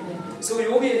asifiwe. So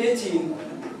yogerechi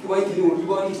kiboitinik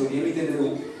kiboni cho nemiten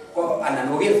neo ko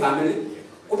anan oger family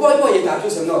ko boiboiyetab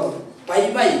Joseph noto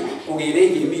baibai kokere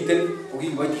kemiten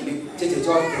kokiboitinik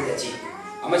chechechot chechechi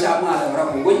amache amwa ale kora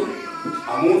kongoi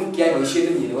amun kiai boisiet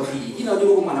nemie nebo PE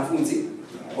kinanyoru ko mwanafunzi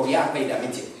kokiak faida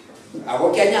mitye ako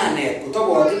kianyanet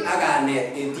kotobot ak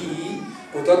anet en PE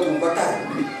kototun kotar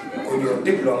konyor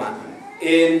diploma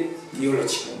en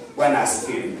theology. Bwana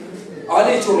asifiwe.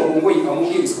 Ale cholo kongoi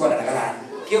amun kiskola nakaran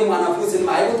ki mwanafunzi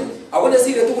maikut ako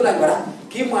nesire tugul kora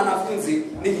ki mwanafunzi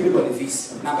nikiliponi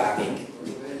fees namba 1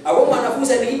 ako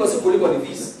mwanafunzi nikibosu kuliponi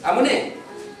fees amune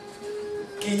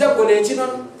kitab kolenjin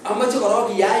amache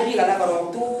korok iyai biik alak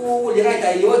korok tugul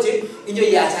yekaita yoche inyo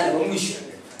iyachane bo mwisho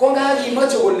ko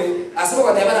ngakimache kole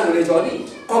asipokotebana kolechoni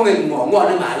kongen ngo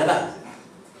nemaliban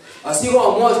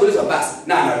asikomuch kole bas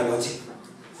nanaliponchi.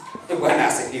 Bwana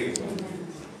asifiwe.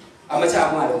 Amache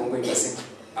amwa ale kongoi mising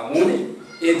amun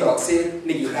etokset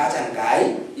nikikachan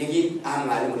kai yeki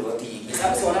amwalimu nebo TE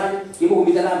kisabu sonan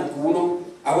kimukomiten lami kuno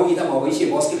ako kitam aboishe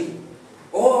boskili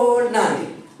all nani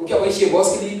ukiaboishe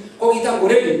boskili ko kitam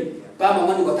koreli pa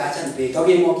mama niko tachan pe to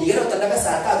kemo kigero tandaka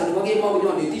saa 3 nebo kemo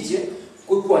kunyo netiche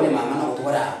kukwone mama na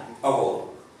kutora ako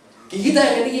kikita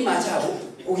yake niki machabu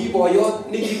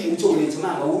ukiboyot nikimucho kulenji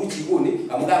mama uruchi kuni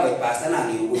amuka kwa pasta na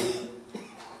ngirugo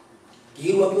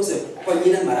kigirwa Joseph kwa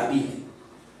nyina mara mbili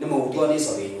nemo utwani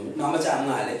sobenyu na amacha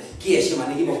amwale kiheshima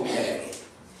nikibo kumeleke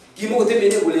kimo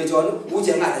temene kulenjon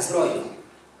uje ngate sroyo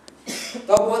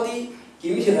taboti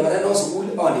kimishe na barano school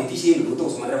onetishe nduto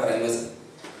kusoma na barano sasa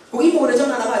kukibo kulenjon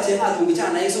na bache ngatu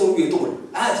ngichana yeso uye tukul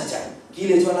achicha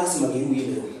kile jo lazima ngiruye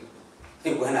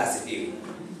leo Bwana asifiwe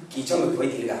kichome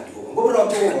kibaitile gapi ngo bro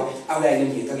to awe ni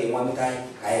mita ke mwa mitai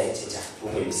kae chicha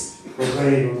ungwisi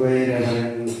ngoi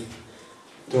Reverend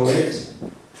Koech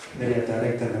Media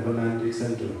Director nebo Nandi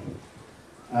Central.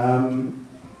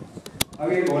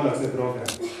 Ake kowalakse program.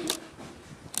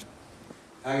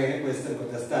 Ake requesten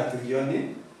kotestai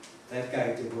tuiyoni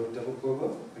tatkait borto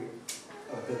kogo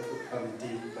otet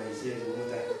committee boisiet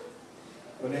komutai.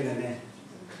 Olene ne.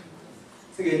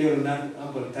 Sikenyorunan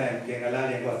ample time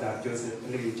kengalalen kotab Joseph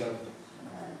olekichop.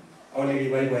 Ole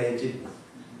kiboiboenchi.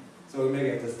 So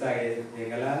meketestai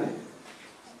kengalal.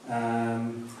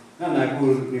 Nana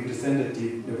cool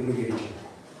representative nebunu Kericho.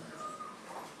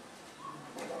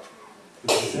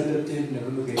 Representative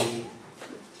nebunu Kericho.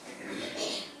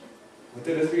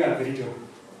 Hotel speaker Kericho.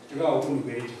 Chuka opunu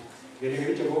Kericho.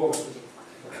 Kericho go.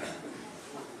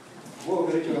 Go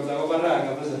Kericho kabisa kwa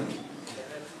baraka kabisa.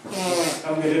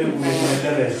 Kama ile ni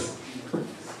kumesha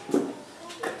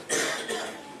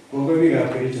Bongo biga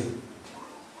Kericho.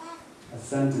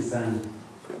 Asante sana.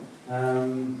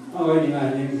 Ni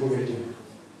nani kwa Kericho?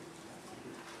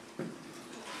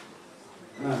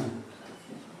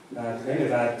 Cái này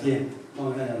là chiên,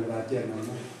 món này là chiên mà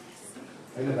nó,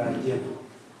 cái này là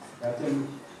chiên,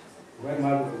 quay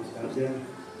mau là chiên,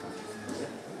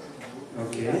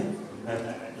 ok,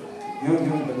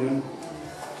 nhung,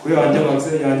 quý ông cho bác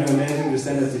sĩ giờ nhung này chúng ta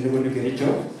sẽ xin lỗi cái Kericho,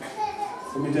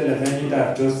 cũng như là này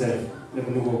ta Joseph, để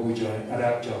mình có buổi chơi,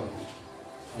 Arab cho,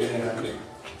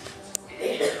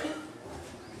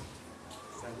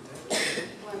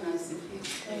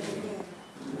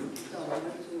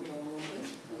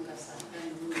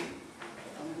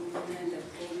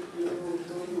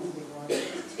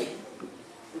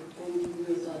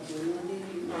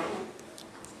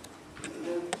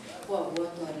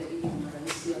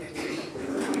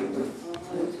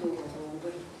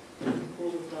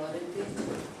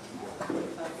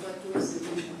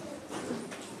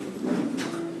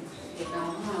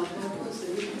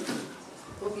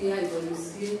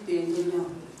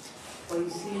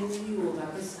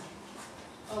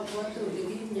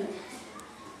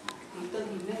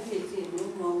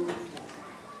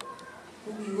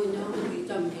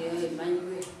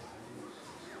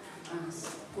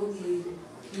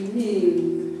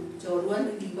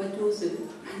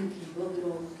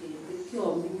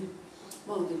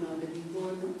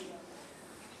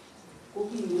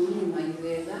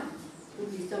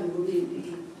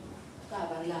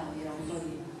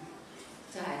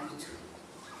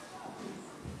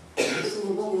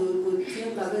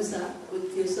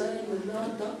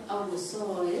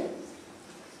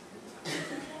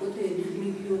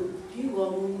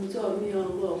 ngomung chomi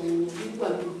ngomung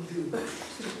ikwabibi.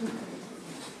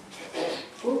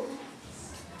 Ko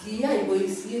kiyai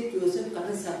boisiet Joseph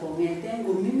kabisa kong'eten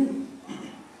koming'in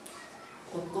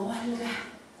kot kowal gaa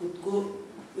kot ko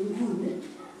inguni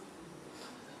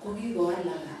ko kikowal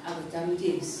gaa akocham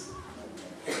Jesu.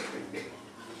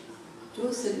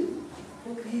 Joseph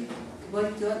ko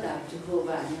kiboityotab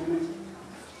Jehova anyun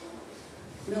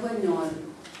nekonyol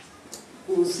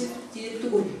kosip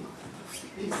chitugul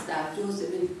listab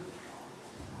Joseph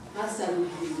hasa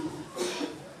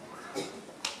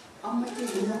amache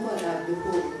inyokotab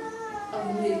Jehova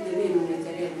akuneteben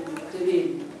ng'echeret teben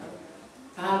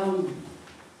kabon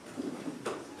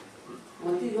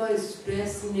matikoi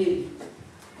stress Nelly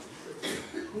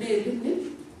ni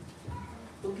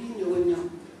ko kinyokonyo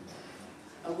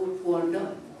ako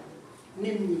kwondo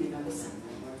nemie kabisa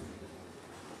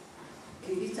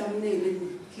kikicham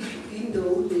Nelly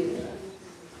kindou Leah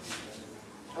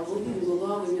ako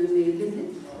kingokakonyo Nelly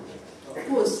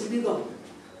kosibi ko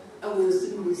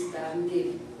akosib mistab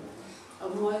Nelly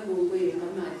amwoe kongoi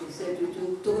kamatusiek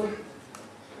chuchuk tugul,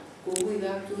 kongoi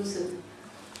kap Joseph,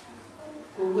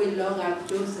 kongoi lagokab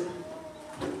Joseph.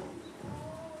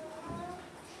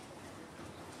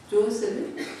 Joseph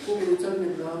ko kochome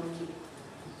lagokchik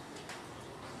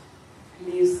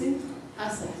mising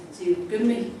hasa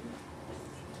Kipkemoi.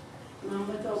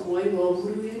 Mamoche amwoi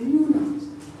kaburu en yuno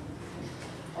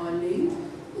ale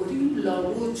orib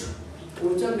lagochu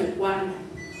kochome kwanda,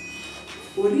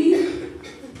 orib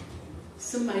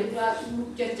simaibwat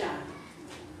tuguk chechang.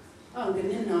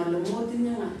 Angen ale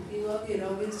motinye ng'al, kikoker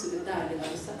akoi sipitali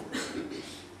kabisa.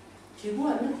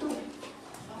 Kibwone tugul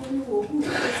ako nyokobur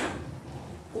kabisa,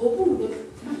 kobur kot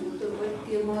makotor koit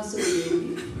kemoi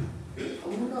sikowendi.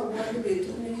 Amun abwoti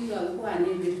betut nekikakibwane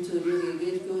Kericho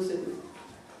keker Joseph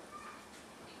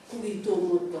ko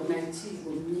kitomo konai chi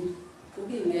komie. Ko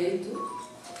kingeitu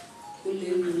kole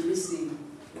Eunice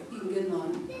ingen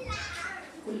ale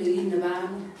kole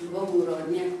nebo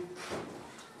koronian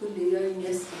kole yoin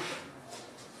Esther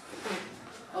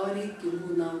arikyi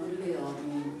ngunon kole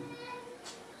amin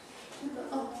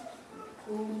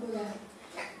kongoya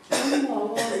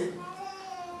amwowon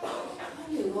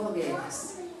ale kokekas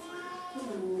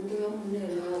kongoya amune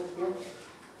lagok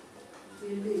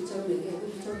kele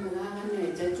chomegei chome akane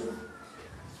chechuk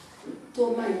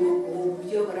tomo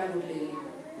kobuyo kora kole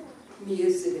mi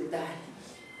sipitali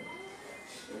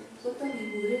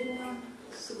kotakikuren ng'o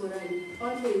sikorani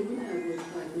aleune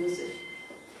bortab Joseph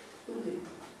kole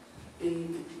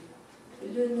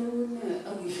eleune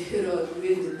akiker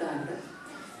akuren chitanda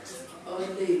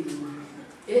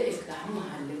aleune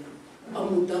kamale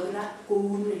amutok ra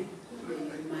koune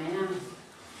mayam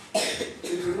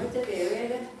komoche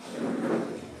keweke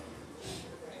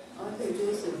ale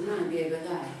Joseph nangebe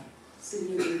gaa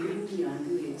sinyokeun yon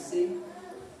kiweksei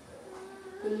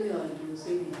kole ale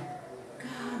Joseph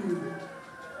kami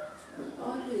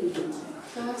ale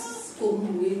kas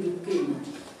komung'en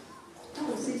Kipkemoi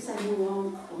takosisanyuwon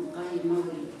kaima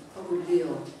kole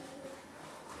akoleo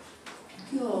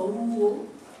kiauo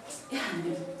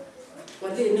yani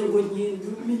walene ngonyin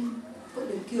yumi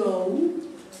kole kiau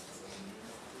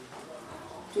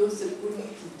Joseph kuli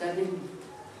kitanemi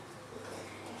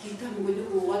kitam kole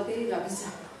kowate kabisa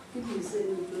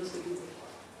kimiseni Joseph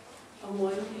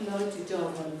amwoe kilochu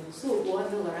chokole so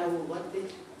bwone kora kowate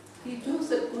ki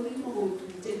Joseph ko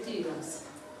kimokotuche chi kabisa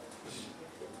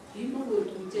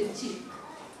kimokotuche chi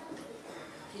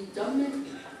kichome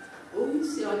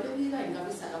omisyonde kikany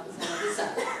kabisa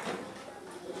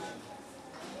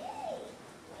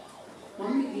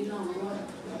mami kinomwoe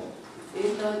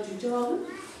en lochu chok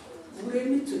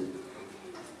murenichu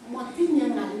motinye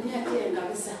ng'al neken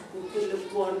kabisa kole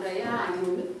kwondo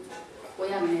yaanyun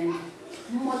koyamen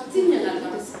motinye ng'al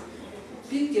kabisa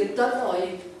biik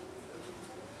chetoloen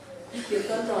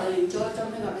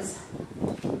chochome kabisa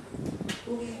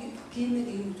ko kit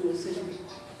nekiu Joseph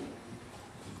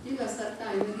ki kasarta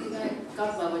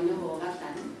nekikabwa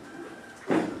konyokokatan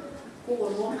ko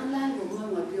korong'alal komwa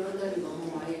ng'olyondoni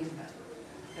komwoen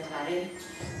Reverend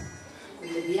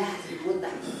kole biasi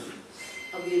muta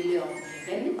akele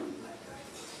akeken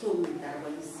tomo itar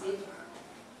boisiet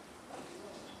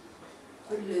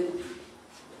kole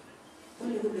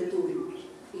tomo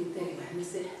itech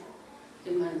kaniset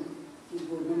iman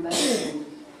ikonu mbaret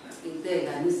itech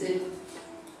kaniset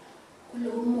kole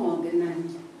komongen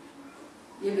any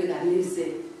yebe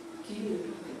kaniset kile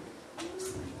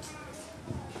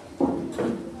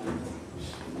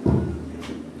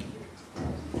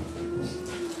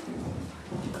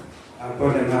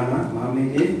Pole mama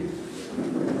mingi.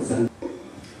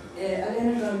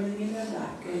 Alena mamingina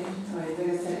lake,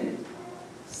 oidesere,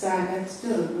 sagat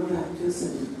still Lord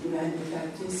Joseph,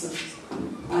 United Jesus,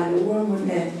 and the woman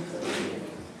that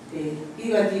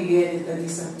Iga Tigere that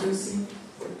is a Josie,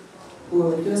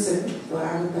 who Joseph, who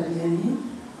are Italian.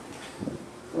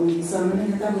 When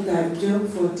someone got Job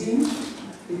 14,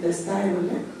 with the style,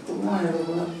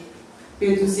 tomorrow,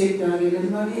 pay to say to a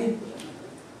little money.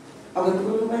 I would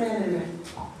go to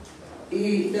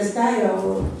the style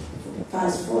of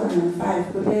past 4 and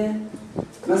 5, but then,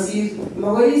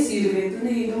 Magoi see the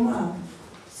way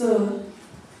so,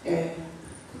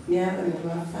 near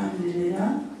a family, you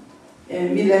know,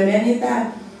 Milamanita,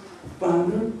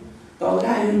 Pambu,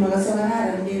 Toga, you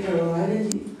Magasavara, and gave her already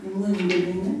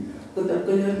moving, put a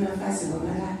good on a festival.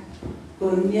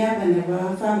 Go near and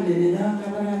a family, you know,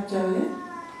 Cabana Jolly.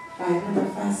 I have a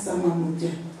fast someone with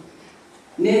you.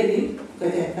 Nelly,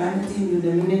 got a vanity with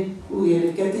the minute who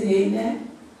will get in there,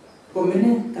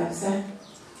 coming capsa.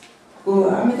 Go,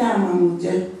 I'm a damn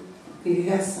mujer,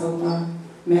 Pigas over,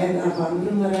 made a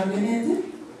bamboo around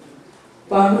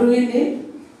Bamboo in it.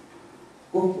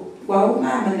 Go,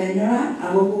 Mamma Nana,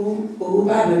 I will go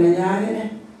Baba Nana.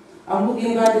 I'm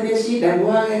looking at the sheet and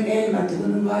walk again at the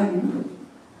garden.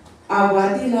 I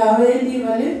want to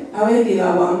I will be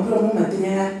our from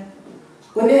Matina.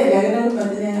 When they are going to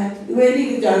Matina, where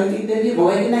did you tell me the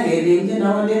boy and I get in, you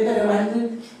know, later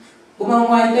one. Come on,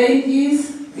 one day,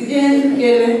 please. Again,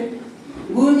 get it.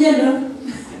 Good, you know.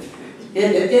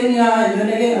 Yet the 10 years, you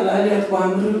know, a lot of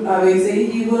Pamru, I will say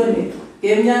he would.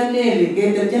 Came young lady,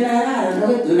 get the general, and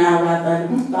know to now what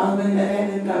I'm the head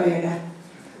and Kavega.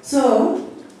 So,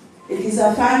 it is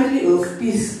a family of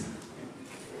peace.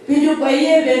 Pidu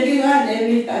Paye, baby, and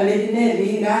every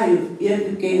lady, you yet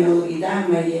to Kano,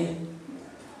 Idamaye.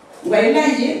 Why,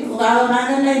 like it, while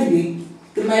I'm language,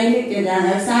 to my naked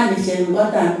and a sandwich and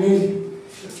what I'm doing.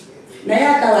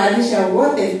 Nayata, I shall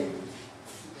water.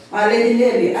 I lady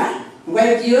lady, ah,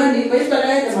 why you only pay the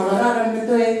light of my and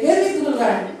to a very good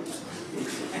guy.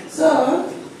 So,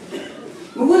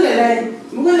 Mugule, I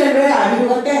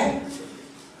will there.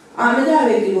 I'm a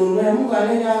lady who will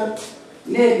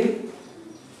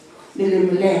Nelly,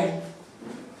 Leah.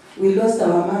 We lost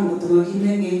our mamma to go in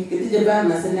again, get the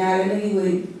Bamas and I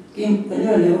came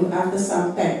after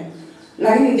some time.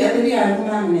 Like you get to be our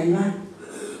mamma and man.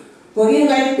 Forgive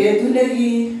I pay to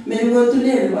Nelly, may go to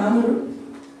Nelly, Mamma.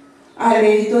 I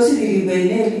read to see by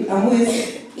Nelly, and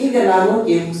with in the lago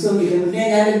came so we will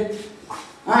never.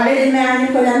 I let a man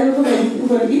who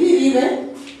will give it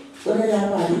even for the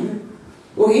Japan.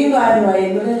 Forgive I know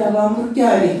I will have a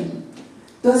carry.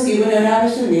 Those given a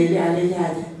ration, maybe I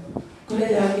had. Could I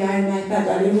have my cat?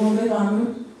 I remove the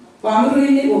farmer. Farmer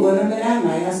really go on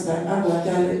my husband. I got a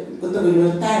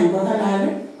little time, but I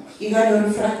got a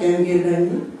frack and give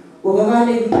them. Over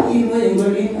even in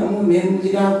Berlin, a woman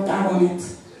without on it.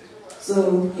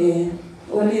 So,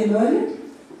 only one,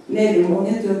 Nelly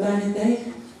moment your time.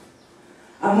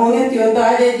 A moment your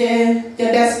diet,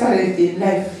 you're desperate in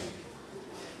life.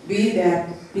 Be there,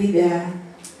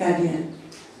 guardian.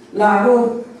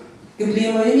 Lago,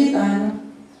 Kipkemoi Koech.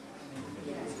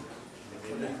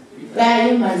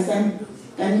 Where my son?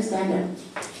 Can you stand up?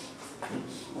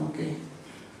 Okay.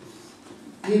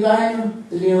 You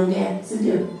got Leah, sit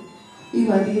you. You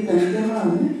got to get a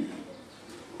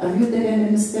have you taken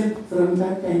any step from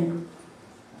that time?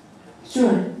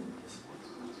 Sure.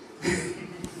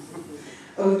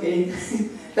 Okay.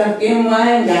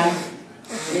 Kipkemoi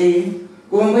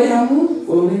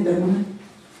Koech.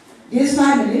 This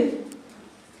family,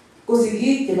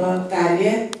 Kusigi,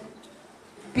 Kalia,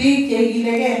 P.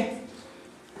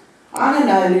 On an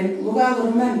island, go back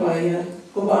to man boy,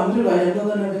 go on to the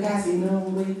governor of the casino.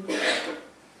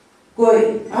 Go,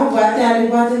 I've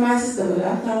got my sister, but I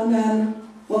found none.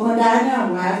 Woman,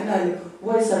 my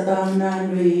voice at down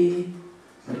and we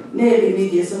nearly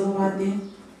media so what thing.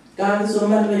 God so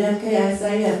much with a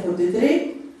KSI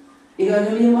 43. You got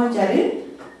to be much at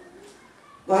it.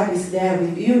 God is there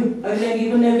with you. I can give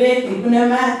you a bed, give you a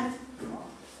mat.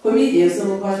 Comedian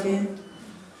so what thing.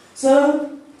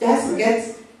 So just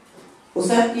get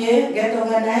usap here, get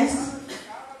organized.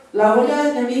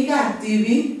 Lagoda Namiga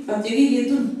TV, but you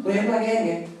get wherever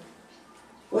again.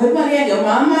 Wherever again, your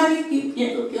mamma,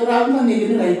 your mama,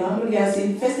 maybe like Mamma, has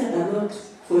infested a lot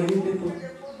for you people.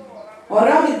 Or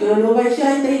I don't know why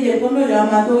shine the Kono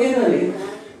Yamato Italy.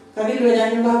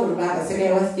 Kagilu Babu Baka,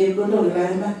 I was still going to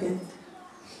the market.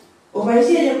 Or I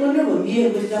say you're going to be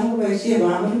with some of my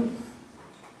Mamma.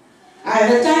 At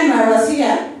the time I was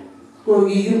here,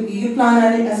 you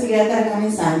plan as a get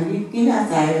a son, in a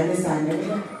side of the sun.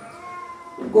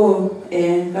 Go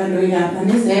and Kanoya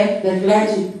the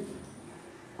clergy.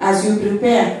 As you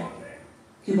prepare,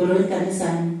 you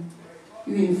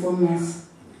inform us.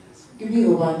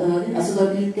 kibikoboto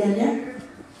asikobit kenya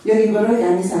yo kiboro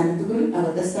kanisani tugul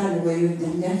akotestai logoiwek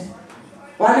chemiach.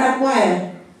 Wana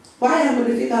kwaya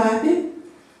mlifika wapi?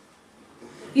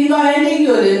 Kingoendi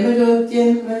kiole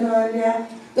mechotia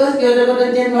tos kiole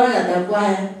kotochen wakata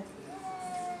kwaya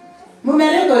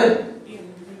mumerekod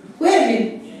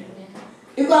kweli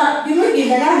iko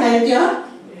kimukindakana ityo.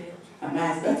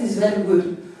 Amas, that is very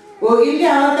good. Ili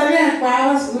awatane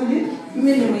kwa skuli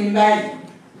mimi ni mwimbaji.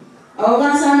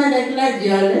 Awakasana na kila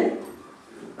jiole.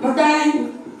 Mutai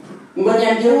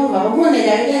ngoja Jehova uone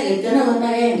yake tena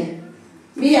mtaende.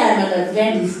 Me I am an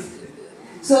Adventist.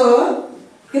 So,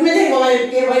 kimete kwa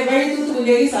itu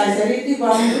tulegi sasari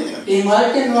kwa mtu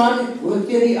ingol kenwa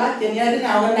ukiri atenya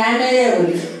na wana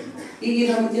yeye.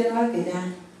 Igina mtena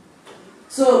kenya.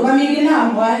 So, mami gina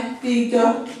mbwa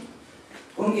picture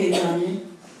ongejani.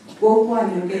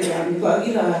 Gopuan ongejani kwa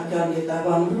kila jani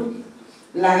tabamru.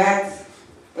 Lagat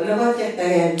Lagat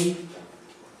chetayani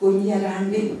kunya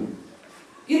rambi.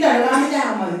 Kita rambi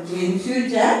ama in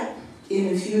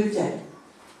future.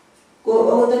 Ko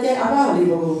otote apa oli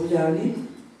bogo jali.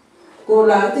 Ko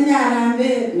la tenya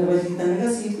rambe na basita na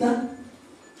kasita.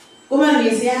 Ko mami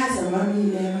siasa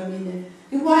mami ne.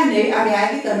 Iwane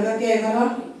ari tan ke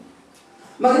ngaro.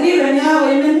 Magri ranya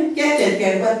women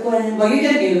ke pat ko magi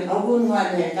ke agun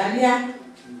wale kalia.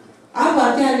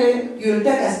 Apa tele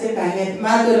Wilter kaste pahet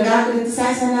ma do ga ko sai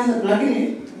sana lagi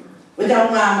ni. Udah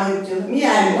mama itu. Me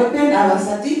I open our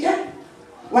satita.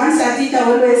 One satita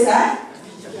always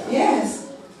yes.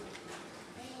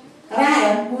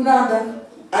 Raya punada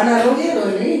analogi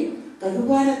lori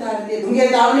kaguana tarde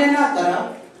unge daune na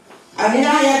tara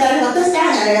amira ya tare hotas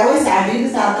kana ya wo sabi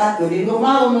sata tori go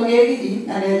ma go mage gi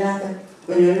ane data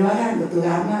ko yo no ga to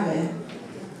ga ma ga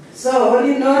so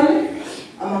oli non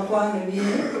amakwa ni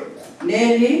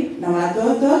Nelly na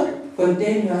watoto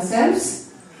contain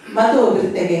yourselves mato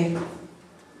birtege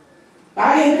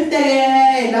pare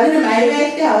birtege ladine mai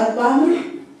vete awat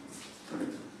pamu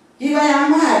Iba yang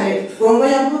mahal, konggo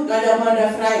yang pun kada pada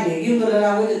Friday, gitu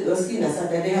lah aku itu skin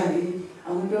Saturday hari,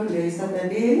 aku tuh dari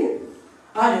Saturday,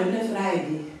 ada ni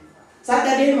Friday,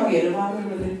 Saturday mau kira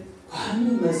kamu boleh,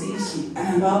 kamu masih isi,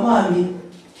 anak bapa kami,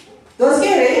 terus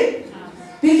kira,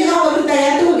 pikir aku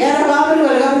bertanya tu, kira kamu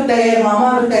boleh kamu bertanya,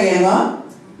 mama bertanya nggak,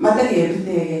 mata dia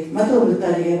bertanya, mata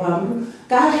bertanya kamu,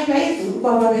 kalau itu,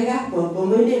 papa mereka,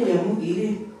 konggo dia yang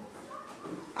mungkin.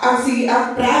 Aksi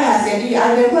praga jadi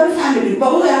ada pun family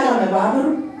bawa ya kami baru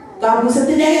kamu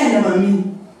setidaknya ada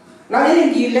mami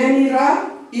lalu gila ni ra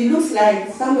it looks like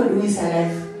somebody who is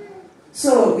alive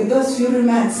so with those few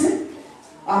remarks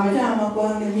ameta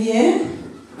amakwa ngemie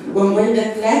gongwe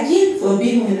the clergy for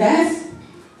being with us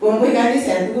gongwe kali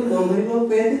satu gongwe ko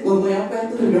pet gongwe apa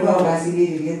tu ndo ba basi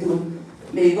gitu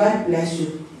may God bless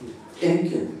you thank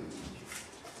you.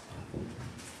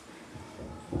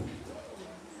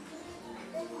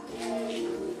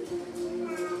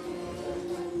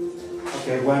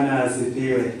 Bwana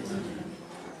asifiwe.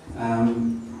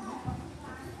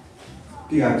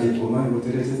 Piga Kipkemoi,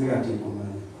 utereze piga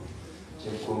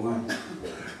Kipkemoi.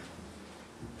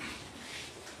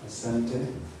 Asante.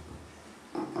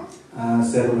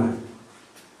 Seruna.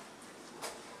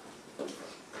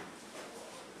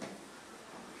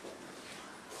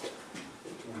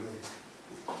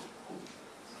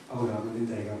 Ahora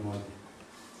mlinda igamoja.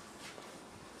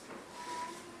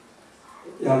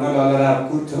 Yangalala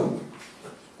kuto.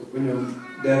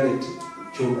 David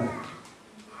Chumo.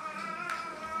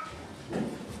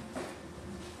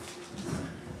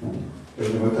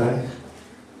 Batai,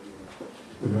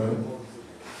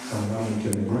 sama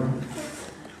mungkin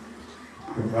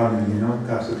kami ni nak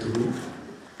kasih tu,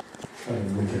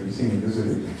 mungkin bising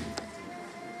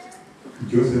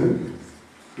Joseph,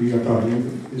 dia tahu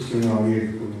isu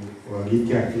nawi wali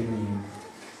kaki ni,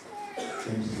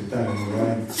 yang kita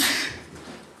mulai.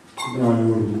 Não,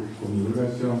 eu comigo vai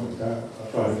ser uma coisa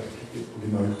para de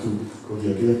nós tudo, que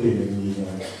eu já tenho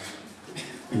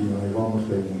e nós vamos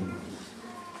ter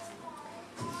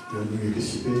eu me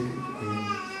antecipei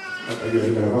até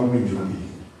eu gravar muito junto.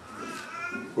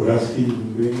 Por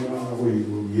assim, bem a o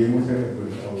viemos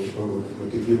o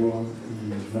te digo e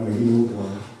não me digo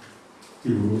e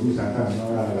o não santa não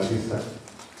a la vista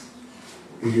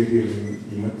e eu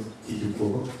digo e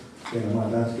pouco tem uma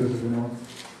das coisas não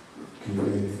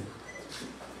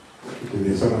que te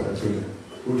desa la persona.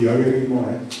 Uy, ya veremos,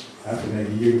 hasta en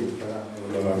el día para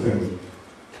la cena.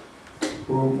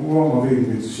 Como ver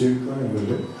mi chica en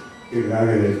verdad, que la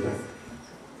haga de esta.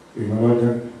 Y me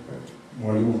vaya,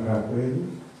 muero a él,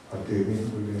 a te ven,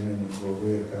 porque en el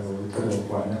gobierno, a otro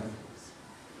pana.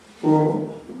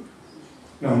 O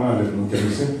nada más, no te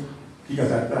dice,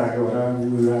 Kikasarta ake kora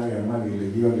kuya kemwa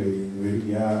kele kikole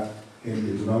weria en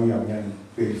betunoki kamyan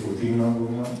 2014 no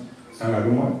komwa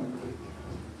kakakimwa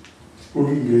ko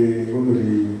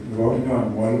konori nebo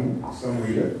inyon mwalimu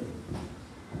Samuel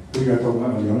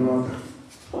kikatomwa ng'olionoto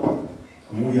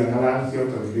amu yang'alal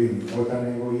yoto kileni akot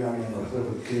ane ko kiamen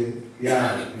kosobot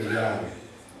yare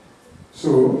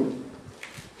so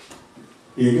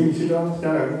kenyisiecho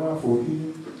chakakimwa 14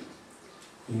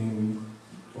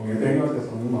 kong'eten yoto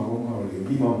samuma komwa kole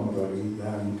kimamotore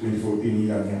yani 2014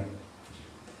 ikamyan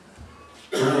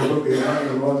so kemwa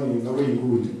keloni akoi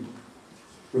inguni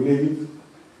ko nekit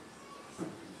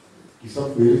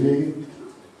kisop nekit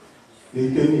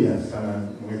 10 years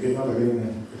anan kong'eten yoto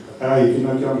kemwa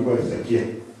Kino John ko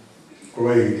Ezekiel ko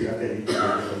kaiti kate iki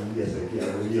Ezekiel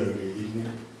ko yo ni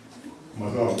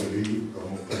maso ko ri ko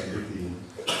mo ta ni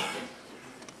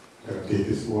kate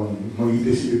this one no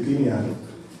ite sitini ano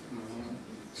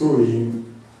so in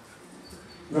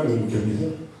ngani kemisa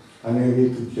ane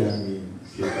ri tu chami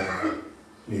sieta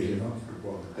ni no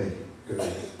ko te ko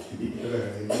ni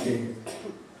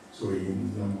so in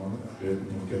no mo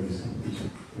kemisa mo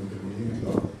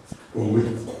kemisa ko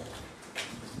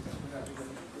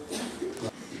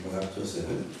Joseph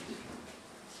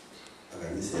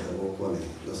akanisa itakuwa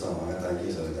ndio sawa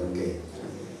hatajizo litamke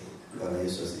Bwana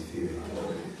Yesu asifiwe.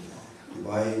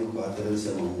 Bai kupata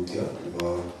sema mutio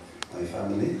kwa my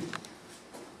family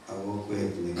au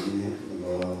kwetu wengine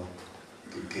kwa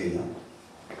Kenya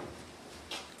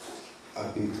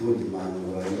apitu di mana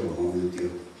wale wa mutio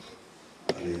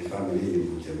ale family ni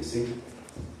mutio misi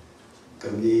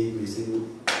kami misi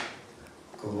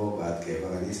kwa baat ke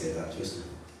kanisa itajuso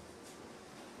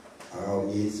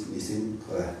Aku misin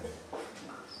kora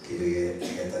kiri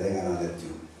kita dengan alat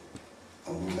tu,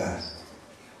 amuka,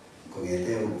 kau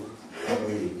kita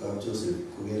aku ini kau Joseph,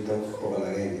 kau kita kau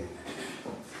lagi ni,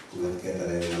 kau kita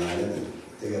dengan alat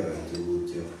tiga orang tu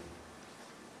je,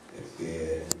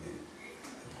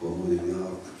 kau mungkin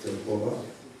terpola,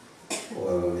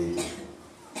 kau ni,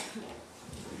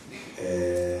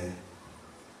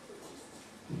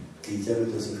 kita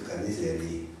itu suka ni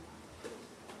sendiri.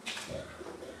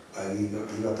 Agi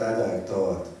kata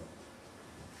aktor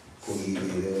kugi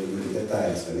ni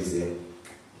detalhe sekali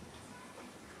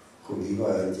kugi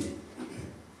aja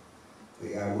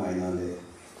kugi mai nale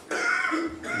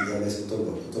dia mesmo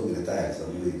todo detalhe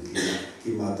sabe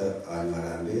que mata a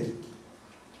marambe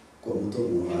como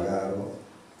todo mundo agaro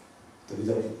tu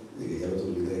já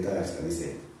todo detalhe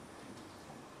sekali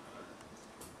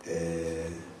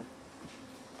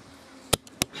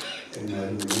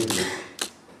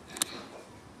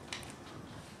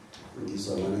Di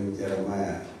sana ni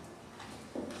Jeremiah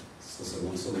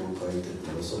sosomong kaite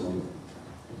sosomong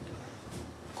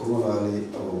como ali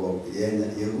abo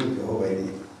yenya yegu ko hobaini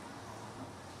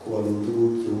ko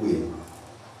lundu chuwe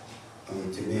ang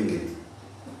chimenge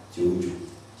chuju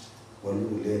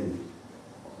walu len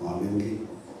mamengi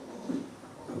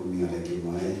ko mi ala ki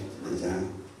mai de jan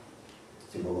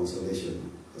chibo consolation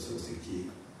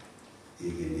asosiki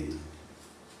igeni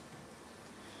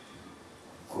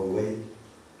ko we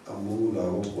amu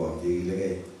lagu kuat di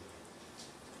lagi,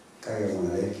 kaya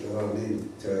mana orang ni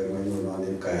cakap macam mana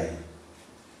ni kaya,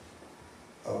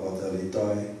 apa tadi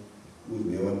toy,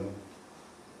 mungkin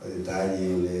ada tanya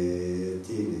oleh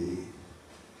cini,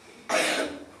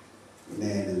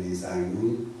 ni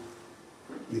sangu,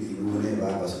 ni kimu ni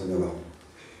apa sebenarnya,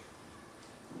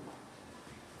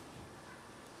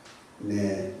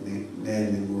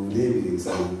 ni mungkin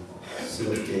sang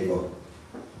surat kego.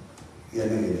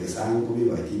 Yang ni sang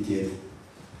kami buat tiada,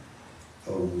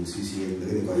 atau sisi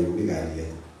negeri kau yang bergali,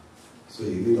 so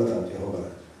ini kita tak jauh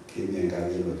kami yang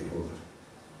kali buat jauh.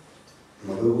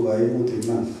 Maka kau yang mungkin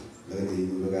mana negeri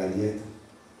bergali,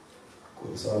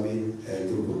 kau suami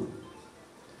itu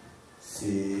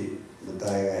si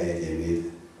mentaya yang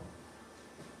jamil,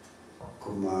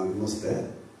 kau mag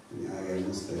muster, ni agak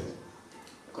muster,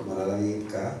 kau malah langit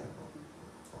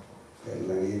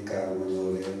ka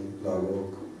menoleh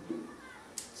lagu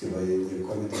sebagai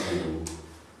komite itu,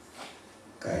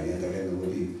 kayaknya tak ada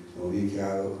mobil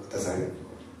kia tersaing.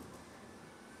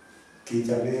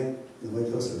 Kita ni nama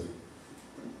Joseph,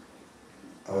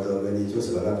 awal ni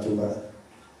Joseph dalam cuba,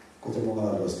 kita mau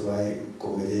ngalah setelah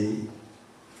komedi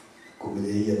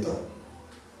itu,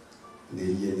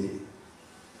 ni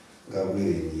gawe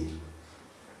ni,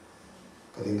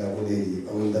 kalau tak boleh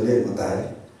awal dalil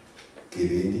matahari,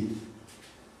 kebendi.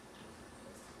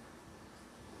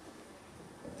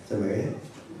 Sebagai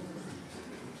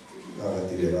kalau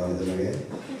tidak lawan sebagai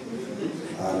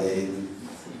alih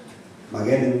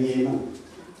magen ni mana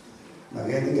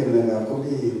magen ni kerana aku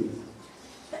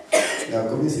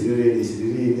ni Kami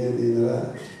sendiri ni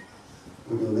nara.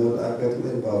 Kuno agak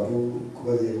tu babu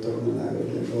kubaji itu mana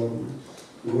agak tu.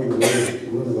 Guru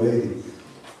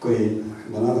Koech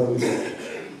mana tahu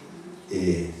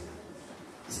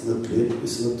it's not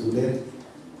too late.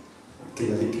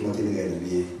 Kita mati negara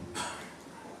ni.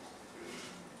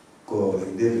 Ko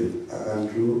David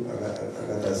Andrew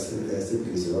agak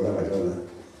simply seorang macam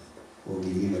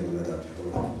gigi nak guna tak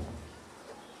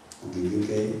gigi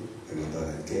ke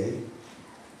agak ke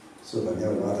so banyak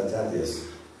orang ada charges.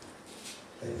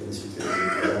 Ini sudah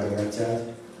ada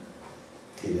charge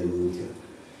kita mungkin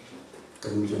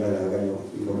kemudian ada orang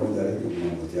dari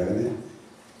mana ni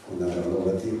kuna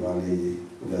logati wali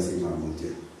ulasi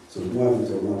mamuja semua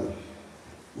mtu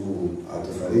Mungu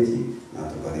atufariji na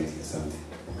atubariki. Asante.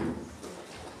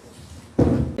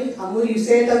 Amuri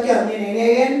useta kia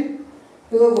mnenegen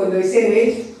tuko bondo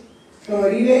isewe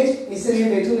toriwe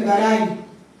isene betu ne barai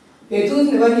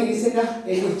betu ne bani isena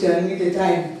ekucha ni the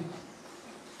time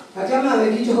akama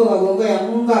beki choho bagongo ya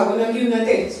munga bona kiuna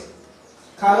tet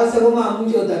kala sabo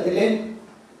mamujo tatelen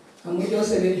amujo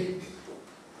sebe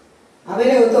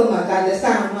avere otoma kada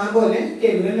sa mabone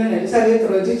ke bruna ne sabe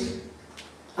project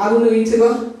abunu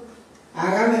itigo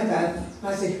agameta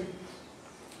masi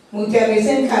mutia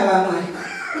besen kala mai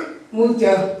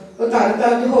mutia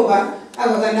otarta Jehova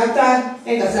abaga nafta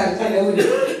engasar kale uli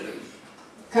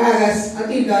kagas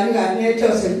atiga ne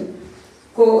Joseph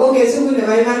ko oge sugu ne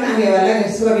bai man age wala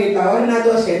ke suga bi power na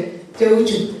doshe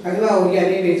teuchu agwa uli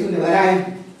ane betu ne barai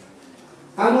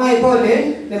amai pole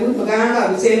ne bu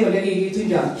paganga bise mo ne gi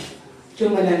tuja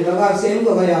chuma na baba sem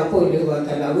ko ba ya pole ko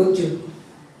tala buchu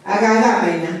aga ga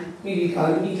mai na mi bi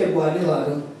ka mi ke bo ne wa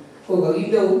ko ga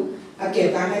indo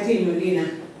ake ka na ti no dina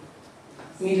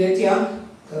mi le tia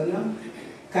ko no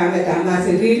ka me ta ma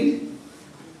se ri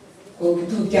ko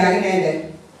tu ja ne de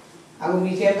aku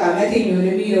mi ke ka na ti no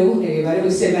ne mi ro ne ba ro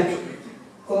se na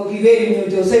ko ki ve ri no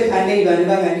Joseph ane ba ne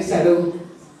ba ga ni sa ro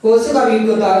ko su ka bi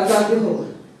ko ta ta ko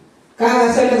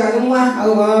ka sa le ka ma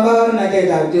aku ba na de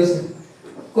ta Joseph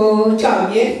ko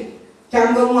chọn ye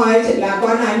chăm có ngoài chỉ là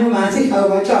quan ai mà xích ở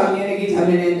vào chọn như này cái thằng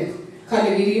này này khai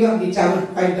được đi bằng cái chăm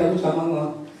phải đâu chăm mà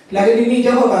ngon là cái đi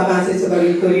cho họ mà sẽ xử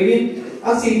lý Korir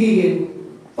ác sĩ đi hiện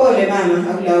bỏ lại mà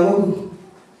học là vô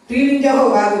tuy cho họ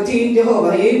vào tin cho họ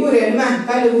vào ấy cũng đến mà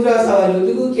cái lúc đó sao lúc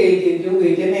đó cũng kể chuyện cho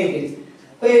người trên này đấy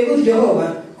bây cũng cho họ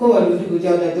vào cô vào lúc đó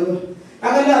cho là tôi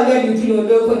cái là cái lúc đó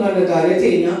tôi không nói được cái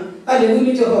gì nhá cái lúc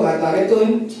đó cho họ vào cái tôi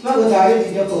mà có cái gì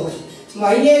cho họ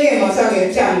mọi người mà sao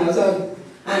cái chàng mà sao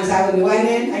anh sao cái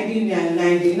one in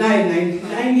 1999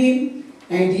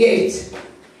 1998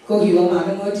 cô hiểu mà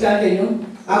nó mới chơi đấy nhá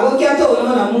aku kia tu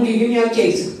nó là muốn đi với nhau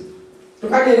Yesus tu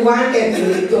kan dia wan ke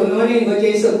tu nó ni ngo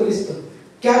Yesus Kristo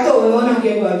kia tu nó là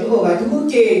cái bảo chú bà chú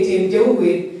chơi chơi chơi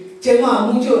vui chơi mà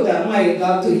muốn chơi ta mai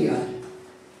gặp tu ya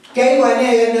cái quan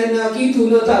này nó kỹ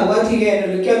thuật nó ta quá thì cái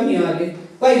nó kém nhiều đấy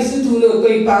quay sự tu nó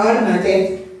quay power mà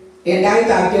thế hiện đại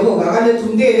ta cho họ bà cái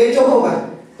tu thế đấy cho họ bà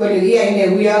có được cái anh này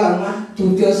vui lắm mà tu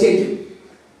cho sẽ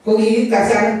có cái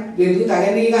kasan về tu ta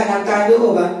cái này cái nam ta cho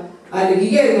họ bà ada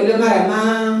cái rồi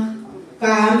mà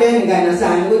ka ambe ngana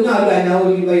sana kunyolwa na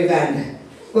uli ba Uganda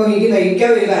ko ngi ba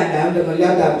ikewe Uganda ndo mo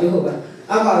lata Jehova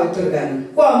aka utugana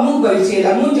kwa Mungu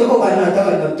isela Mungu Jehova na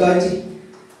tawa na tochi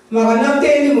magana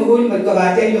teni muguli ko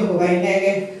ba teni Jehova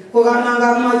inege ko kana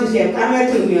ngama tse kama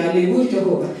tumi ale bu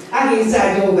Jehova agi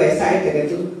sa Jehova sa ite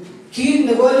tu ki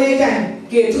ne gole tan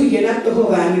ke tu je na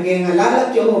Jehova ne ngala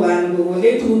Jehova ne gole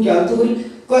tu ja tu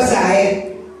ko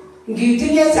sae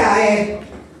ngitinya sae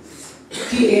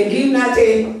ki engim na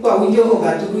te kwa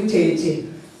Jehova tu cheche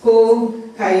ko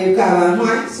kai ka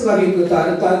ma suba bi ko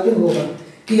ta Jehova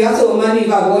ki aso mani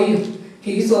ka boy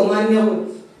ki so mani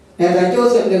na ta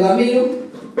Joseph de gamiru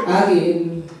agi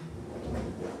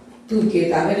tu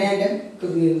ke ta menende ko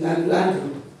ni an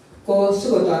ko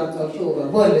suba ta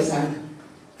Jehova bo le sana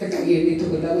ka ta ye tu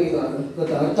ko da wi ko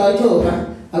ta Jehova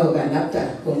au ka napta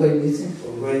ko boy ni se ko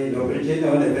boy no ke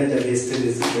no le evangelist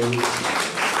ni se ko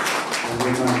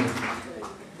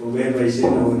Uwe maisha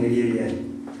na unigiria.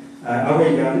 Awe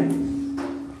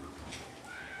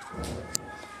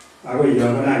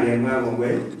yone na gemma ngwe.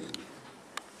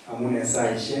 Amune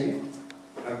saishe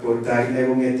aportari ne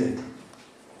ngete.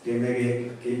 Kemege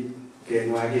ke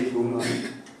nwagi kuno.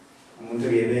 Amunto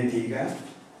geventiga.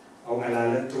 Au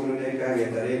ngalala tuno ne ka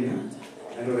getarenya.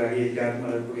 Ando ga gi ka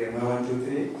mala ku gemma 1 2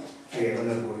 3. Age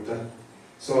ona porta.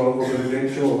 So ko ben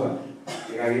shoba.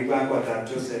 Ga gi pa kwa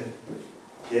tatose.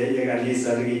 Yeye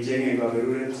kanisa likijenge kwa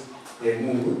beruret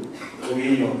Mungu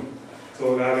uginyo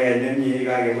so gawe nemi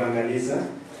gage kwa kanisa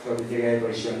kwa kujenga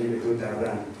kwa shani betu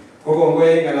tabran koko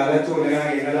ngwe ngalala tu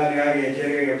ngage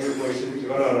kere kwa kwa shani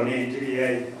kwa ro ni tiki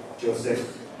yai Joseph.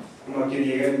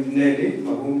 Makinige Nelly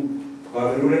magum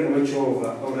kaberure nebo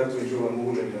Jehova ora tujua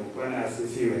muguleldo. Bwana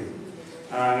asifiwe.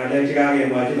 Ng'alek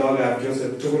chekakemwachi lagokab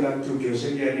Joseph tugul ak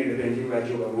tupchosiek chekibendi kwa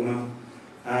Jehova kuno.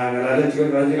 Ng'alalet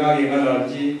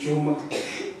chekakeng'ololchi Chumo.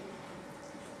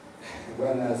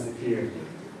 Bwana asifiwe.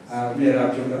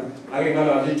 Mierab Chumo.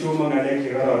 Akeng'ololchi Chumo ng'alek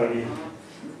chekororonen.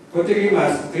 Kote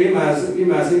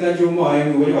kimasindan Chumo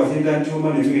aeng'u koyosindan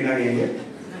Chumo neming'in agenge.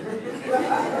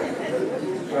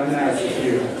 Bwana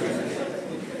asifiwe.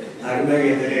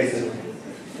 Akimekendeleze.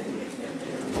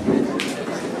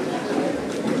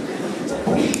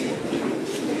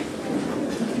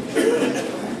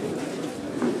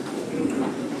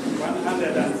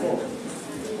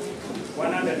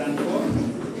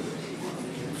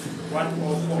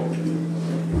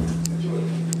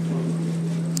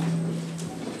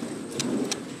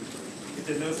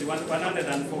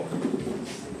 104.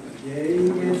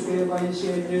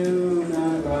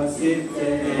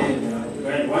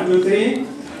 Right, 1, 2, 3.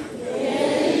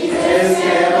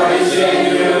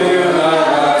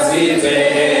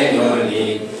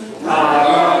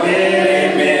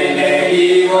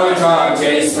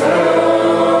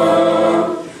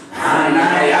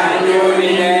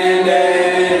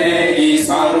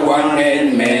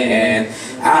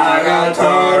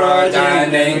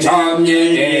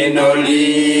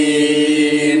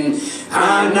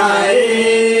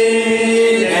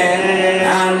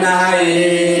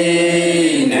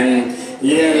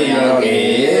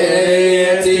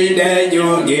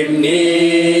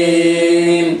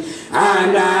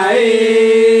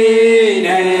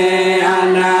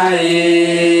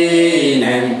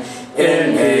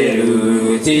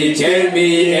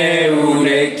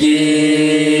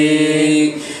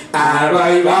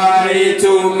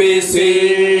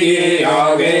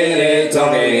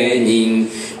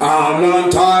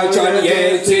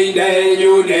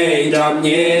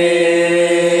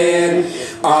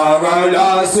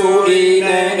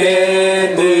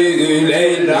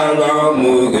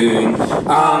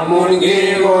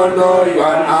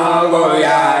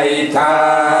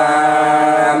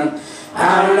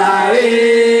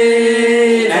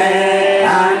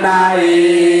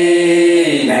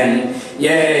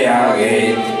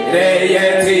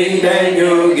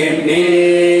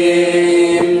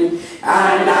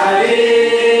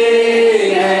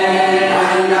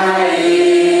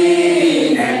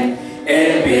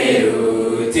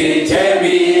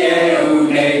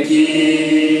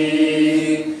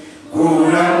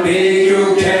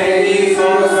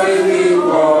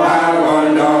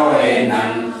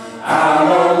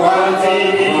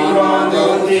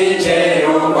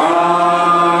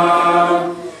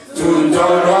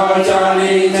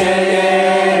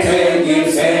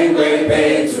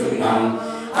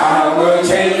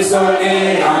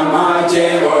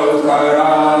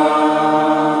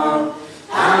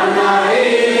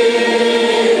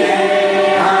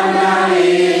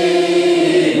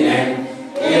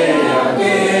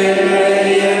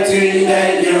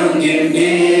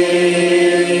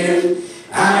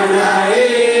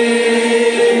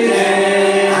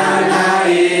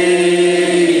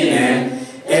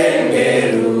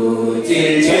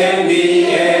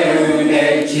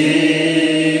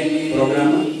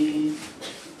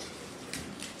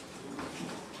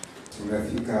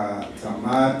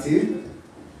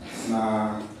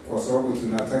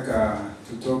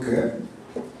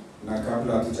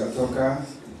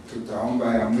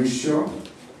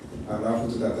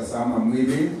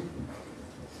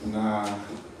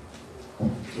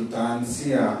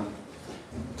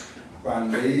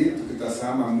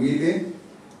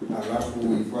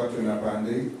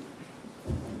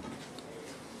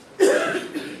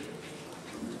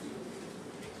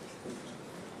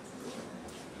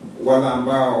 Wale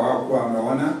ambao hawakuwa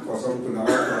wameona, kwa sababu kuna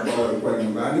watu ambao walikuwa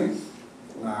nyumbani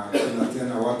na kuna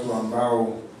tena watu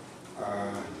ambao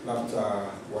labda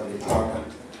walipata.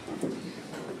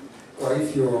 Kwa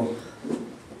hivyo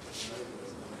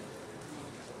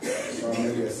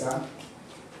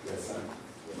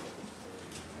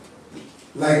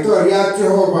Laitoriat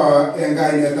Jehova en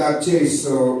kainetab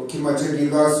Jeiso kimache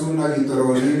kilosun ak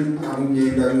kitoronin amu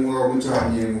miendang'ung akobo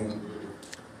chomyeng'ung.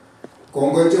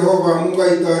 Kongoi Jehova amu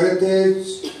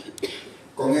kaitoretech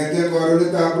kong'eten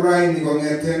koronetab raini,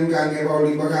 kong'eten kangeba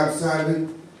olimbo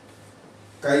Kapsabet,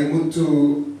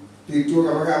 kaimutu biik tugul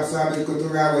kaba Kapsabet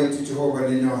kotokakoitu Jehova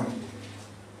nenyon.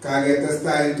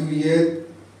 Kaketestai tuyet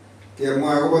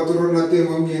kemwa akobo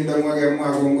torornatengung ak miendang'ung,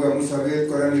 kemwa kongoi amu sobet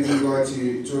kora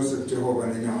nekikochi Joseph Jehova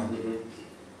nenyon.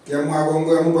 Kemwa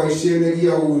kongoi amu boisiet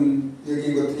nekiyaun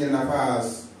yekingotinye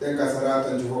nafas en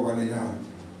kasaraton Jehova nenyon.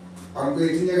 Ang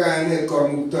itinye kainet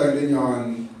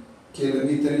kamuktoindenyon kele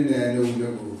miten ine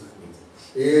neuneguk.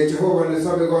 Jehovah ne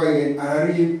sobe koige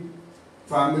ararib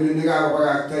family ne ga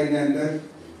bagakta inendet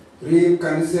rib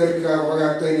kanisa ga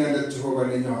bagakta inendet Jehovah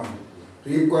ne nyon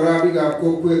rib korabi ga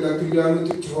kokwet ak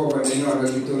tilyanutik Jehovah ne nyon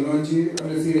gitononji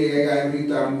ane sire ga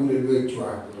imrita mure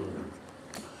lwechwa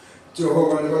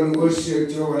Jehovah ne balugoshek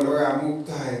Jehovah ne ga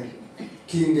muktai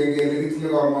kinge gele gitle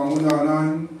ga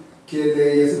mamunanan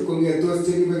kele yesu kongetos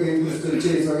cheki begen Kristo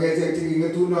Jesu agechek cheki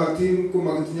ngetunotin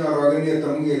kumakitinyaro agene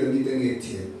tamngele miten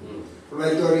ngetie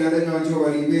Laitori ande nyon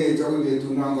Jehovah ni be chagu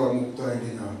betu nango muktai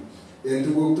ne nyon en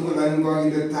tuguk tugul an ngo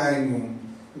inde taingung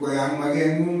goyang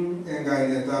magenggung en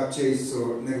gainetab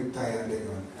Jesu ne tayande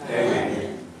nyon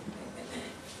amen.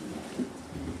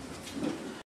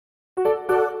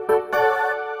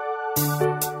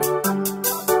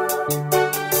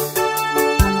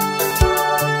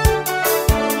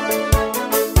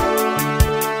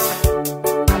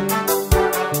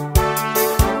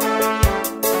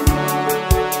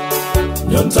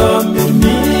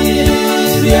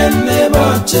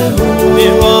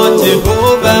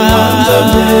 Jehovah,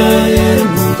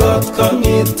 God come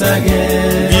it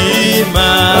again.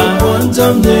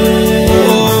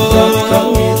 God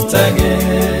come it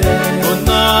again.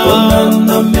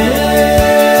 Onana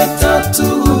meta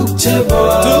tuguk chebo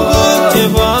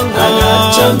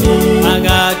agachami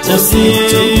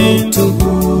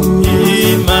tuguk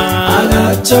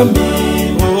agachami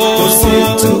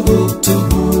tuguk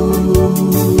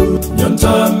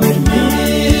nyantami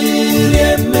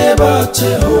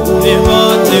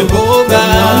Jehovah,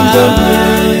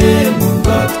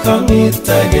 God come it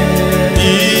again.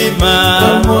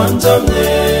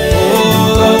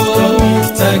 God come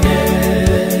it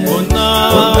again.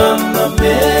 Onana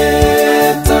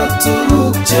meta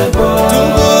tuguk chebo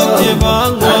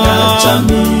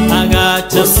agachami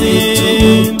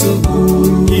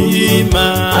tuguk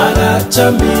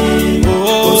agachami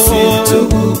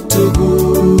tuguk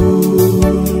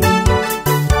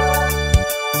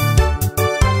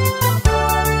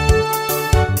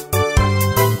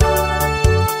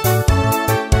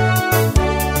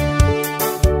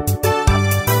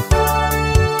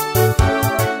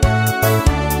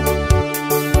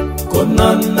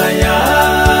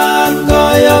Nayan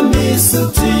goya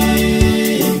misuti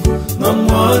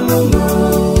Namwanu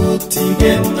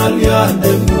mutigen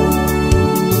alianemu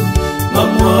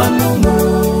Namwanu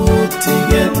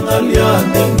mutigen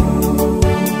alianemu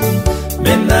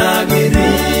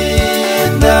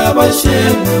Menagirinda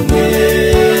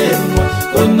bashemungenwa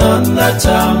Konona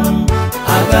cham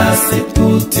agasit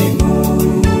kutingu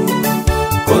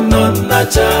Konona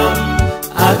cham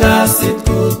agasit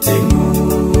kutingu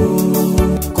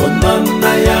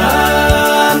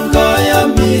Nayan goya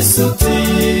misuti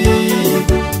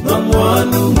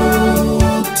Namwanu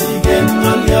mutigen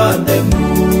alianemu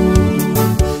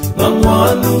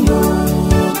Namwanu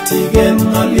mutigen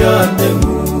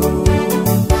alianemu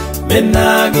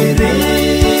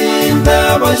Menagirinda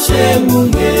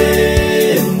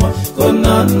bashemungenwa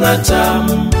Konona cham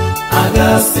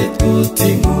agasit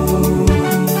kutingu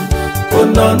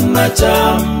Konona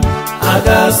cham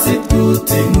agasit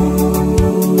kutingu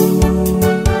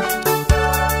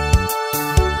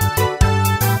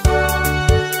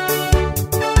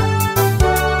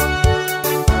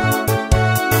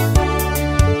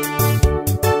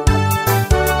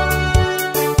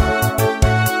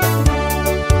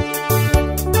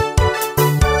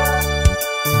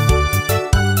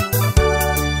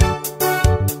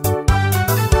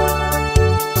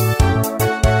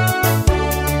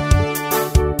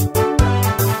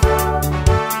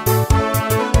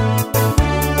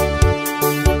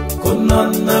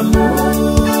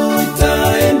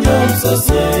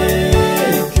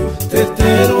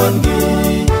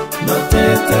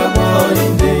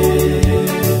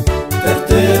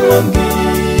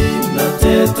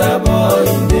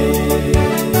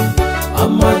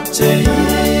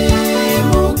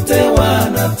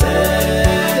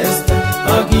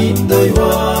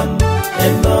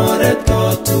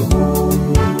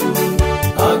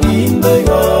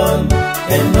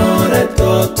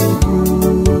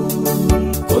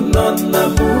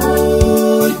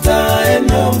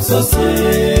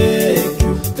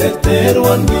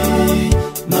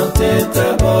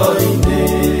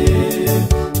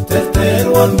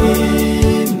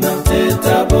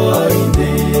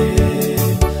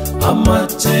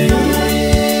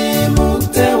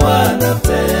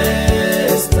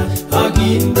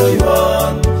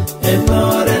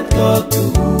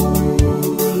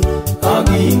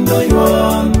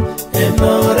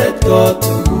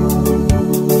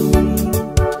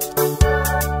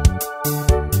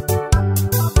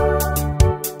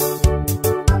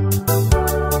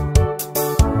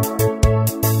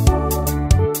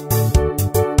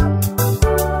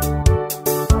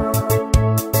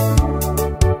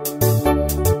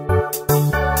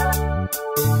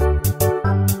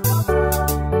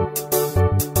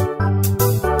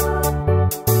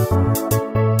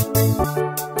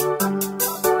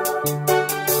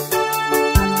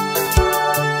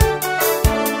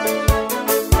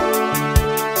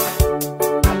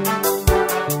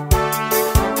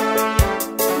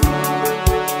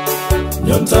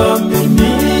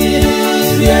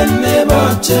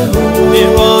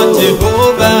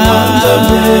Jehova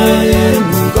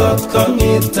ngot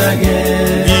kongitage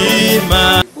ima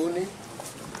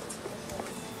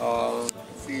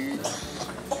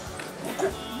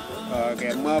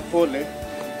kemwa pole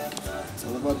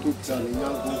akobo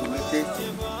tupchoninyong kokometech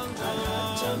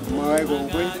mwoe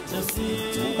kongoi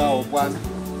kokakobwan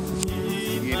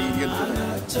keribyen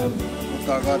tugul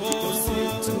kotokoti.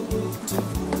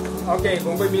 Okay,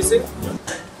 kongoi mising.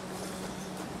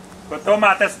 Kotomo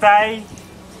atestai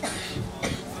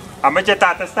ameche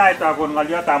tatestai takon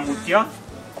ng'oliotab mutyo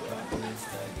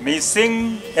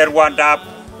mising rwandab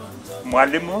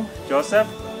mwalimu Joseph.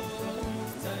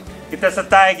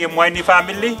 Kitesetai kemwoini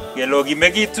family kele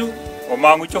okimekitu,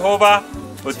 omong'u Jehova,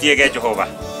 otiegei Jehova.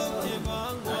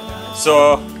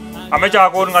 So ameche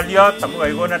akon ng'oliot amu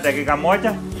kakikono dakika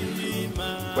moja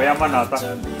koyama noto.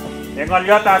 Eng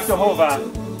ng'oliotab Jehova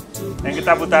eng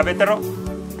kitabutab Petro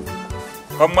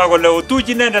komwa kole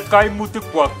otuchi inendet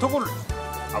kaimutikwok tugul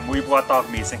amu ibwotok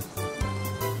mising.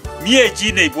 Mie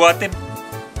chi neibwotin.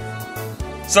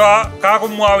 So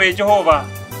kakomwawech Jehova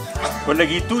kole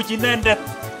kituch inendet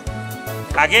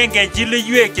agenge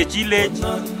chileiwek chechilech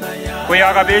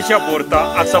koya kabesho borto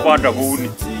ak sobondo kouni.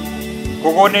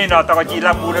 Kokonech noto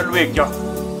kochilak mugulelwekcho.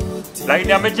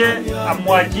 Lakini ameche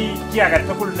amwachi chi age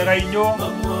tugul nekainyo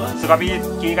sikobit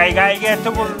kikaikaigei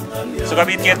tugul,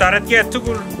 sikobit ketoretkei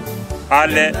tugul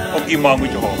ale okimong'u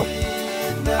Jehova.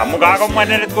 Amu kakomwa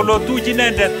inendet kole otuch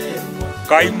inendet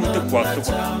kaimutikwok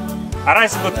tugul. Ara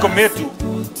sikot kometu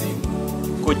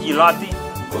kochiloti.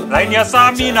 Lakini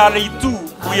asamin ale itu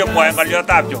kuye mwoe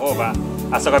ng'oliotab Jehova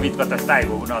asikobit kotestai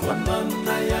kou noto.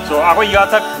 So akoi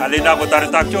yotok alena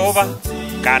kotoretok Jehova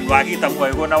kanwakit amu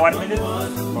kakikona 1 minute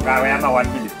kokaweyama 1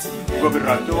 minute.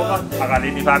 Kobirok Jehova ak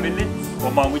aleni family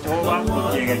komong'u Jehova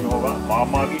kotiegei Jehova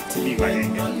maamoki mi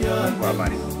agenge.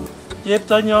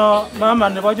 Cheptonyo mama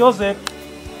nebo Joseph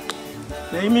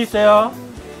neimite yo,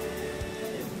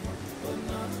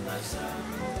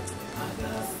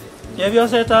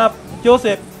 chepyosetab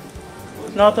Joseph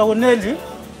noto ko Nelly,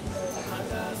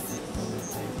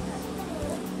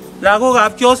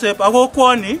 lagokab Joseph ako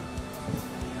kwoni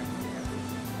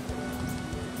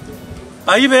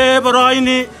aibe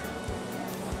boroini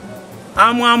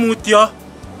amwa mutyo,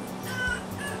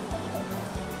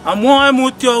 amwoe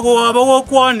mutyo kobo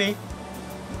kokwoni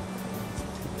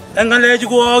eng ng'alechu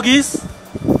koagis.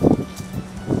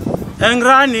 Eng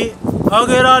rani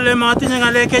agere ale matinye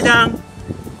ng'alek chechang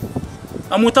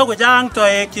amu takochang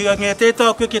toek chekang'ete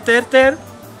tokwek cheterter.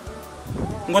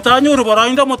 Ngot anyoru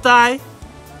boroindo mutai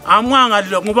amwa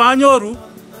ng'alyo, ngobanyoru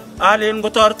alen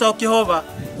ngotoretok Jehova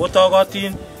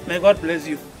kotokotin. May God bless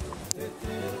you.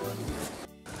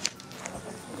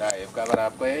 Daib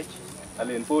kabarab Koech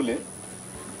alen pole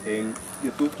eng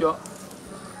yetupcho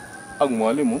ak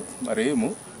mwalimu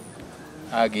marehemu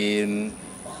ak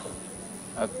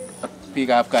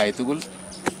biikab gai tugul,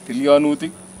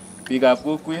 tilyonutik, biikab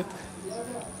kokwet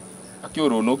ak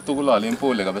choronok tugul alen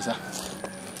pole kabisa.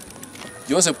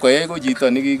 Joseph Koech ko chito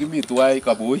nekikimi tuwai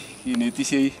kaboi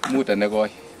kinetishei muda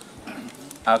nekoi.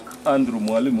 Ak Andrew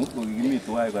mwalimu ko kikimi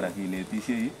tuwai kora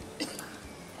kinetishei.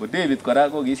 Ko David kora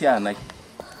ko kisianai.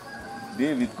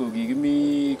 David ko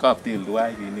kikimi kaptel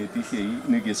tuwai kinetishei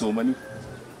nekesomani.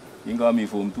 Ingami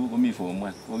form 2 komi form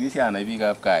 1. Ko kisianai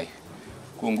biikab gai.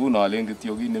 Ko nguno alen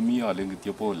kityo kit nemi alen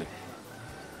kityo pole.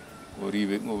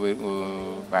 Oribe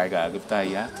baiga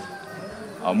Kiptaiyat.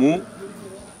 Amu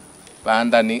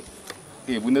bandani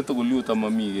kebune tugul yuto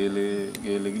mami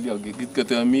kele kilyo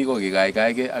kitkotomi ko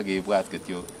kikaikaike ak kebwat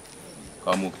kityo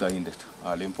kamuktaindet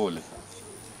alen pole.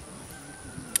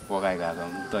 Kokaikai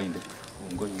kamuktaindet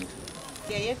kongoi.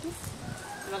 Yetu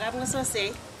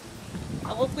makapng'ososei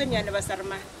ako kwenyo nebo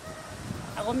Sarma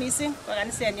ako mising ko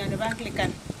kanisenyo nebo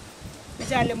Anglican.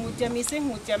 Meche ale mutyo mising,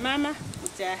 mutyo mama,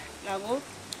 mutyo lagok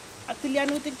ak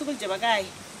tilyanutik tugul chebo gai.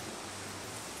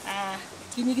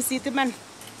 Kinyikisit iman.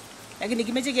 Lakini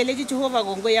kimeche kelechi Jehova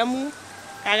kongoi amu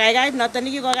kakaikait noto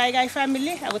nekikokaikai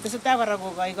family ako tesetai kora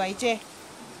kokoikoi ichek.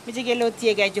 Meche kele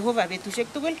otiegei Jehova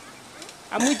betusiek tugul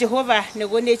amu Jehova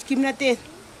nekonech kimnatet.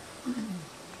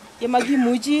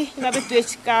 Yemakimuchi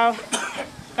ngabetwech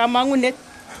kamang'unet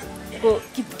ko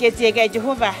ketiegei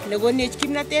Jehova nekonech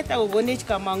kimnatet ako konech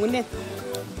kamang'unet.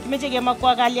 Kimeche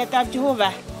kemakwa kalyetab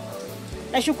Jehova.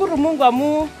 Nashukuru Mungu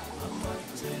amu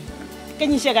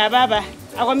kenyisiekab baba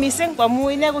ako mising kwa amu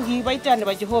ine ko kiboito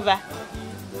nebo Jehova.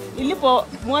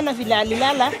 Nilipomwona vile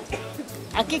alilala,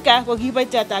 hakika ko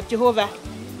kiboitotab Jehova.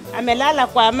 Amelala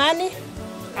kwa amani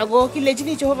ako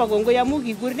kilechini Jehova kongoi amu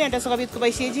kikur inendet sikobit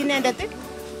koboisiechi inendet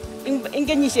ing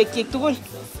kenyisiek tugul.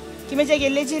 Kimeche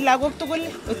kelechi lagok tugul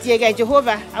otiegei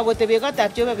Jehova ako tebe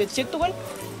kotab Jehova betusiek tugul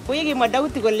ko yekimwa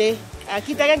Daudi kole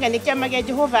kit agenge nekiamage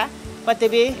Jehova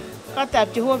kotebe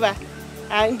kotab Jehova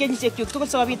en kenyisiek chuk tugul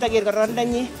sikobit aker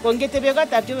kororonindonyin. Ko ngetebe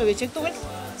kotab Jehova betusiek tugul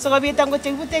sikobit angot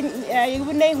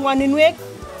yekibune ng'woninwek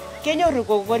kenyoru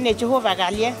kokonech Jehova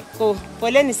kalyet. Ko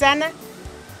poleni sana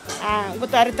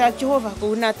ngotoretok Jehova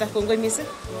kou noton. Kongoi missing.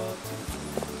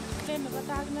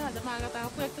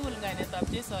 Koech tugul kainetab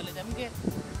Jesu ale chamgee.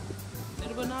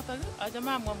 Nerube notok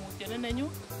achame amwa mutyo ne nenyu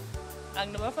ak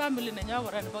nebo family nenyo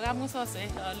kora nebo kapng'osose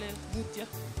ale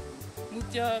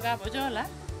mutyo kap Ochola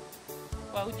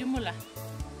kwa ujumla,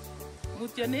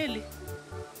 mutyo Nelly,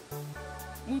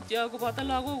 mutyo koboto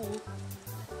lagokuk.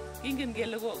 Kingen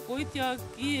kele koityo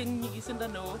ki eng nyigisindo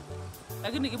neo,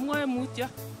 lakini kimwoe mutyo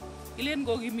kilen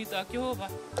kokimito ak Jehova,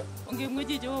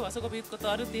 ongemwechi Jehova sikobit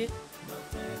kotoretech.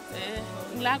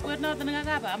 Lakwet noton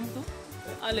nekakabamtu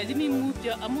alechini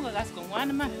mutyo amu kakas kong'wan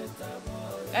iman.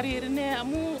 Karir ine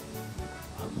amu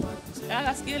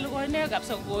kakas kele ko ine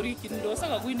kabisa korikchindos ak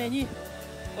kakui nenyi.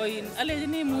 Koin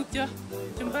alechini mutyo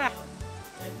chumba,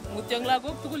 mutyo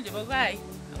lagok tugul chebo gai,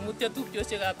 mutyo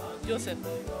tupchosiekab Joseph,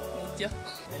 mutyo.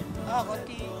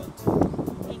 Akoti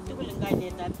biik tugul en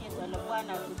kainetab Jesu ale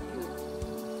Bwana asifiwe.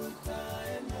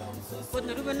 Ko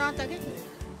nerube notok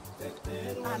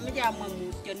ameche amwa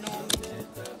mutyo neo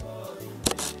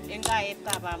en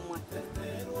gaetab amwa.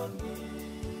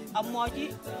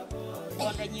 Amwochi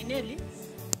kwondonyin Nelly,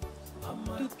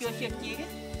 tupchosiekchik,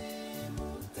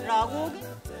 lagok,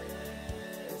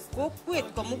 kokwet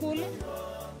komugul,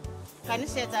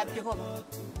 kanisetab Jehova.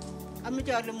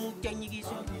 Ameche ale mutyo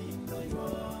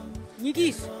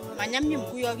nyigis manyamnyum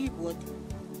kuyo kibwoti,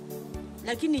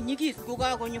 lakini nyigis ko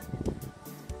kakonyo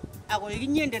ako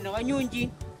kinyende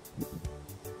nekanyonjin.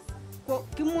 Ko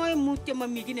kimwoe mutyo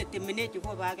mami kiy netemene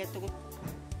Jehova age tugul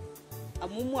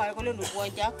amu mwoe kole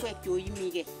nubwonchi akwek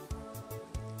choimigei.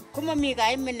 Komami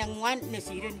kaimet neng'wan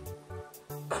nesireni.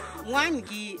 Ng'wan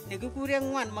ki nekikure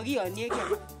ng'wan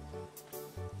makiyoniegei.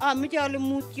 Ameche ale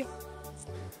mutyo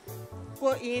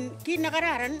ko in kit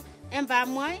nekararan en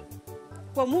bamwai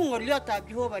ko amu ng'oliotab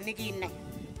Jehova nekinai.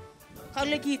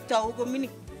 Kale kitou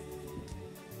komining.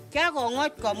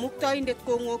 Kakong'och kamuktoindet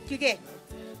kong'okyigei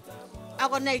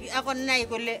akonai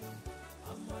kole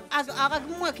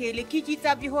akakimwa kele ki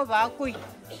chitab Jehova akoi.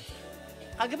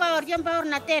 Kakibaorchin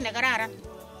baornatet nekararan,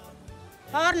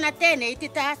 baornatet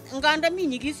neititaat. Nganda mi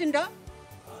nyigisindo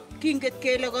kinget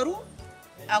kele karu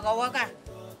akawo gaa.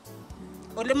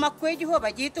 Ole makwech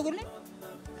Jehova chitugul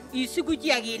isiku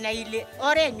chi akinai ile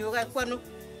orenyu kakwano.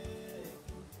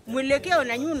 Mwelekeo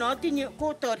nenyu notinye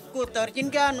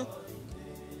kotorchingei ano.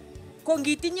 Ko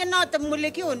ngitinye notok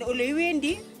mwelekeo ole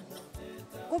iwendi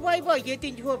ko boiboiyet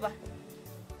en Jehova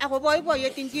ako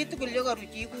boiboiyet en chitugul yekaru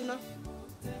chi kuno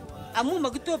amu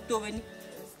makitoptopeni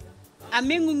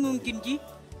ameng'ung'ungchin chi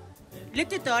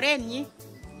litit orenyi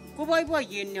ko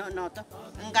boiboiyet notok.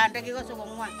 Nganda kikose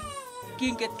kong'wan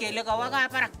kinget kele kawo gaa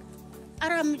barak.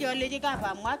 Ara ameche alechi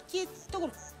kabamwa chi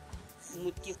tugul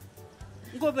mutyo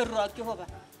ngoberurok Jehova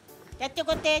tatya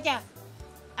kotecha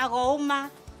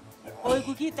akoumat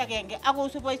oiku kit agenge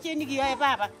akosub boisiet nekiyoe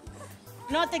baba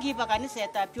notok kibo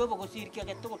kanisetab Jehova kosir ki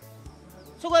age tugul.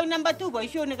 Sikoik namba 2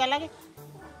 boisionik alak,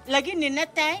 lakini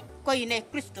netai ko inai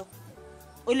Kristo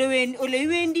ole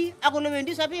iwendi ak ole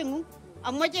wendi sobeng'ung.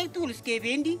 Amoche tugul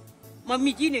sikebendi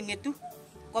mami chi neng'etu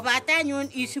kobate anyun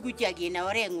isiku chi akinai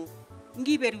oreng'ung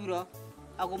ngiberurok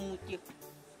ako mutyo.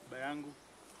 Baba yangu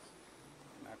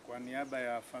na kwa niaba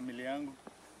ya familia yangu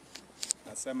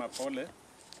nasema pole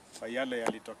kwa yale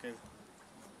yalitokea.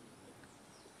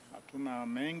 Hatuna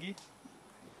mengi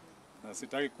na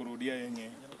sitaki kurudia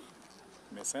yenye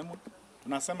mesemwa.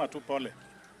 Tunasema tu pole.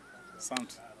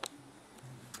 Asante.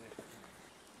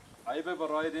 Aibe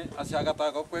boroide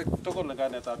asiagata kokwek tugul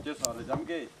kainetab Jesu ale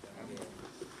chamgei.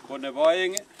 Ko nebo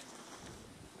aeng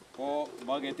ko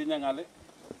maketinye ng'al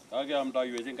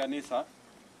kakeamdoiwech eng kanisa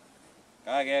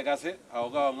kakekas ako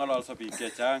kakong'ololso biik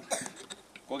chechang.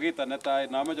 Ko kito netai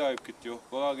namoche aib kityo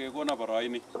ko kakekona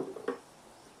boroini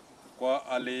kwa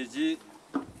alechi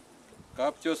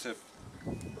kap Joseph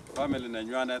family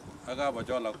nenywanet ak kap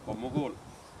Ochola komugul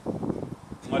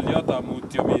ng'oliotab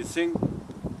mutyo mising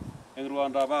eng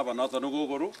ruondab baba noton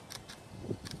nekokoru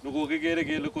nekokikere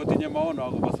kele kotinye maono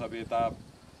akobo sobetab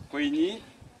koinyi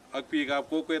ak biikab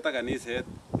kokwet ak kaniset.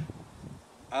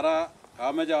 Ara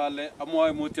kameche ale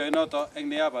amwoe mutyo inoto eng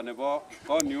niaba nebo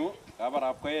konyu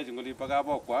kabarab Koech eng olibo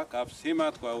kabokwa kap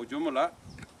simat kwa ujumla.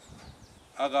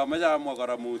 Ak ameche amwa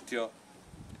kora mutyo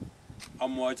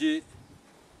amwochi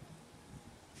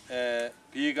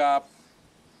biikab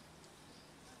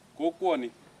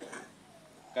kokwoni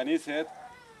kaniset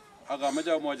ak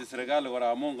ameche amwochi serikali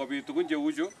kora amu ngobit tugun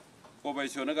cheu chu ko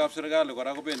boisionikab serikali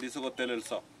kora kobendi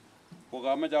sikotelelso. Ko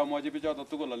kameche amwochi bichoto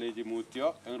tugul alechi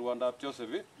mutyo eng rwondab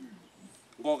Joseph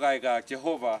ngokaikak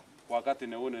Jehova wakati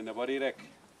neune nebo rirek.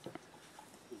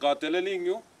 Ngateleli eng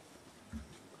yu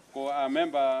ko a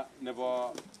member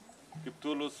nebo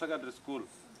Kiptulus Secondary School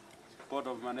Board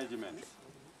of Management.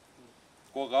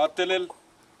 Ko katelel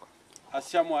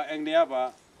asiamwa eng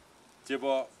niaba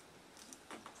chebo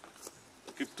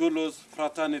Kiptulus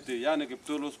Fraternity, yani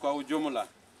Kiptulus kwa ujumla.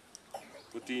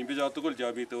 Kutiin bicho tugul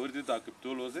chomite orititab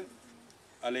Kiptulus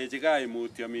alechi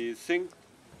kaimutyo mising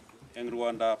eng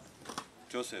rwondab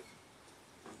Joseph.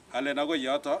 Alen akoi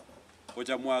yoto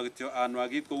kochamwa kityo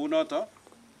anwakit kounoto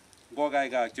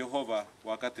ngokaikak Jehova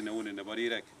wakati neuni nebo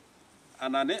rirek.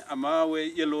 Anan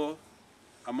amawe yelo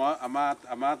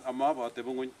amabote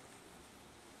bunguny.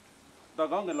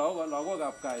 Takongen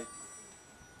lagokab kai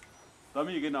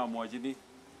tami kiy namwochini.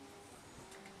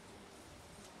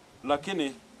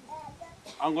 Lakini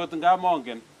angot nga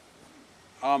mongen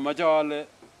amache ale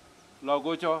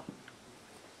lagocho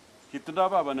kitindoi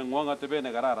baba nengwong atebet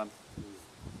nekararan.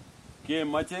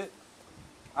 Kemoche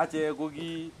achek ko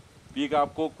ki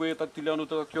biikab kokwet ak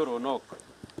tilyanutik ak choronok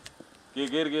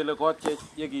keker kele kotyech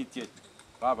yekityech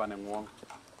baba nengwong.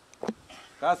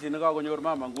 Kasit nekakonyor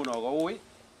mama nguno ko ui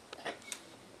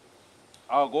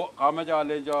ako kameche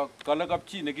alenjo kale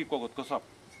kapchi nekikwo kot kosop.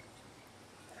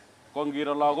 Ko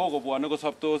ngiro lagok kobwone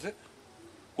kosoptos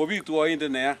kobitu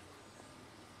oindet neya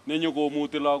nenyo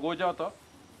komuti lagochoto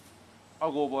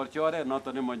akoborchi oret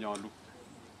noto nemanyolu.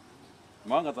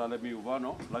 Manget ale mi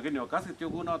ubono, lakini okasit yo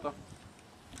kunoto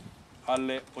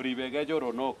ale oribegei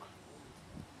choronok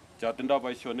chotindoi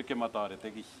boisionik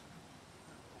chematorete kiy.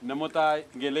 Nemutai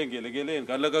ngelen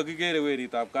kale kakikere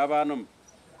weritab kabanum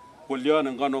kolyon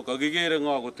eng ano, kakikere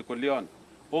ngo kot kolyon.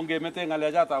 Ongemete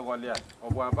ngalechoto kolya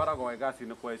obwa barak koyai kasit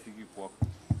nekwoe sigikwok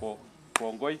ko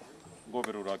kongoi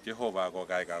ngoberurok Jehova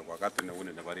kokaikak wakati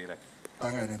neuni nebo rirek.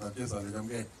 Kainetab Jesu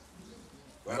alechomgei.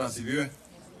 Bwana asifiwe.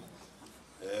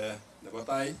 Nebo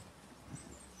tai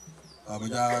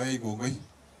amoche awech kongoi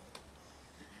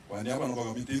kwa niaba nebo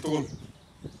komitii tugul.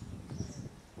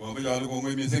 Komoche ale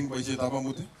kongoi mising boisietab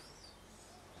amut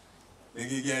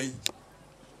nekikiyai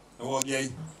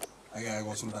nekokiyai ak keyai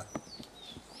kosulda.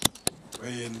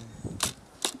 Koin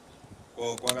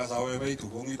ko kwakas abaibaitu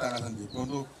kong'itakasan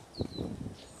chepkondok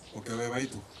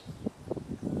kokiabaibaitu.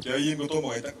 Kiayin kotomo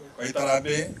koit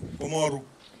Harambee komoru.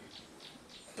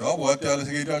 Kiabwoti ale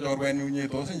sikiryo chorwenyu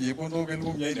nyetos chepkondok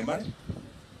 1,000 iman.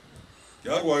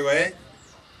 Kiarwoiwech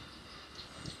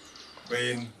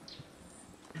koin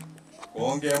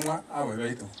kongemwa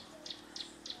abaibaitu.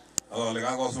 Ale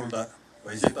kakosulda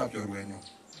boisietab chorwenyu.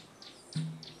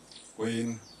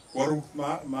 Koin kwaru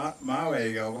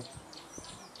mawege akot.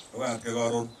 Okat ke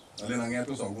karon alen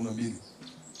ang'et saa 12.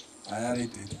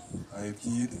 Ayarit aib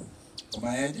kiit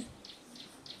komaech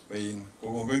koin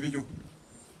kokongoi bichu.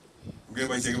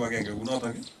 Ngeboisie kibagenge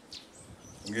kunotok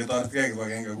ngetoretkei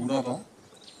kibagenge kunotok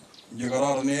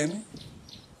ngekororonen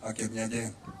ak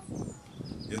chemyachen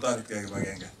ngetoretkei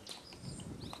kibagenge.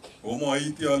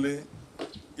 Omoiti ale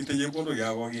ite chepkondok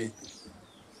yakokiyai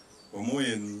komu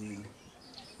en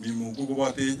mi Mungu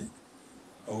kobotech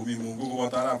ako mi Mungu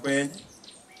koboto Arap Koech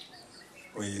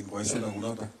koin boisiet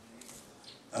kunotok.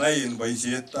 Ara in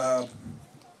boisietab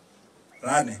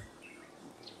rani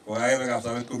kokakebe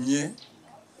Kapsabet komie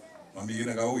mami kiy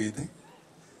nekauit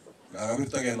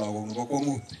kakabirtogei lagok nebo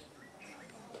kwong'ut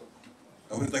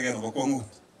kabirtogei nebo kwong'ut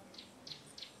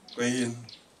koin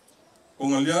ko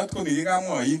ng'olyot ko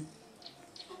nikikamwoin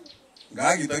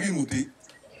nga kitakimuti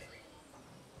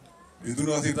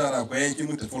betunosiek Arap Koech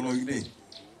kimuti following day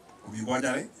komi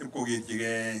Bonjari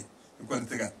ipkoketyigei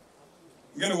ipkonitikan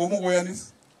ngele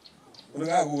komukoyonis kole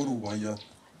kakoru boiyot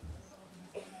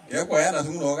kekwayan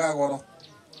asimuno kakoro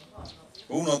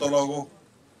kounoto lagok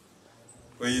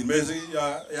koin mesi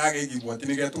yake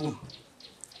kibwotyinigei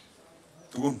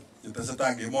tugun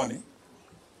chetesetai eng emoni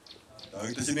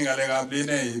yakiteshini ng'alekab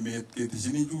lene emet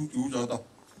keteshini chuu choto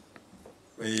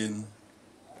koin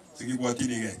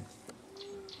sikibwotyinigei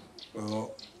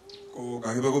ko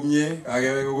kakibe komie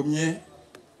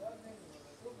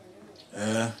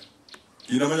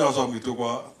kinameche asom kityo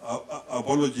kwa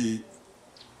apology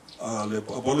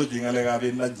ng'alekab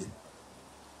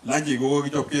lanji ko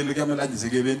kokichop kele kiame lanji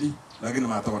sikebendi lakini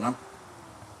matakonam.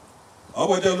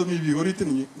 Abwati ale mi biik orit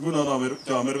nguno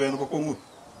cheome rubet nebo kwong'ut.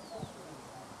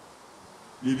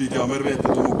 Mi biik cheome rubet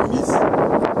chetomo kwomis.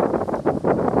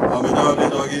 Amenye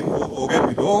alecho oker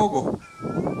kidogo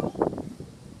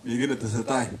mi kiy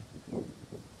netesetai.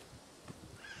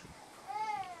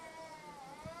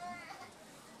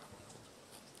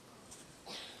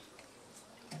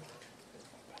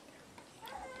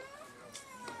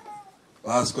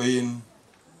 Bas koin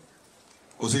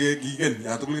kosige gigen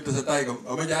ya tugul tesetai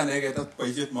amache ane ketat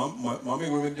boisiet mami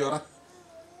kowen jora.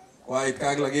 Koait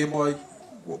kag lagi moy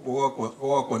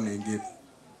ko konengit.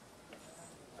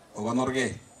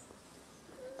 Ogonorge.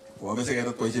 Wamese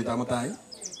ketat boisiet amutai.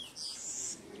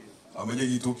 Amache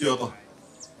kitukyo to.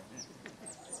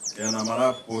 Kena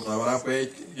mara porta mara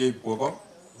pe ke poko.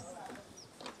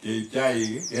 Ke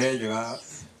chai ke jaga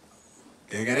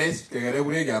kegere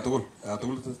bure ya tugul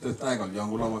tesetai kol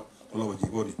yang ulo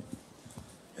jikoni.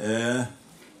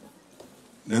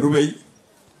 Nerubei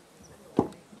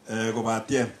ko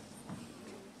batien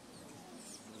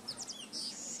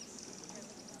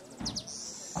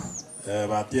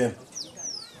batien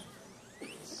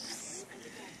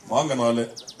mangen ale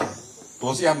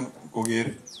tos yan koker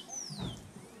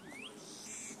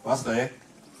basta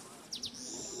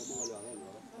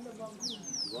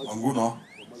anguno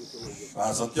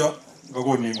pasatyo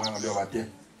gogoni mangalio batien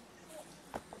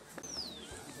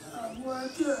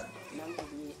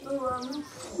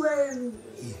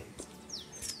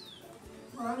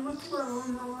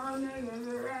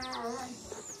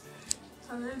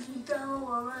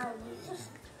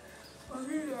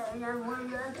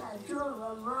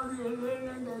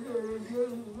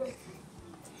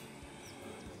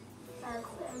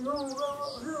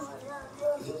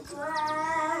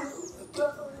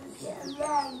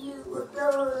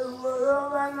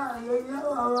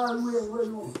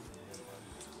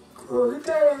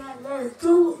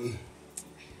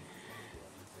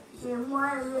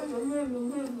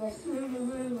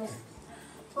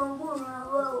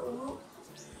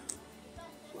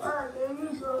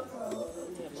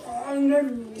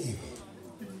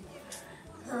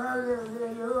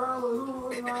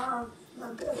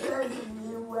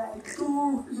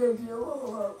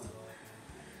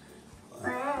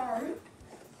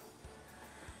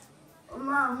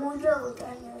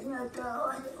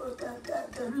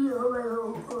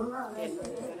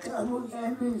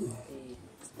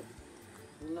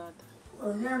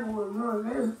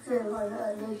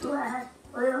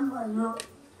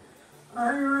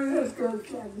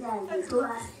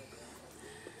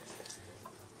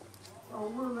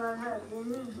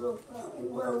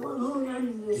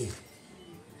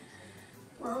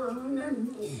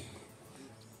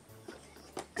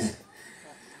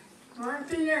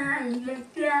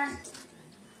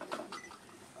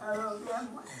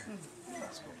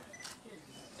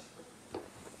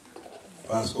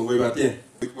Pas kongoi batien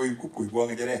koi kukui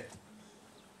buang jere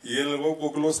yel go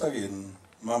close again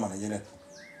mama na jene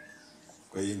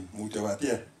koin mucha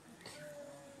batien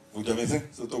mucha veces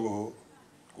so to go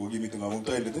gimi tunga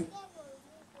monta elete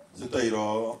se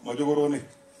tairo majogoroni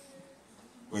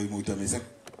koi mucha veces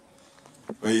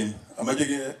koin amaje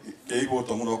ke ibo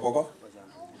to muno koko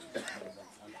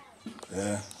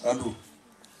andu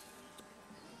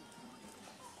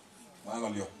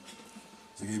mangalio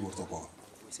sigi ibo to koko.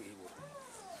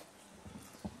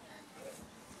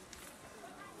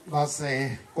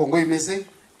 Basi kongoi missing.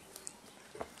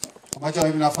 Amache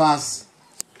oip nafas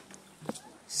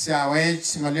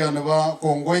siawech ng'olio nebo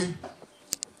kongoi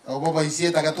akobo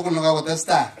boisiet age tugul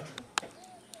nekakotestai.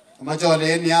 Amache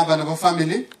ole en niaba nebo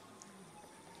family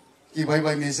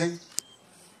kiboiboi missing.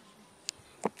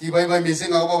 Kiboiboi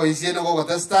missing akobo boisiet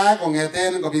nekokotestai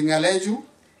kong'eten ngobit ng'alechu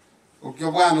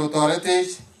kokiobwan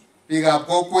otoretech biikab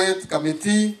kokwet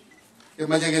committee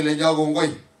kemoche kelenjo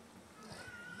kongoi.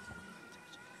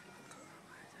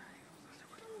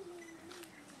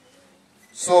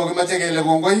 So kimache kele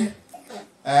kongoi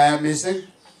missing.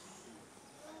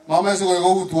 Mama siko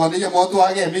ko utwoni je motu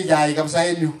age mi jai kabisa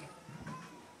en yu.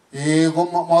 Ko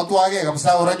motu age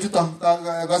kabisa ora chuto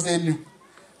ka sen yu.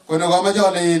 Kono kamache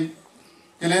ole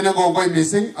kelene kongoi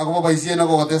missing akobo boisiet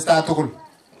nekokotestai tugul.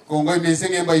 Kongoi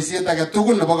missing en boisiet age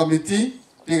tugul nebo committee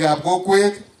biikab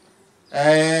kokwet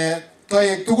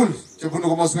toek tugul chebunu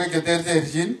komoswek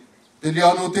cheterterchin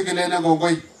tilionutik kelene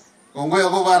kongoi. Kongoi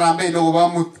akobo harambee nekobo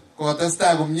amut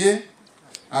kotestai komie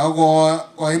ako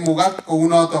koimugak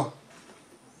kounoto.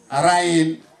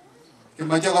 Arain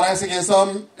kimache kora sikesom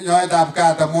nyoetab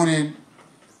kat amun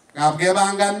ngap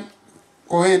kebangan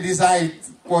kowendi sait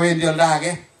kowendi oldo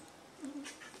age.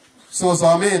 So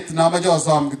somet namache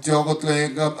osom kityo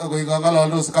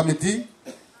kong'ololdos committee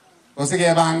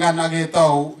kosikebangan ak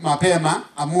ketou mapema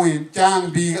amun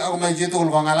chang biik akomoche chitugul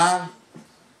kong'alal.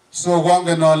 So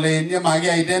kongen ole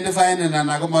yemakiidentifaen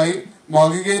anan ko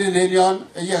makikerin en yon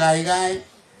kaikai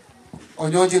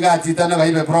onyochigei chito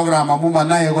nekaibe program amun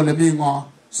manae kole mi ng'o.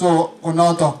 So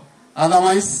konoto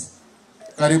otherwise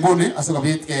karibuni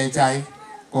asikobit kechai.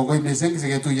 Kongoi missing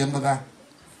siketuyen mutai.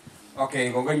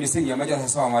 Okay, kongoi missing yamache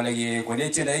asom ale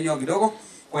konech chendo enyo kidogo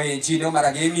kwa chino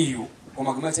mara kemi yu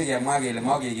komakimache kemwa kele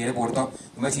makekere borto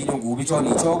kimache inyon kou bichon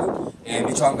ichoku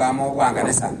bichon kamo bwan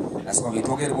kanisa asikobit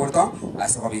koker borto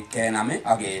asikobit kenam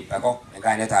ak keib ako en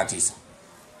kainetab Jesu.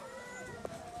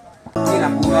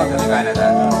 Kinam kunoto en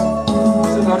kainetab Jesu.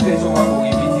 Sitorte chokwa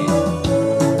kokibiti.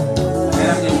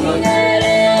 Kenam chekunoto.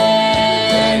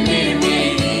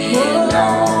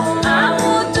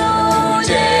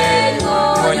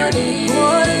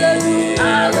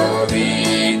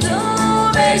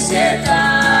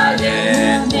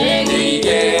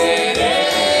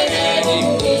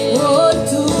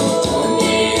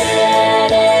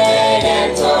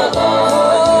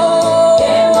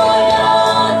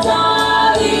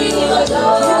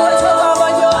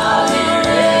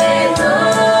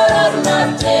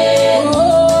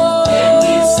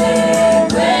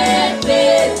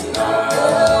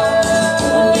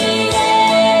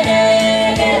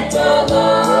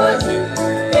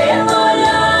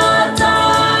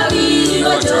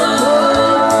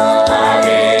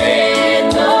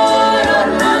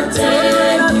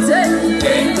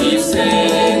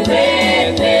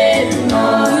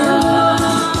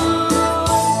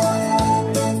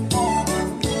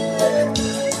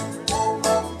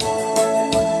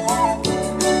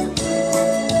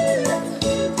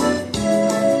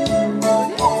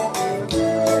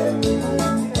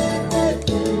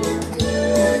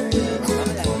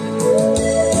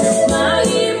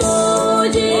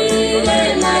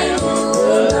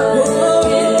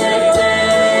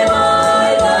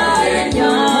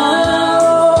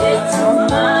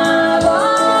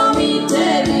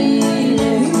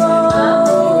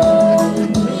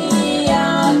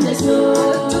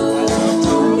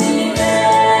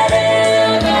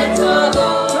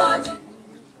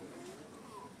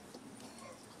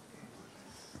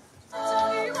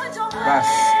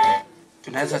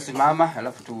 Tunaweza simama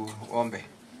alafu tuombe.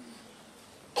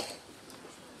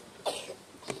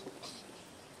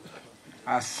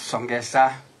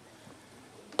 Asongesa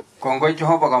kongoi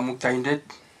Jehova kamuktaindet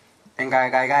en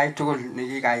kaikai tugul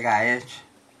nekikaikaech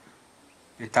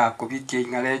bitab kobitye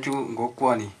ngalechu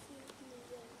ngokwoni.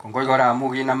 Kongoi kora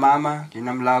amu kinam mama,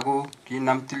 kinam lagok,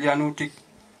 kinam tilyanutik,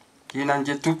 kinam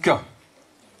chetupcho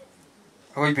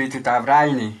akoi betutab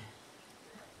raini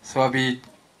sobit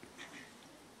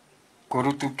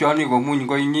korut tupchoni komuny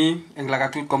koinyi eng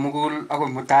lakatut komugul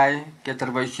akoi mutai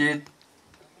ketar boisiet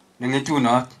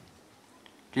neng'etunot.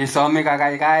 Kesome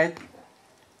kakaikaet,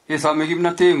 kesome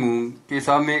kimnoteng'ung,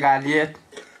 kesome kalyet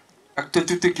ak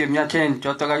tetutik chemiachen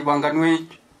chotok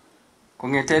kaibanganwech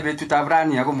kong'ete betutab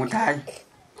rani akoi mutai.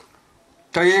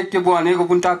 Toek chebwone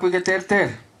kobun takwek cheterter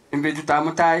eng betutab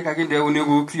mutai kakinde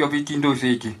eunekuk sikobit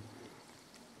kindoseki.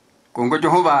 Kongoi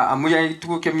Jehova amu yai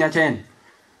tuguk chemiachen.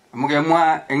 Amu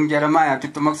kemwa eng Jeremiah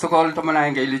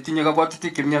 29:11 ile tinye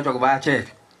kabwatutik chemiach akobo achek.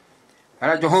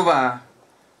 Ara Jehova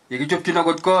yekichopchin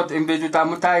akot kot eng betutab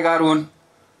mutai karon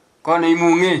kot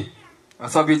neimung'e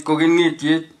asobit kokeny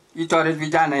ng'etiet itoret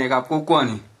vijanaekab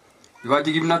kokwoni.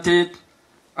 Ikochi kimnotet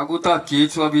ak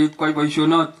utotyet sikobit kwai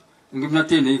boisionot eng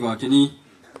kimnotet neikochini.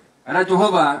 Ara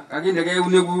Jehova kakindege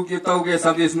eunekuk yetauge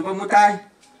sobet nebo mutai.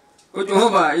 Ko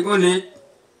Jehova ikonech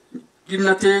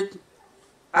kimnotet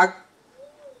ak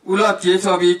ulotyet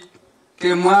sobit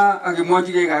kemwa ak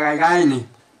kemwochigei kakaikaeni.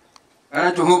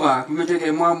 Ara Jehova kimeche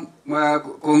kemwa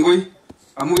kongoi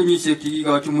amu kenyisiek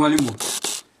chekikochi mwalimu.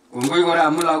 Kongoi kora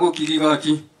amu lagok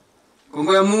chekikochi.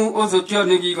 Kongoi amu osotiot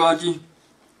nekikochi.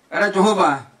 Ara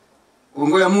Jehova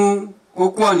kongoi amu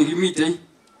kokwoni kimitei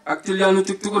ak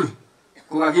tilyanutik tugul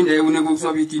kokakinde eunekuk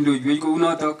sobit indoiwech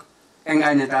kounotok eng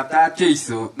kainetab tab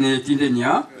Jeiso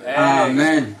netindenyo.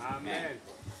 Amen.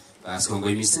 Bas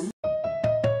kongoi mising.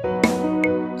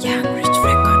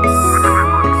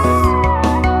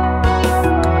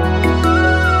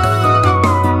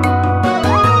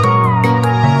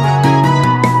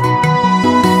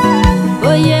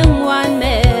 Voyez-moi,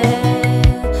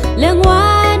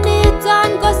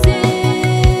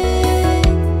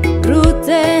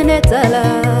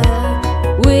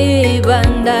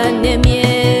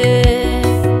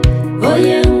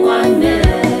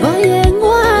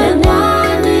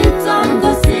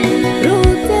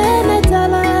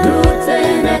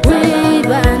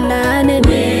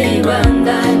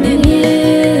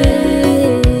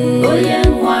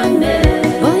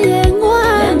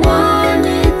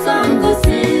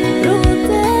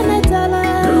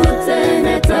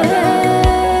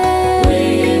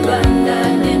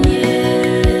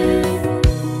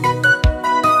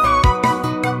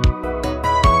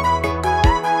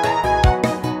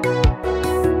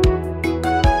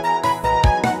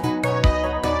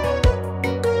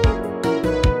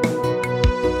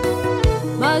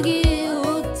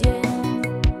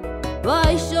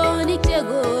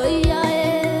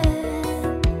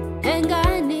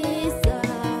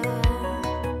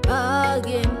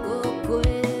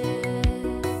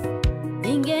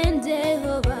 Ingen